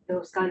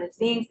those kind of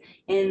things.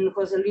 And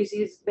José Luis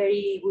is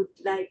very good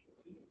like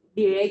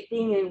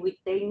directing and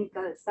with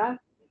technical stuff.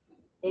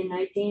 And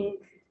I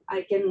think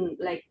I can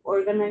like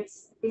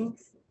organize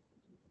things.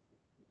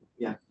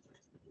 Yeah.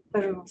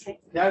 Pero no sé.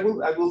 Yeah, I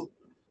will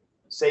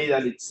say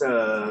that it's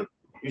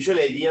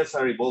usually ideas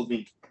are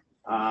evolving.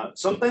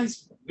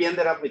 Sometimes we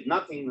ended up with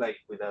nothing, like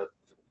without.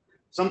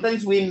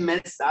 Sometimes we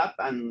messed up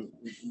and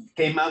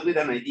came out with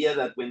an idea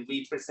that when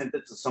we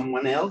presented to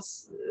someone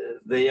else,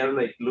 they are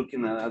like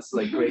looking at us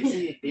like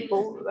crazy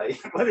people, like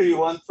what do you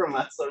want from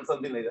us or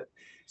something like that.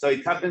 So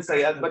it happens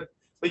like that, but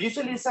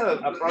usually it's a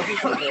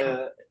process of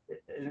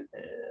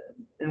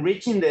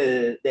enriching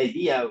the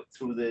idea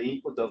through the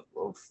input of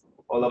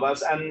all of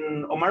us.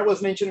 And Omar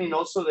was mentioning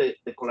also the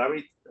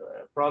collaborative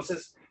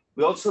process.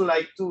 We also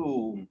like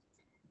to,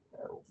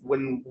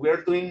 when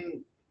we're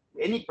doing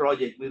any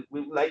project, we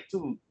would like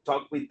to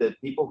talk with the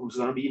people who's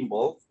going to be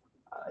involved,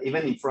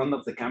 even in front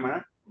of the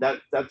camera.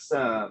 That's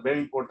very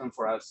important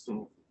for us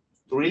to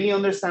really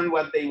understand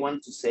what they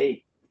want to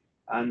say,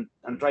 and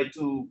try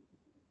to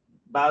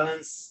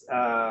balance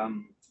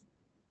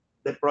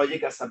the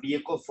project as a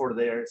vehicle for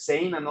their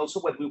saying and also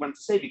what we want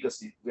to say,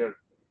 because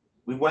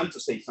we want to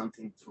say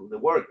something through the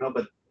work, no,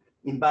 but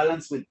in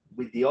balance with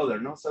the other,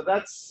 no. So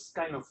that's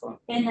kind of fun.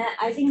 And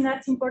I think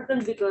that's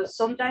important because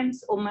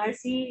sometimes Omar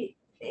see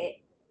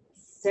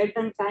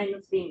certain kind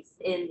of things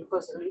and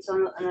José Luis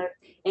on another,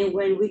 and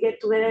when we get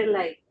together,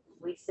 like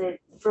we said,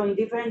 from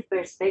different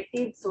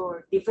perspectives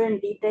or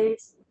different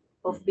details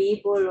of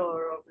people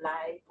or of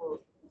life or.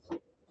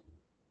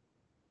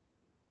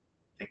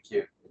 Thank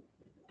you.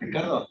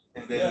 Ricardo,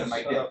 and then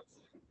Michael.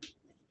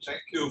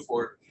 Thank you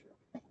for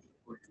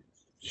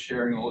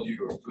sharing all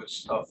your good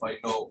stuff. I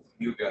know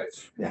you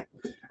guys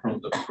from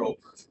the Prop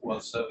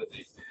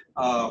 170.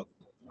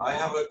 I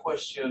have a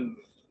question.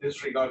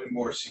 This regarding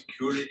more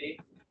security,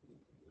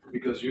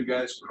 because you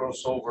guys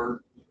cross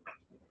over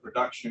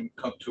production,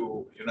 come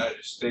to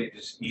United States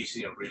is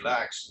easy and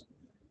relaxed.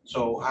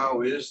 So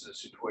how is the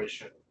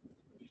situation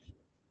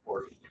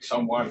for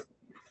someone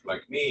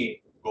like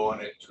me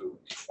going into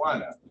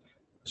Tijuana,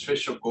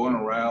 especially going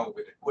around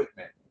with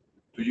equipment?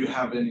 Do you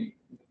have any,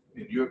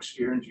 in your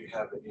experience, do you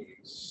have any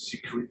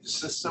security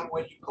system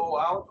when you go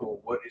out, or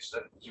what is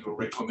that your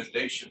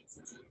recommendation?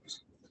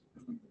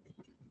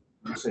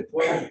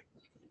 Well,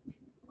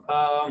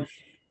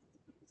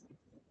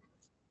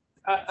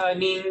 I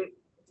mean,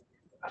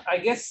 I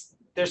guess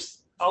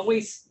there's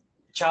always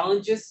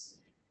challenges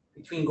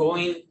between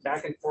going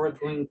back and forth,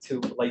 going to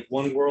like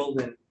one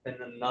world and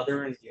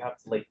another, and you have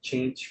to like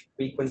change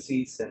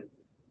frequencies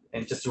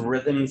and just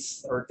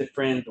rhythms are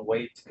different, the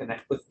way to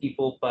connect with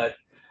people. But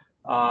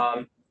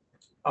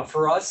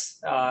for us,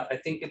 I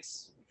think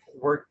it's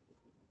worked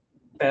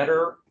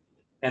better,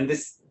 and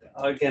this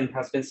again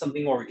has been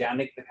something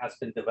organic that has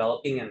been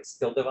developing and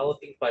still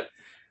developing. But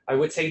I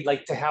would say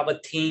like to have a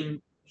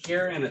team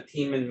here and a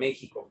team in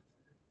Mexico.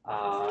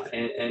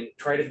 and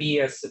try to be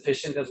as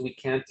efficient as we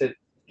can to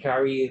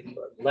carry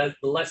the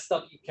less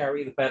stuff you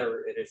carry, the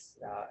better it is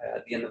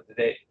at the end of the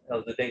day.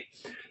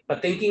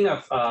 But thinking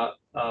of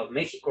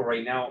Mexico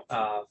right now,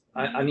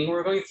 I mean,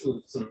 we're going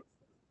through some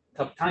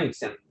tough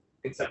times, and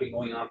things have been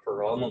going on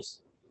for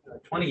almost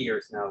 20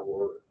 years now,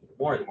 or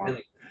more,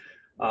 depending.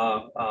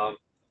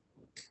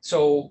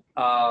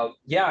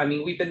 Yeah, I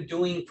mean, we've been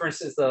doing, for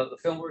instance, the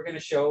film we're going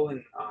to show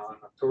on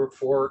October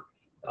 4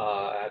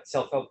 at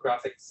Self-Help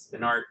Graphics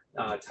and Art,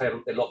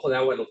 titled El Ojo de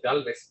Agua de los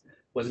Galvez,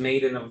 was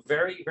made in a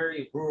very,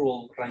 very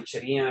rural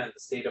rancheria in the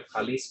state of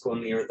Jalisco,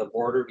 near the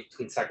border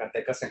between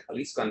Zacatecas and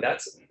Jalisco. And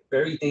that's a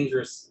very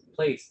dangerous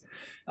place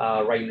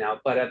right now.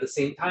 But at the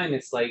same time,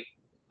 it's like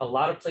a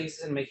lot of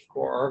places in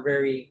Mexico are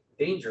very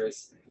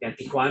dangerous, and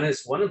Tijuana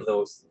is one of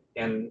those.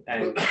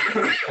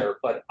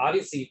 But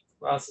obviously,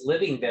 for us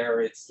living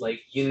there, it's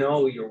like, you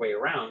know your way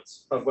around.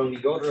 But when we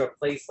go to a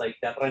place like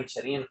that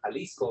rancheria in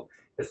Jalisco,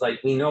 it's like,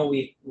 we know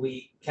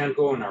we can't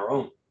go on our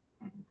own.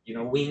 You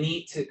know, we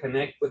need to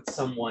connect with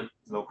someone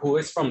who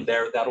is from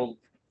there that'll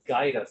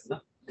guide us. No?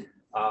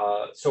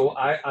 So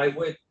I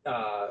would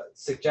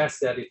suggest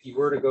that if you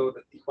were to go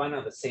to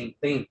Tijuana, the same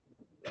thing.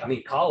 I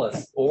mean, call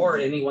us, or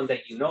anyone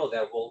that you know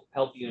that will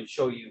help you and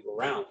show you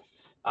around.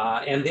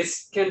 And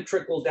this can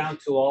trickle down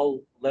to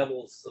all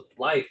levels of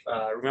life.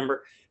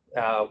 Remember,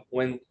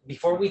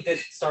 before we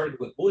started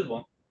with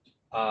Bulbo,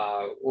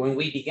 when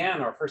we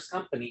began our first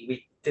company,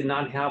 we did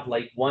not have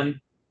like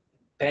one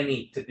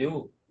penny to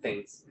do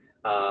things.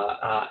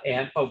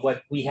 But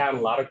what we had a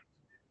lot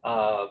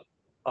of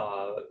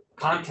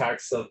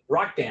contacts of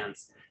rock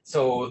bands.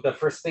 So the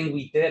first thing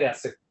we did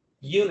as a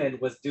unit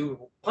was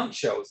do punk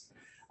shows.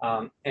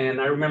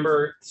 And I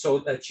remember, so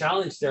the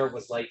challenge there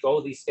was like,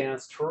 oh, these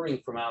bands touring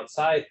from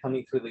outside,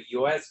 coming through the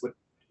US, would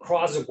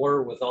cross the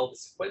border with all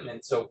this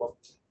equipment. So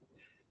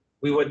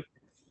we would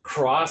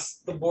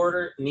cross the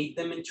border, meet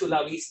them in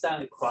Chula Vista,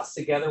 and cross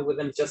together with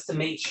them just to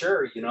make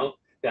sure, you know,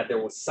 that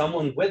there was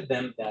someone with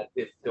them, that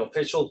if the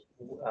officials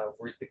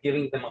were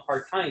giving them a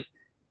hard time,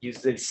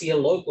 they see a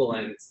local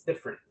and it's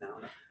different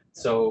now.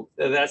 So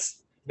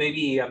that's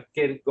maybe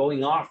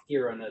going off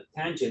here on a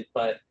tangent,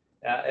 but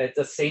it's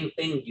the same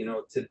thing, you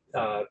know, to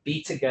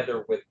be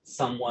together with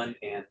someone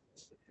and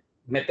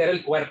meter el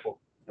cuerpo,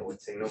 I would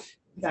say, no.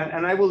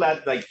 And I will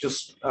add, like,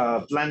 just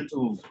plan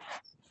to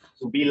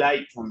be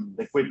light on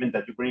the equipment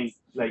that you bring.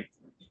 Like,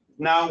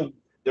 now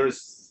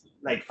there's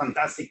like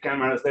fantastic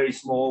cameras, very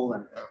small,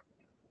 and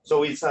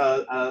so it's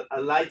a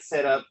light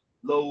setup,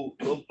 low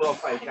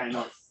profile kind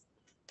of.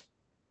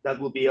 That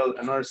would be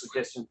another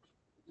suggestion,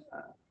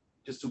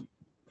 just to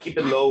keep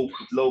it low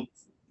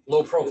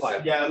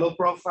profile. Yeah, low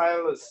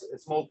profile, a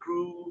small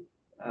crew,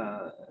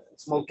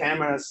 small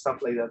cameras,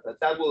 stuff like that.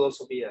 That will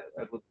also be a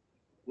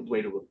good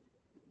way to go.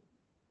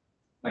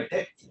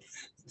 Maite.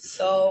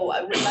 So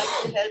I would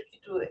like to help you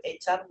to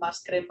echar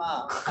más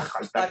crema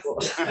al taco.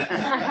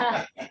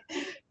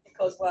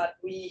 Because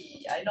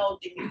I know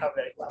Dignicraft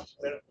very well.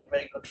 We're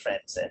very good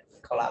friends and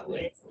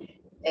collaborate.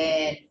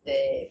 And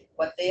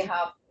what they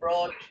have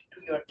brought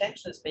to your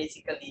attention is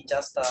basically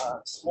just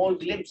a small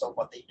glimpse of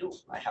what they do,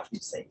 I have to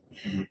say.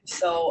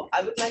 So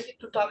I would like you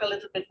to talk a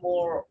little bit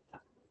more,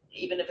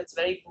 even if it's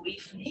very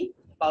briefly,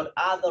 about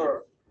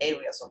other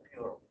areas of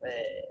your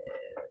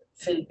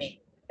filming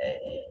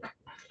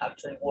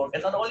actually work.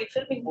 And not only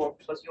filming work,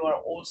 because you are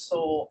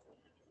also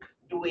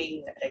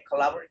doing a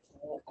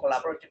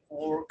collaborative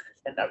work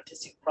and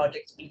artistic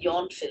projects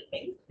beyond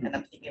filming, and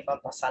I'm thinking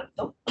about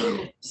Basalto.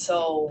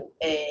 So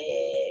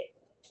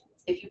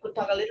if you could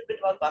talk a little bit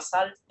about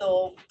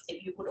Basalto,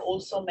 if you could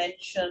also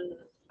mention,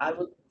 I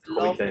would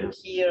love to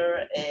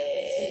hear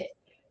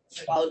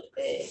about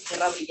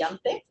Tierra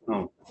Brillante.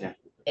 Oh, yeah.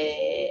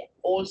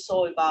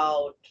 Also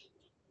about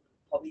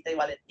Jovita y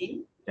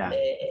Valentín, yeah.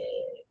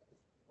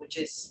 Which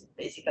is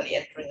basically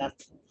entering a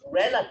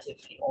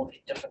relatively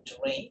only different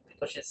terrain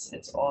because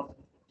it's on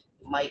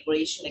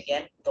migration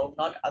again, though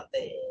not at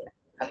the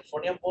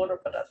California border,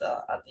 but at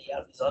the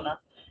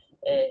Arizona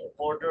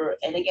border.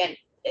 And again,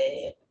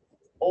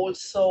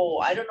 also,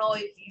 I don't know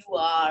if you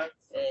are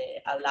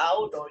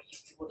allowed or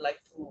if you would like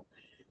to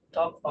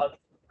talk about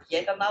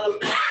yet another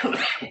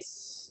project that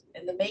is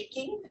in the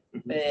making.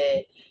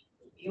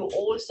 You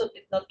also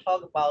did not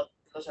talk about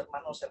Los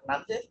Hermanos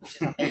Hernandez, which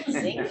is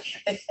amazing.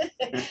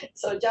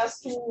 So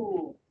just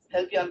to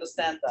help you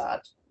understand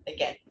that,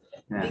 again,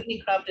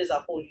 Dignicraft is a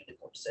whole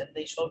universe, and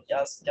they showed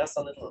just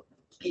a little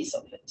piece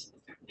of it.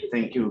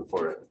 Thank you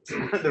for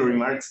the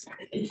remarks.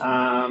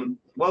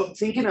 Well,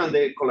 thinking on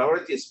the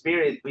collaborative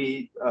spirit,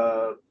 we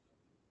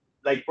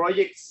like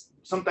projects,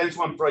 sometimes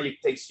one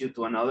project takes you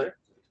to another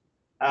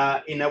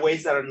in a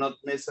ways that are not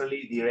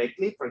necessarily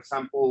directly. For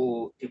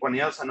example,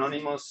 Tijuaneros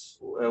Anonymous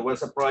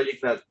was a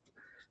project that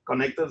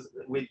connected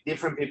with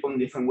different people in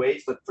different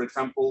ways. But for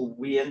example,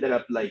 we ended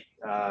up like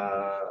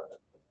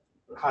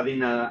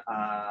having an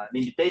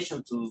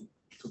invitation to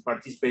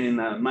participate in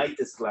a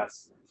Maite's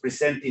class,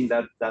 presenting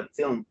that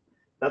film.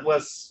 That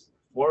was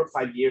 4 or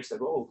 5 years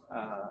ago.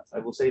 I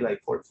will say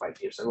like 4 or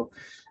 5 years ago.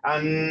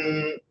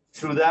 And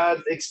through that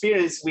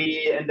experience,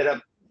 we ended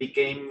up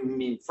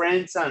becoming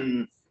friends,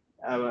 and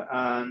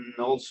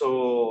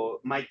also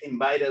Mike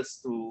invited us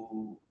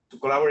to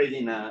collaborate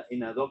in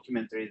a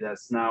documentary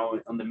that's now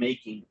on the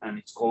making, and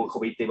it's called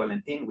Jovita y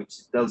Valentin,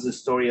 which tells the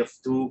story of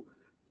two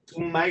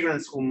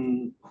migrants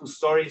whose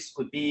stories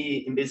could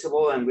be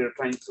invisible, and we're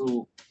trying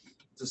to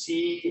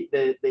see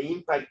the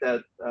impact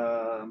that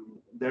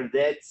their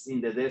deaths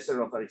in the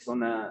desert of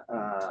Arizona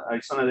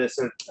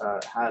desert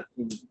had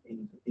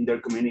in their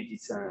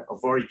communities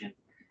of origin.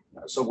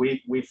 So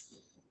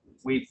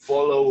we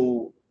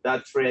follow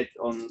that thread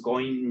on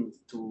going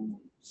to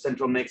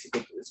central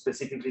Mexico,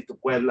 specifically to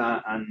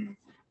Puebla and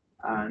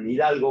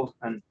Hidalgo,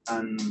 and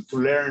to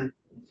learn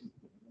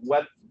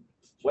what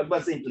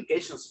was the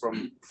implications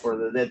for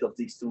the death of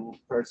these two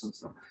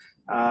persons.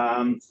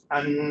 And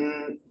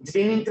it's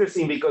been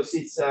interesting because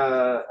it's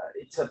a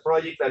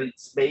project that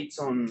it's based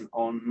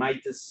on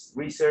Maite's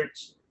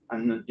research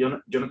and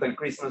Jonathan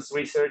Christmas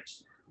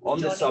research on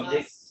the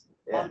subject.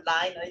 Online,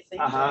 I think.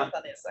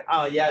 Jonathan is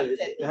oh yeah.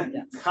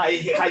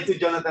 Hi to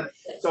Jonathan.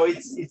 So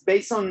it's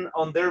based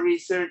on their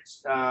research.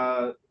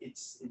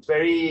 It's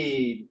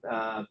very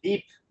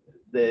deep,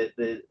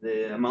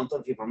 the amount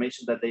of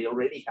information that they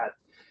already had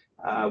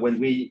when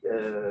we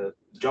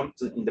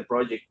jumped in the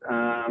project.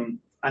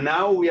 And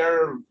now we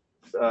are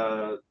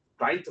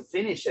trying to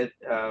finish it.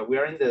 We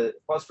are in the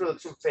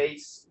post-production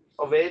phase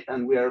of it,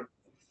 and we are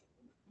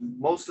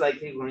most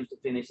likely going to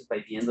finish it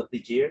by the end of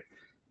the year.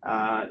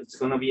 It's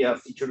going to be a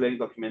feature-length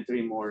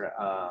documentary,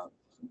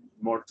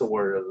 more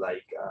toward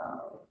like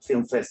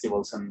film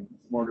festivals and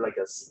more like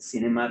a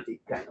cinematic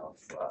kind of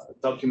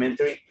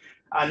documentary.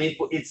 And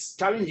it's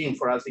challenging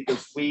for us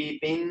because we've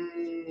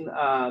been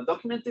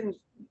documenting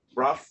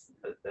rough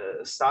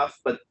stuff,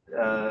 but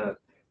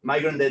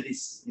migrant death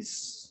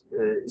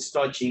is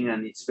touching,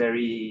 and it's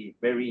very,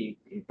 very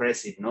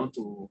impressive,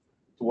 to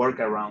work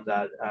around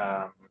that.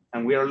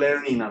 And we are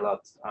learning a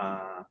lot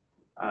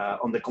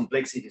on the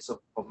complexities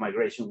of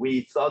migration.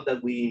 We thought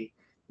that we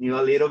knew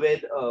a little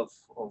bit of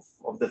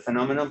the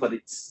phenomenon, but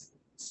it's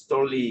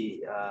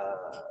totally,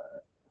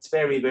 it's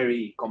very,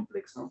 very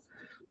complex.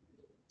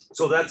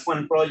 So that's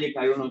one project.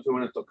 I don't know if you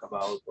want to talk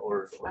about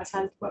or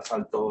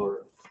Basalto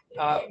or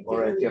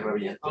Tierra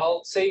Brillante.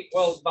 I'll say,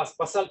 well,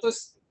 Basalto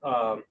is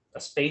a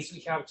space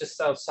we have just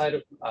outside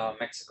of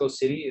Mexico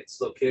City. It's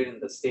located in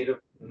the state of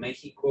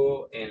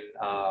Mexico in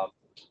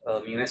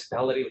the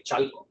municipality of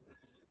Chalco.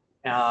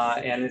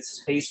 And it's a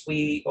space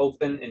we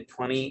opened in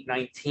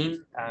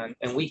 2019,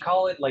 and we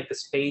call it like a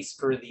space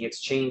for the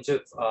exchange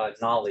of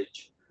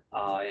knowledge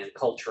and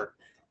culture.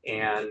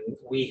 And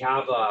we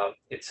have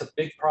it's a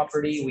big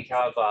property. We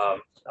have a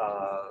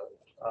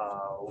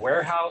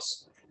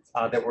warehouse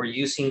that we're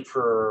using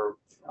for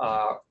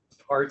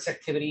arts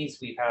activities.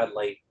 We've had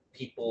like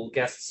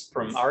guests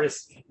from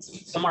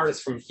some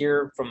artists from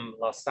here, from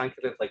Los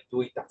Angeles, like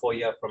Dewey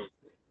Tafoya from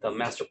the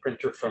master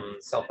printer from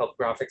Self-Help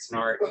Graphics and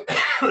Art,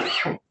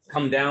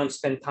 come down,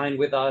 spend time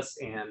with us.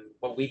 And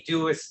what we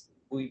do is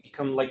we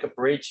become like a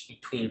bridge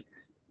between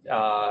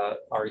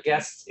our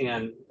guests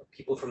and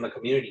people from the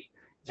community.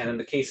 And in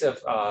the case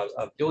of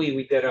Dewey,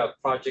 we did a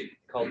project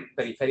called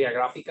Periferia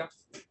Gráfica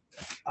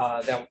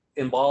that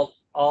involved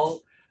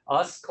all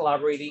us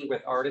collaborating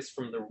with artists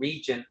from the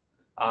region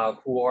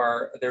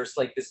there's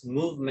like this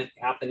movement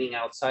happening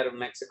outside of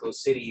Mexico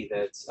City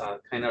that's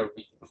kind of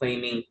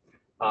reclaiming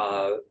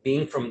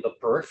being from the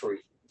periphery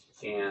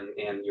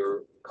and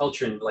your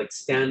culture, and like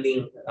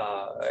standing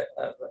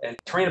and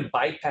trying to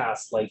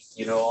bypass like,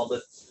 all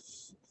the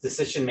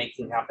decision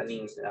making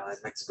happening in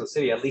Mexico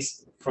City, at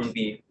least from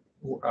the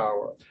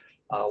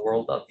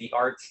world of the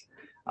arts.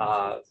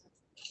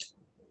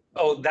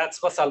 Oh, that's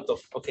Basalto.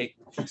 Okay,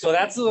 so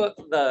that's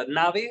the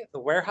nave, the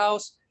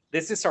warehouse.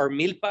 This is our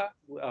milpa.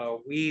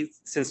 We,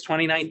 since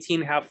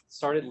 2019, have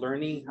started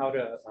learning how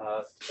to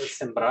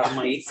sembrar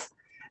maíz.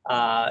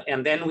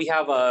 And then we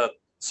have a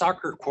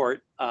soccer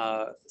court,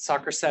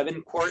 soccer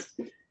 7 court.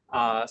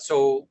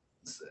 So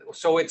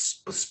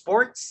it's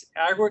sports,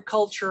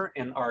 agriculture,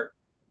 and art.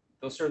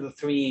 Those are the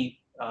three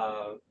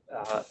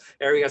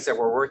areas that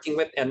we're working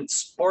with. And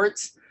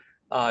sports,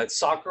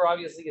 soccer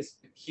obviously is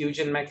huge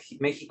in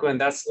Mexico,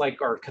 and that's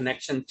like our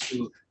connection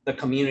to the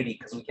community,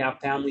 because we have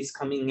families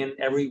coming in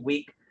every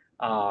week,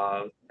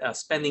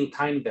 spending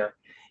time there.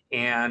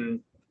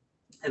 And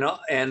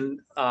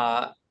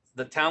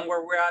the town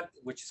where we're at,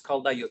 which is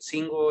called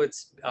Ayotzingo,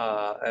 it's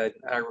an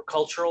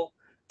agricultural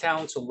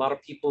town, so a lot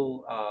of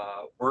people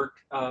work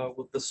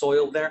with the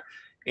soil there,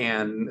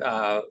 and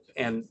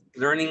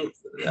learning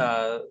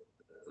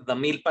the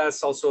milpa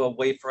is also a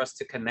way for us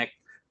to connect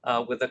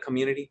with the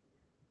community.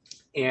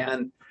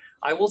 And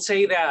I will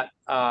say that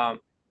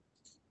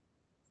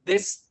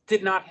this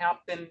did not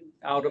happen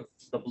out of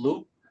the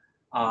blue.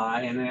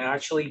 And it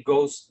actually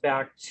goes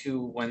back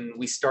to when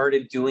we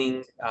started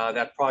doing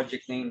that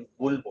project named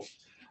Bulbo.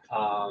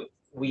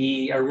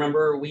 I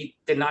remember we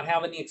did not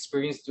have any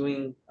experience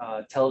doing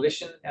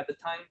television at the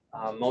time.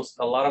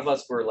 A lot of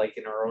us were like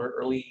in our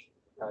early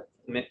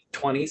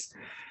mid-20s.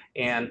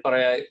 But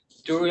I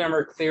do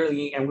remember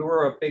clearly, and we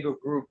were a bigger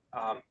group,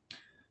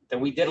 that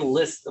we did a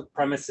list of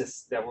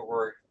premises that we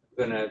were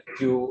gonna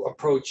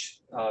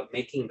approach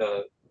making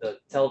the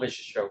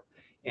television show.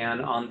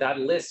 And on that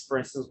list, for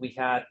instance, we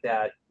had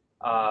that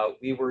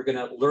we were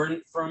gonna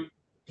learn from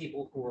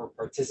people who were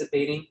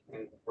participating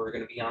and were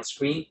gonna be on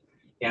screen,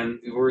 and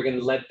we were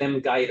gonna let them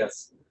guide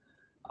us.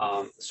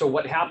 So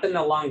what happened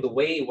along the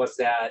way was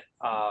that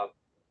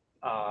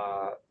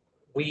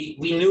we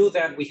knew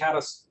that we had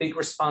a big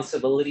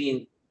responsibility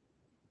in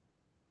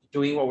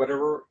doing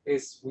whatever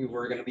is we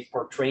were going to be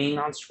portraying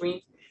on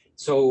screen.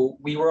 So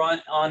we were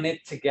on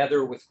it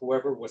together with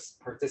whoever was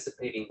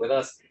participating with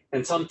us.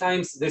 And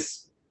sometimes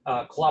this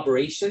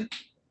collaboration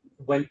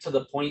went to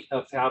the point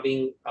of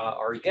having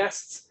our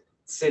guests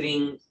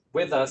sitting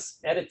with us,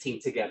 editing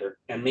together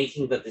and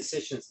making the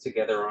decisions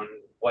together on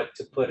what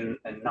to put in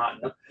and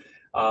not.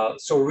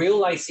 So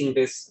realizing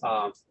this,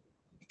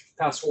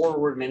 fast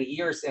forward many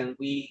years, and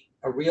we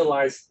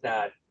realized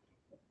that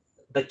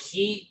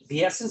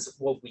the essence of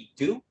what we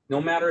do,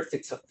 no matter if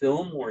it's a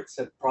film or it's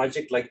a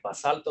project like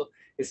Basalto,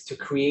 is to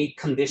create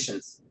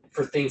conditions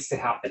for things to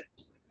happen.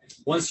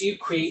 Once you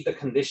create the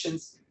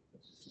conditions,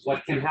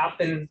 what can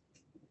happen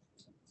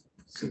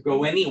could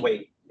go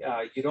anyway.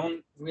 You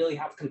don't really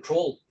have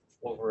control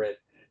over it,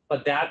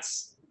 but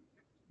that's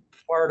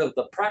part of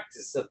the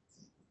practice of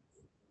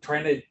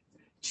trying to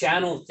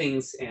channel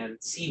things and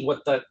see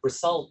what the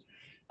result.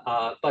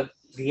 But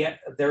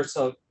there's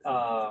a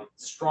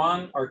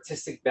strong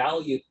artistic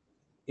value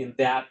in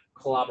that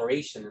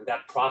collaboration and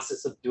that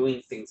process of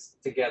doing things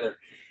together.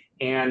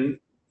 And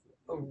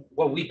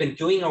what we've been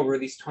doing over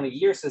these 20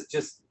 years is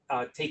just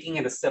taking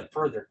it a step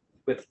further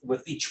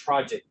with each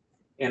project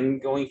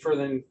and going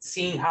further and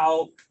seeing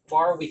how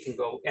far we can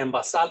go. And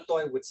Basalto,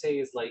 I would say,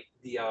 is like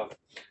the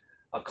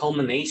a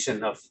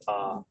culmination of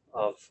a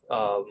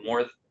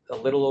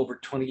little over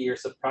 20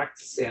 years of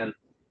practice, and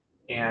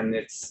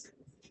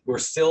we're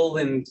still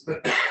in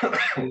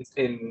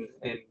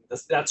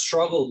that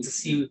struggle to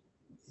see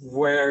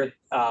where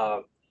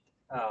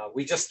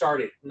we just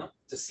started,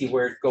 to see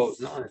where it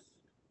goes.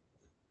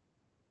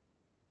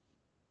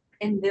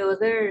 And the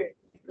other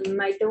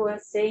Maite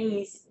was saying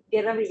is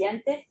Tierra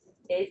Brillante.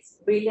 It's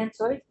Brilliant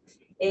Soil,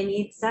 and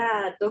it's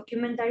a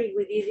documentary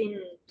we did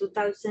in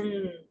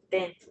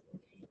 2010,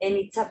 and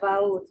it's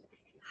about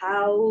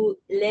how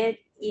lead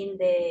in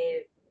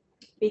the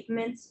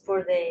pigments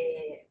for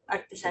the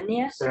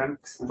artesania,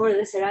 for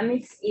the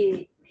ceramics,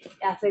 it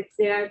affects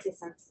the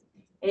artisans,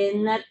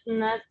 and not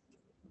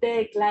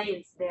the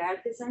clients. The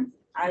artisans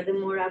are the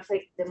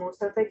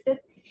most affected,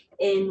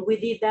 and we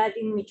did that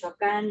in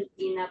Michoacán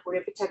in a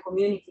Purépecha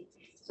community.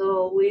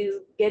 So we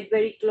get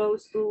very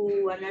close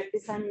to an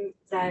artisan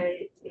that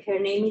her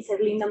name is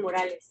Erlinda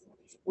Morales.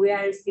 We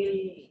are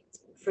still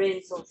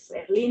friends of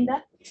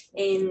Erlinda,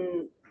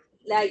 and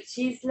like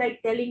she's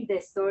like telling the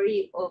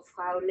story of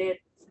how lead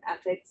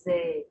affects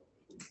the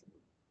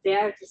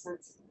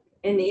artisans,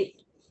 and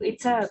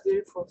it's a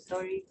beautiful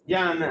story.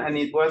 Yeah, and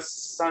it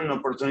was an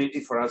opportunity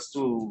for us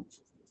to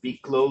be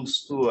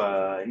close to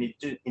an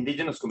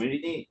indigenous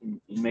community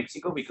in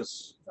Mexico,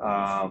 because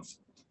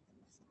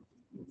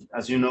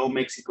as you know,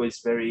 Mexico is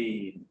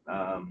very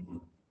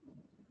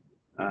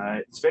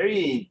it's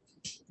very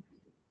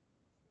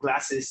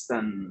classist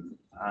and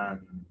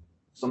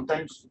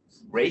sometimes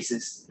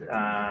racist,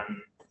 and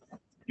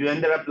you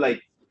ended up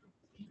like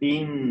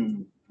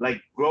being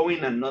like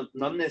growing and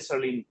not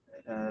necessarily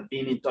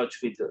being in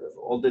touch with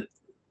all the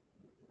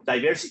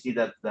diversity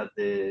that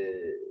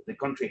the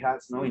country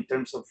has, in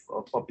terms of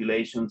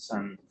populations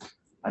and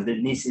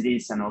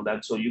ethnicities and all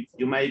that. So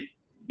you might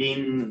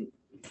be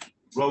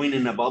growing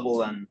in a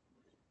bubble, and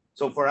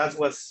so for us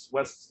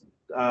was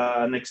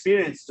an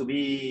experience to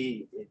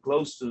be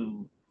close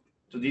to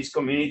this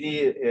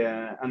community,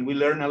 and we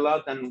learned a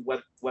lot. And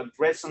what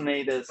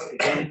resonated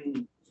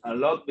again a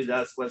lot with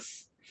us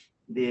was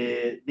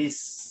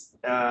these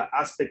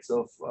aspects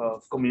of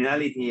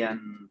communality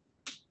and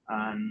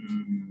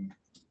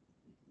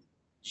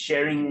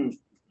sharing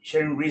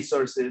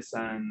resources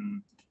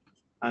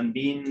and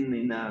being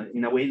in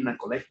a way in a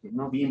collective,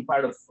 being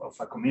part of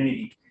a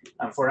community.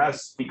 And for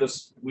us,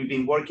 because we've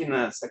been working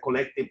as a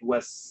collective,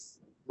 was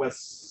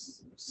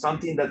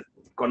something that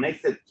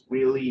connected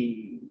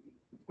really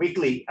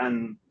quickly,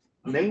 and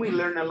then we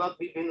learned a lot.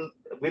 We've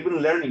been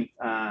learning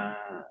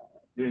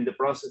during the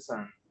process,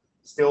 and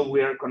still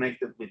we are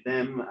connected with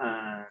them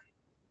and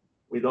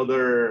with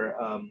other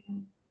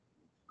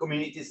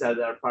communities that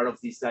are part of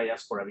this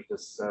diaspora,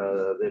 because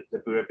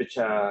the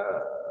Purépecha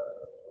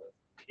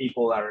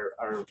people are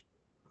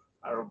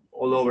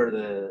all over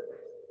the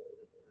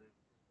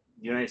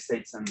United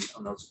States and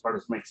also part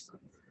of Mexico.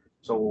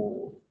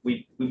 So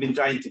we've been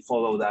trying to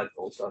follow that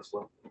also as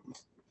well.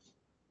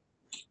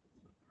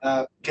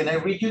 Can I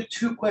read you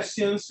two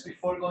questions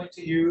before going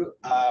to you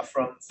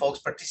from folks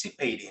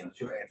participating in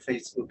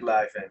Facebook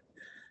Live? And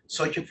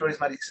Sochi Flores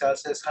Marixal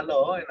says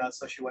hello, and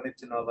also she wanted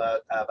to know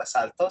about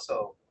Basalto.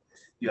 So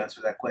you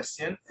answer that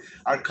question.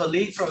 Our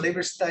colleague from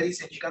Labor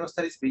Studies and Chicano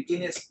Studies,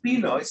 Virginia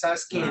Espino, is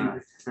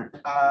asking,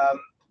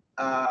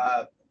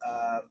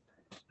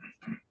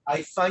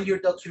 I find your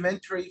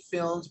documentary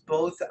films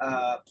both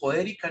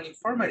poetic and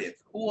informative.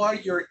 Who are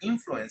your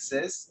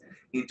influences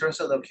in terms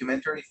of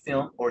documentary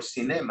film or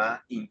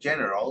cinema in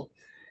general?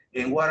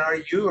 And what are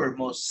your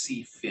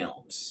must-see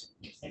films?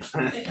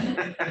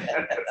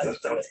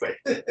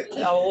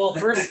 Well,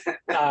 first,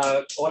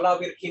 hola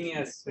Virginia,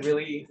 it's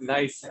really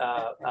nice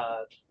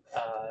to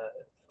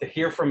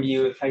hear from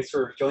you. Thanks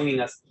for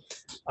joining us.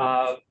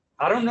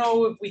 I don't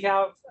know if we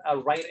have a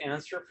right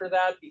answer for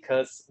that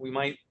because we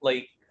might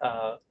like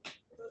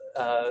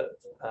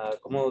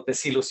como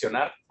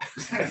desilusionar.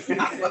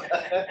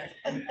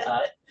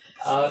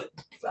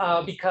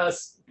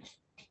 Because,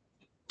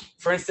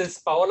 for instance,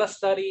 Paola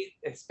studied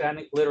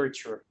Hispanic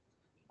literature.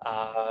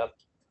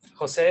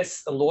 José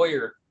is a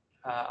lawyer.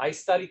 I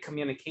studied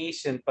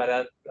communication,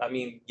 but I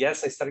mean,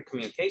 yes, I studied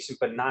communication,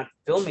 but not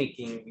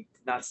filmmaking. We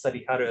did not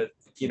study how to,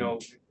 you know,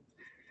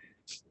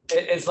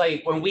 it's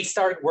like when we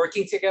started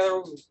working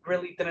together, we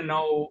really didn't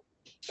know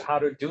how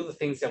to do the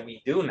things that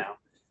we do now.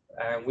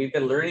 We've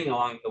been learning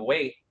along the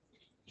way.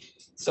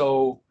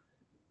 So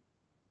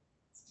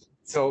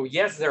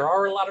yes, there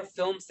are a lot of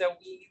films that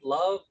we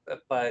love,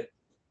 but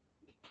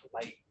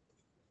like,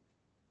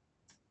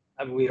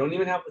 I mean, we don't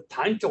even have the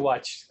time to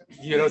watch,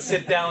 you know,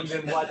 sit down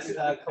and watch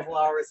a couple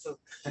hours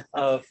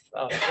of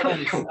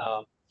films.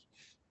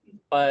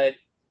 But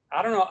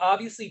I don't know,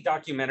 obviously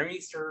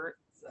documentaries are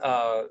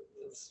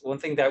one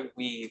thing that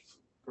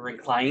we're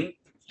inclined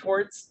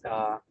towards.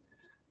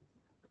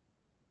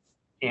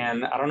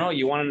 And I don't know,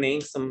 you want to name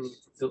some?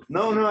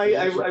 No,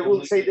 I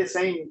will say the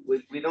same.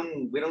 We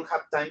don't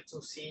have time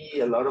to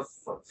see a lot of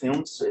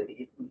films.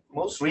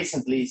 Most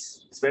recently,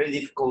 it's very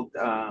difficult.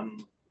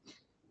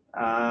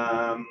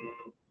 I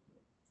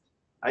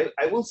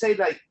will say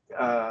like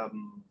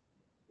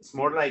it's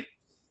more like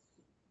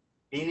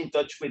being in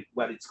touch with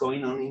what is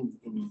going on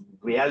in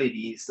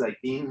reality. It's like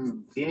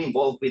being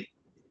involved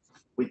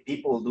with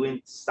people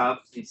doing stuff.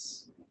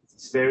 It's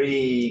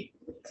very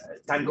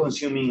time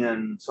consuming,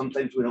 and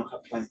sometimes we don't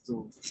have time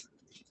to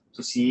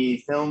see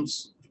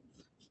films.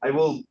 I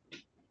will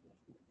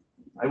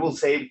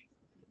say,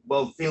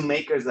 well,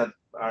 filmmakers that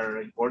are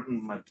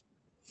important,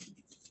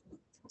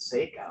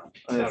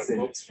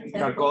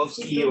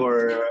 Tarkovsky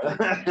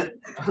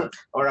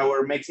or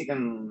our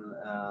Mexican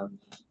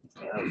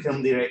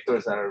film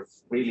directors are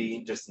really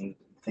interesting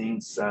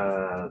things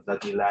that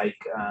we like.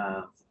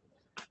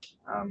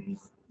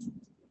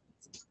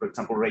 For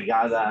example,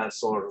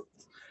 Regadas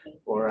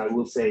or I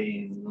will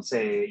say, no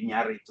sé,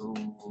 Iñárritu,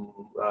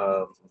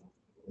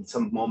 in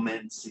some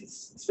moments,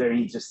 it's very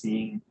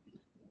interesting.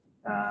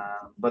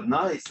 But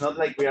no, it's not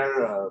like we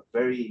are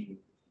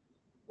very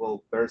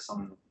well versed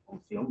on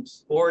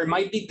films. Or it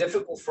might be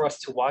difficult for us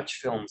to watch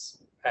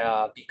films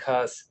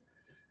because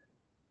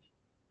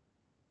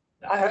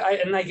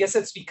I guess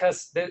it's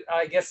because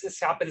I guess this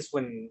happens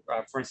when,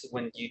 for instance,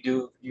 when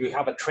you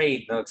have a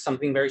trade,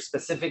 something very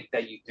specific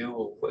that you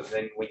do,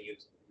 then when you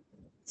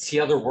see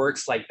other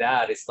works like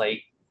that, it's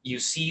like you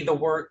see the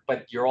work,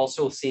 but you're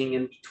also seeing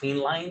in between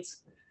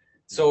lines.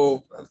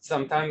 So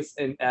sometimes,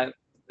 and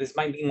this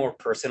might be more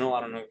personal, I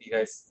don't know if you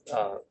guys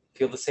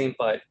feel the same,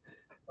 but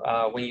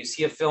when you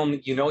see a film,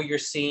 you know you're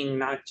seeing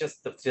not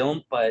just the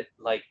film, but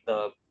like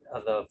the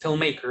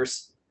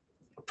filmmaker's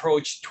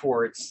approach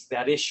towards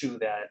that issue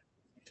that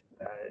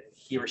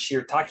he or she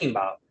are talking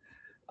about.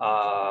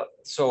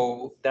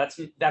 So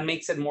that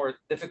makes it more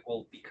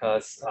difficult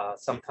because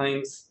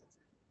sometimes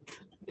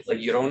it's like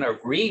you don't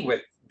agree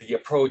with the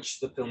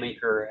approach the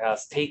filmmaker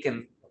has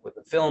taken with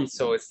the film.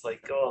 So it's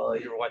like, oh,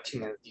 you're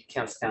watching it, you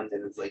can't stand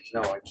it. It's like,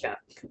 no, I can't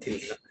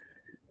continue.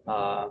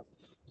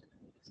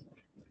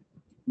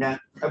 Yeah,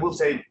 I will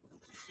say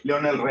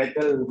Lionel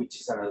Rettel,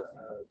 which is a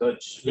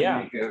Dutch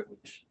filmmaker.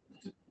 Which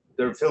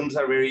their films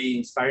are very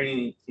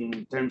inspiring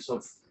in terms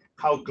of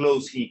how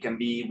close he can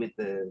be with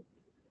the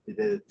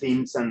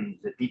themes and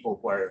the people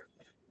who are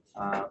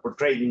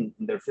portrayed in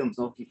their films.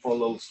 No, he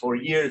follows for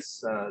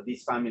years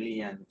this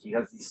family, and he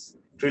has this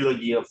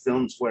trilogy of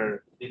films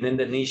where in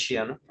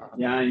Indonesia. No?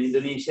 Yeah, in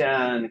Indonesia,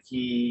 and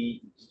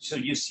so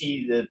you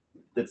see the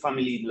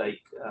family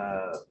like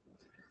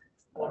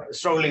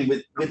struggling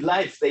with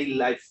life, daily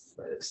life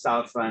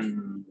stuff,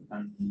 and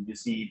you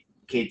see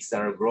kids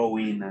that are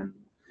growing,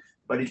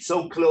 but it's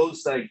so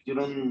close, like you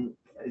don't.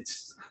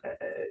 It's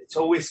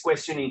always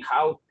questioning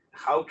how's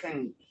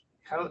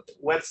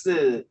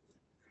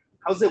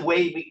the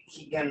way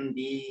he can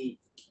be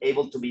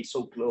able to be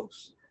so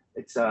close.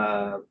 It's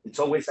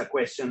always a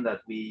question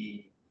that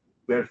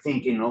we're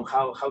thinking of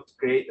how to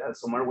create,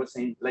 as Omar was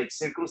saying, like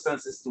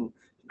circumstances to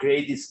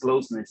create this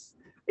closeness,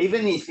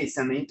 even if it's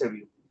an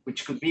interview,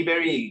 which could be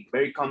very,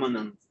 very common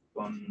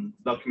on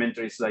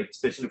documentaries, like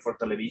especially for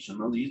television.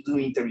 No? You do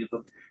interviews,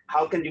 but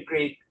how can you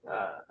create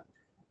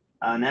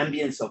an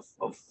ambience of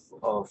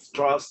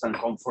trust and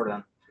comfort?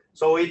 And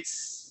so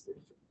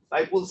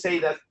I will say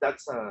that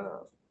that's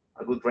a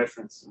good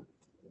reference.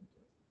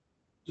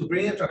 To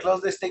bring it to a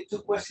close, let's take two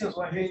questions,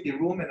 one here in the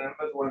room and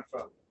another one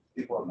from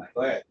people online.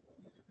 Go ahead.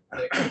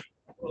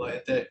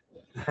 Hola, gente.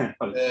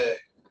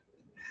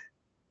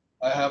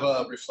 I have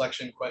a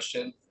reflection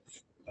question.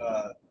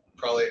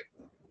 Probably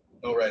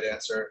no right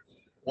answer.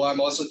 Well,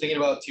 I'm also thinking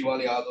about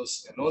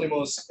Tijuana-based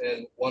Anonymous,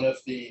 and one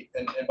of the,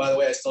 and by the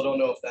way, I still don't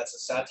know if that's a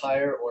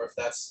satire or if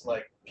that's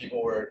like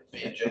people were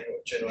being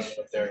genuine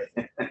with their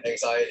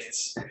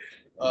anxieties.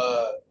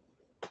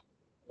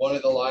 One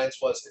of the lines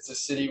was, "It's a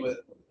city with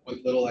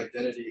little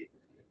identity."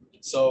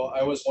 So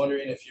I was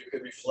wondering if you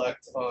could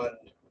reflect on,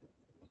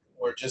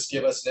 or just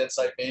give us an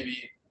insight,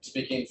 maybe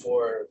speaking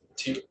for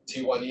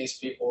Tijuanese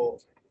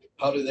people,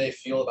 how do they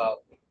feel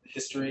about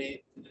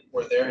history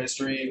or their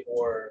history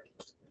or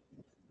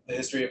the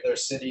history of their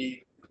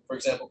city, for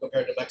example,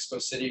 compared to Mexico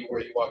City,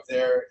 where you walk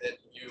there and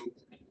you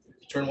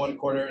turn one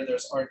corner and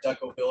there's Art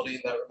Deco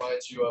building that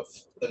reminds you of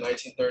the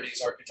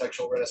 1930s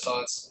architectural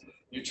renaissance.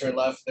 You turn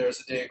left, there's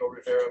a Diego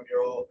Rivera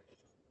mural.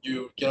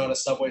 You get on a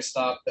subway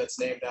stop that's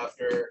named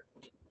after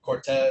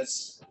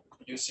Cortez.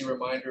 You see a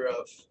reminder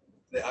of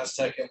the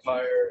Aztec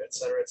Empire, et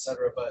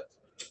cetera, but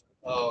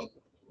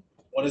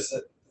what is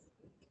it?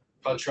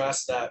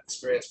 Contrast that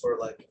experience for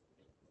like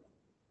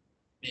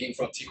being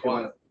from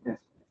Tijuana. Yeah.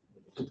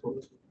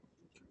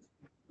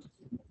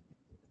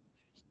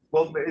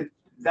 Well,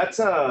 that's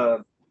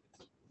something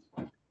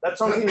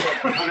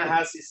that Tijuana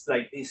has, is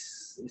like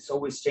this, it's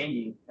always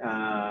changing.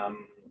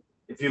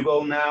 If you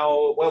go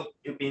now, well,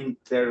 you've been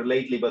there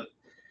lately, but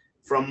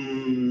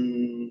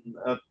from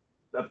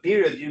a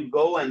period you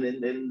go and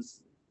then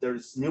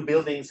there's new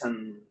buildings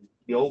and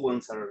the old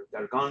ones are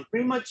gone.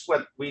 Pretty much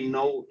what we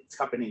know it's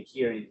happening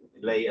here in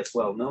LA as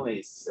well. No,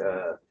 it's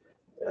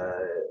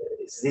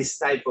this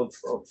type of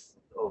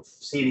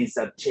cities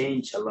that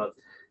change a lot.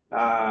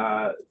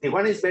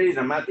 Tijuana is very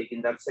dramatic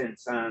in that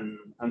sense, and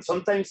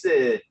sometimes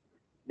the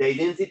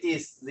identity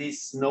is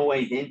this no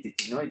identity.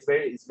 You know, it's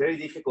very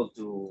difficult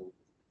to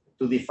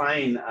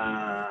define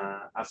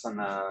as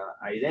an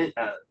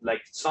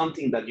like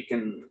something that you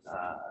can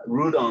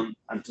root on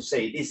and to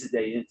say this is the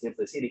identity of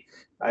the city.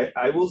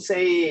 I will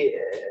say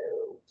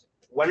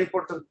one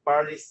important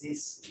part is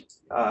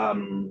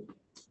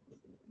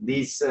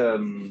this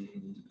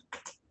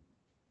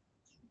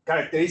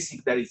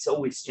characteristic that it's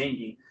always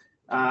changing.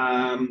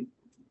 But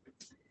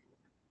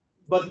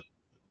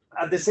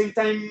at the same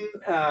time,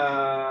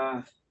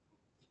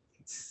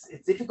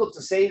 it's difficult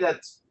to say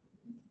that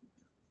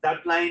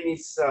line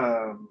is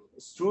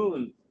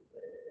true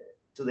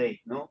today,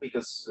 no?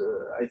 Because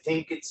I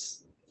think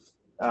it's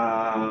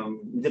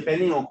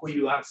depending on who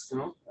you ask,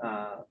 no?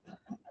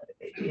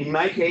 In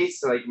my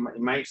case, like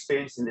in my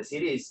experience in the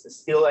city, is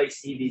still I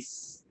see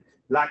this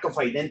lack of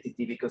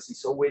identity because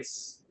it's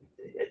always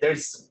there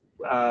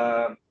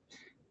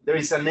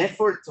is an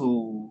effort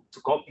to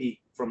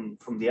copy from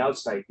the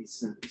outside.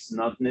 It's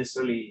not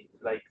necessarily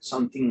like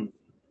something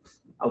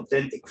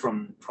authentic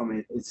from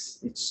it.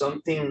 It's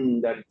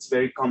something that it's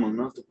very common,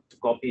 no, to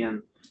copy,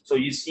 and so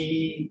you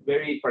see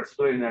very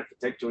particular in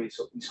architecture.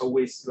 It's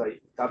always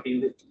like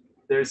copying it.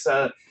 There's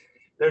a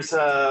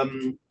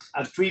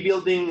tree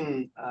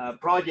building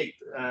project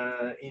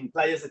in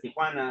Playas de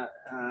Tijuana,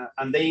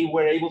 and they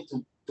were able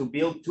to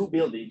build two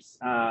buildings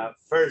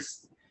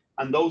first,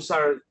 and those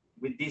are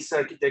with this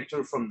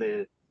architecture from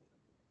the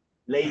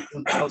late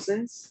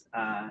 2000s.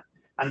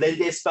 And then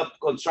they stopped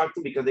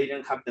constructing because they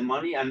didn't have the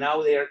money, and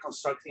now they are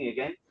constructing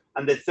again.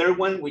 And the third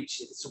one, which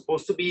is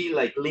supposed to be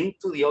like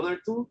linked to the other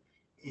two,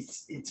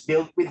 it's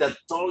built with a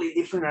totally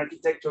different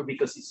architecture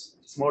because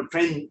it's more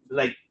trend,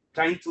 like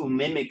trying to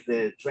mimic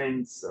the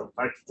trends of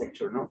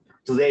architecture, no,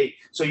 today.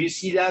 So you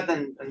see that,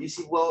 and you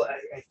see, well,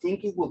 I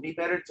think it will be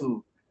better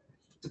to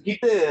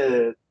keep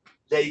the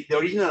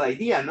original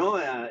idea, no.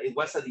 It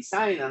was a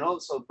design, and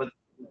also, but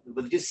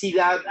you see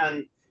that,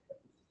 and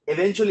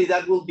eventually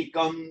that will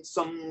become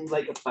some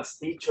like a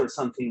pastiche or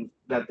something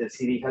that the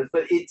city has,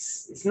 but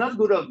it's not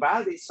good or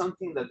bad. It's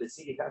something that the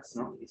city has,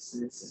 no.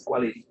 It's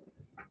quality.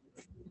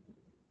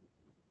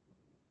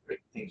 Great,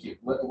 thank you.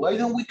 Why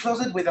don't we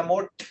close it with a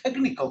more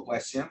technical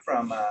question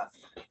from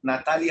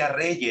Natalia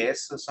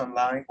Reyes, who's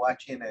online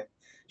watching, and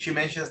she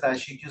mentions that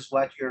she just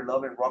watched your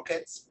Love and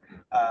Rockets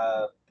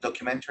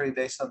documentary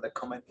based on the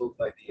comic book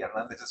by the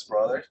Hernandez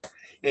brothers,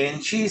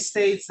 and she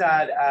states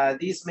that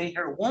this made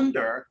her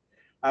wonder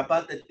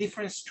about the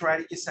different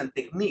strategies and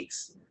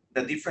techniques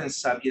that different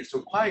subjects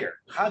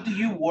require. How do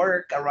you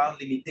work around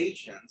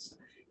limitations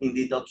in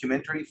the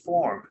documentary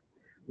form,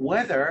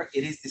 whether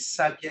it is the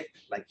subject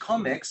like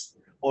comics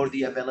or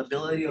the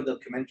availability of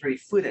documentary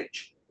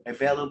footage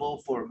available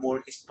for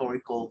more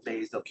historical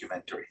based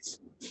documentaries?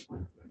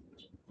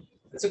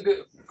 That's a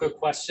good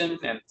question,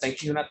 and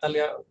thank you,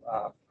 Natalia,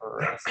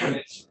 for asking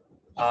it.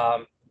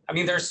 I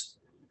mean, there's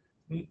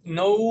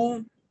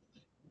no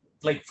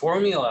like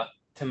formula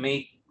to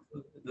make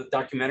the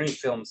documentary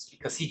films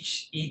because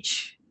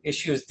each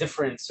issue is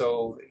different,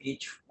 so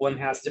each one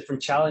has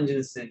different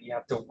challenges, and you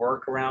have to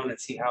work around and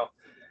see how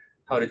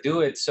to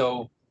do it.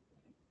 So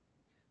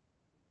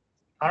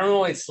I don't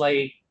know. It's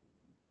like,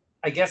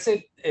 I guess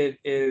it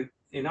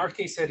in our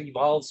case, it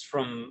evolves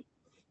from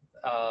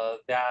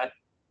that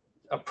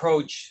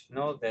approach,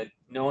 that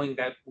knowing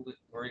that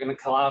we're going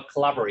to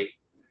collaborate.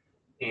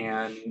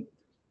 And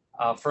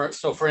for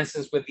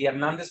instance, with the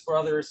Hernandez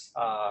brothers,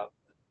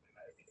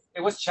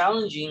 it was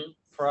challenging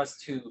for us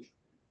to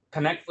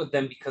connect with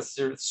them because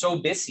they're so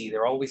busy.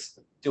 They're always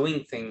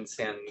doing things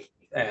and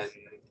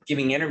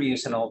giving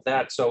interviews and all of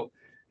that. So,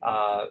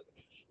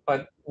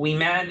 but we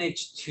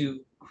managed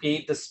to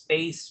create the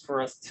space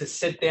for us to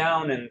sit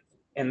down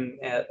and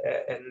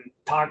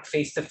talk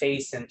face to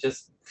face and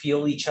just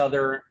feel each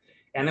other.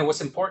 And it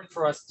was important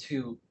for us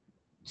to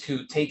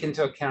take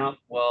into account,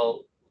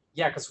 well,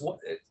 yeah, because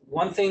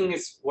one thing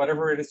is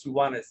whatever it is we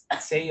want to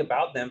say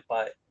about them,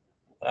 but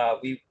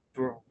we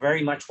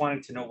very much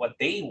wanted to know what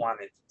they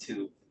wanted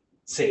to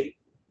say,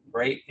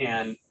 right?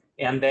 And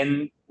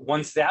then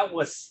once that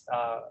was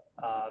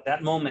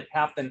that moment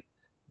happened,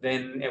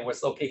 then it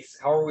was okay.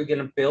 How are we going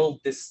to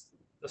build the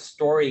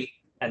story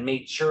and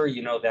make sure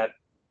that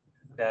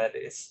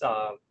it's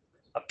a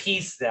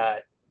piece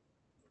that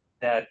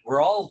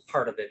we're all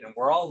part of it and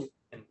we're all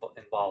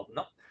involved.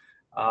 No,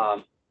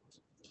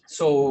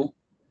 so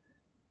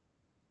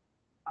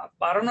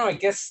I don't know. I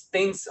guess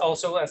things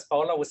also, as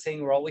Paola was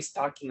saying, we're always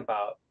talking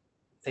about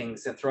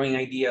things and throwing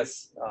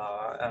ideas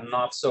and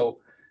off. So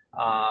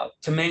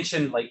to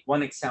mention like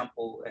one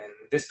example in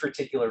this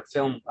particular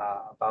film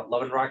about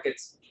Love and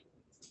Rockets,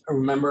 I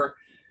remember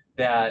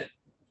that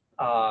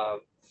I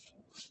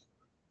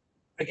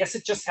guess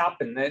it just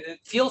happened. It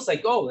feels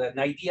like, oh, an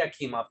idea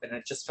came up and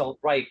it just felt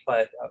right,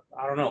 but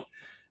I don't know.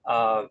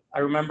 I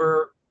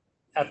remember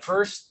at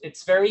first,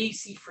 it's very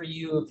easy for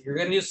you if you're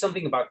going to do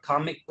something about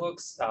comic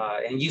books,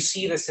 and you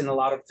see this in a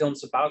lot of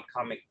films about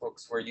comic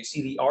books where you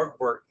see the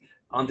artwork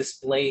on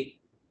display,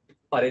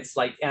 but it's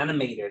like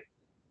animated.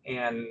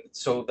 And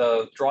so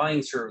the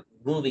drawings are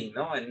moving,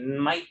 and it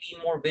might be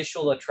more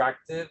visual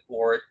attractive,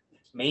 or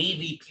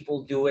maybe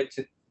people do it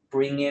to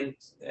bring in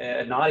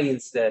an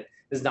audience that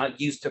is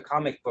not used to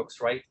comic books,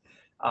 right?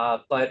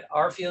 But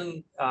our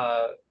feeling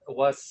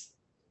was,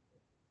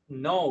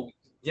 no,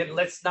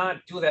 let's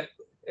not do that.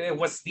 It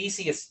was the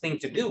easiest thing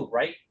to do,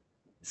 right?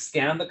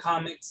 Scan the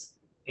comics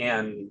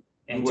and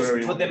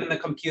just put them in the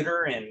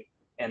computer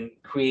and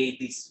create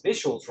these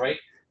visuals, right?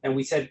 And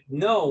we said,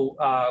 no,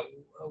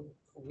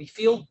 we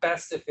feel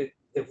best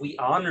if we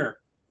honor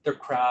the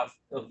craft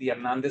of the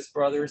Hernandez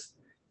brothers,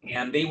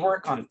 and they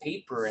work on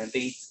paper, and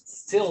they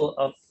still,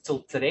 up till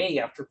today,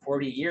 after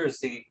 40 years,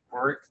 they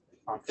work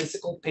on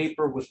physical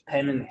paper with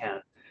pen in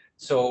hand.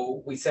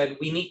 So we said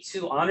we need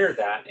to honor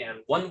that,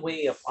 and one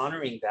way of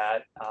honoring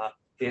that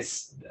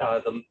is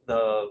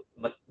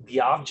the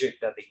object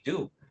that they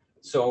do.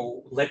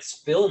 So let's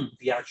film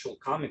the actual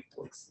comic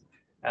books.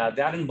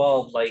 That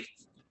involved like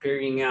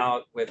figuring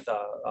out with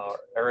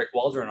Eric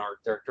Waldron, our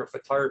director of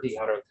photography,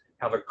 how to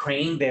have a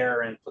crane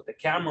there and put the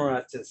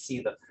camera to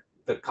see the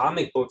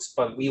comic books.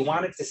 But we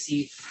wanted to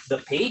see the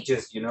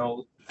pages,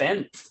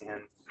 bent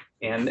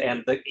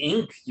and the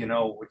ink,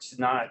 which is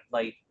not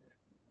like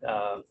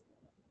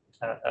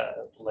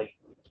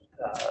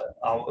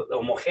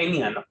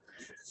homogeneous.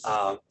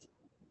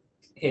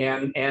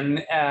 And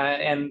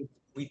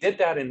we did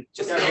that in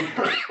just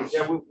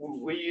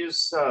we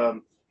use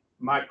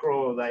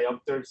macro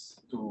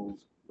diopters to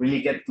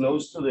really get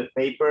close to the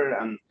paper,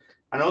 and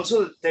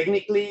also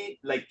technically,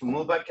 like, to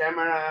move a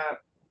camera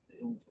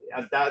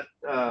at that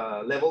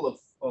level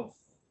of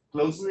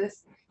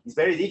closeness is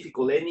very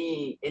difficult.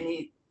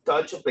 Any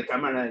touch of the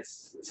camera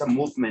is a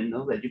movement,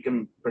 that you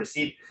can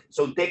perceive.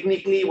 So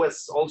technically,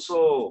 was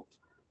also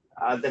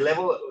the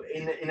level,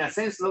 in a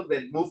sense,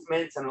 the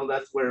movements and all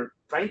that, we're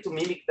trying to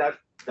mimic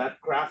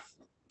that craft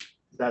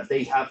that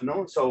they have,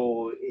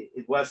 So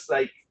it was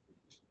like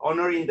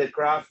honoring the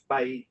craft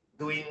by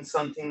doing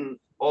something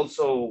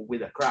also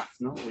with a craft,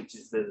 which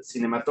is the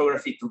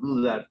cinematography, to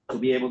do that, to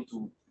be able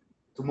to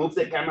move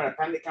the camera,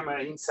 pan the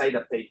camera inside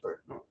a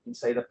paper,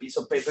 inside a piece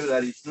of paper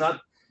that is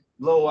not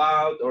blow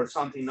out or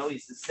something,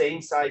 it's the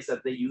same size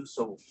that they use.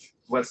 So it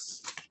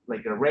was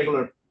like a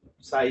regular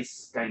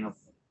size kind of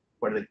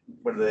where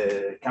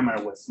the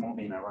camera was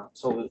moving around.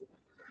 So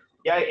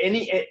yeah,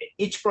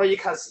 each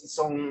project has its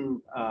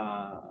own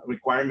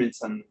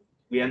requirements, and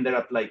we ended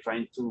up like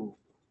trying to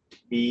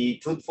be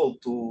truthful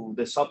to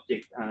the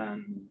subject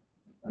and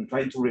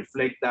trying to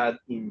reflect that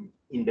in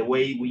the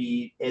way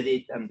we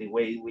edit and the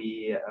way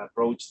we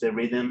approach the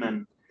rhythm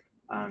and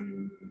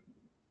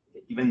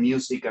even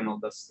music and all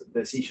those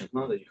decisions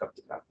that you have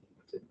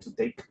to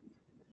take.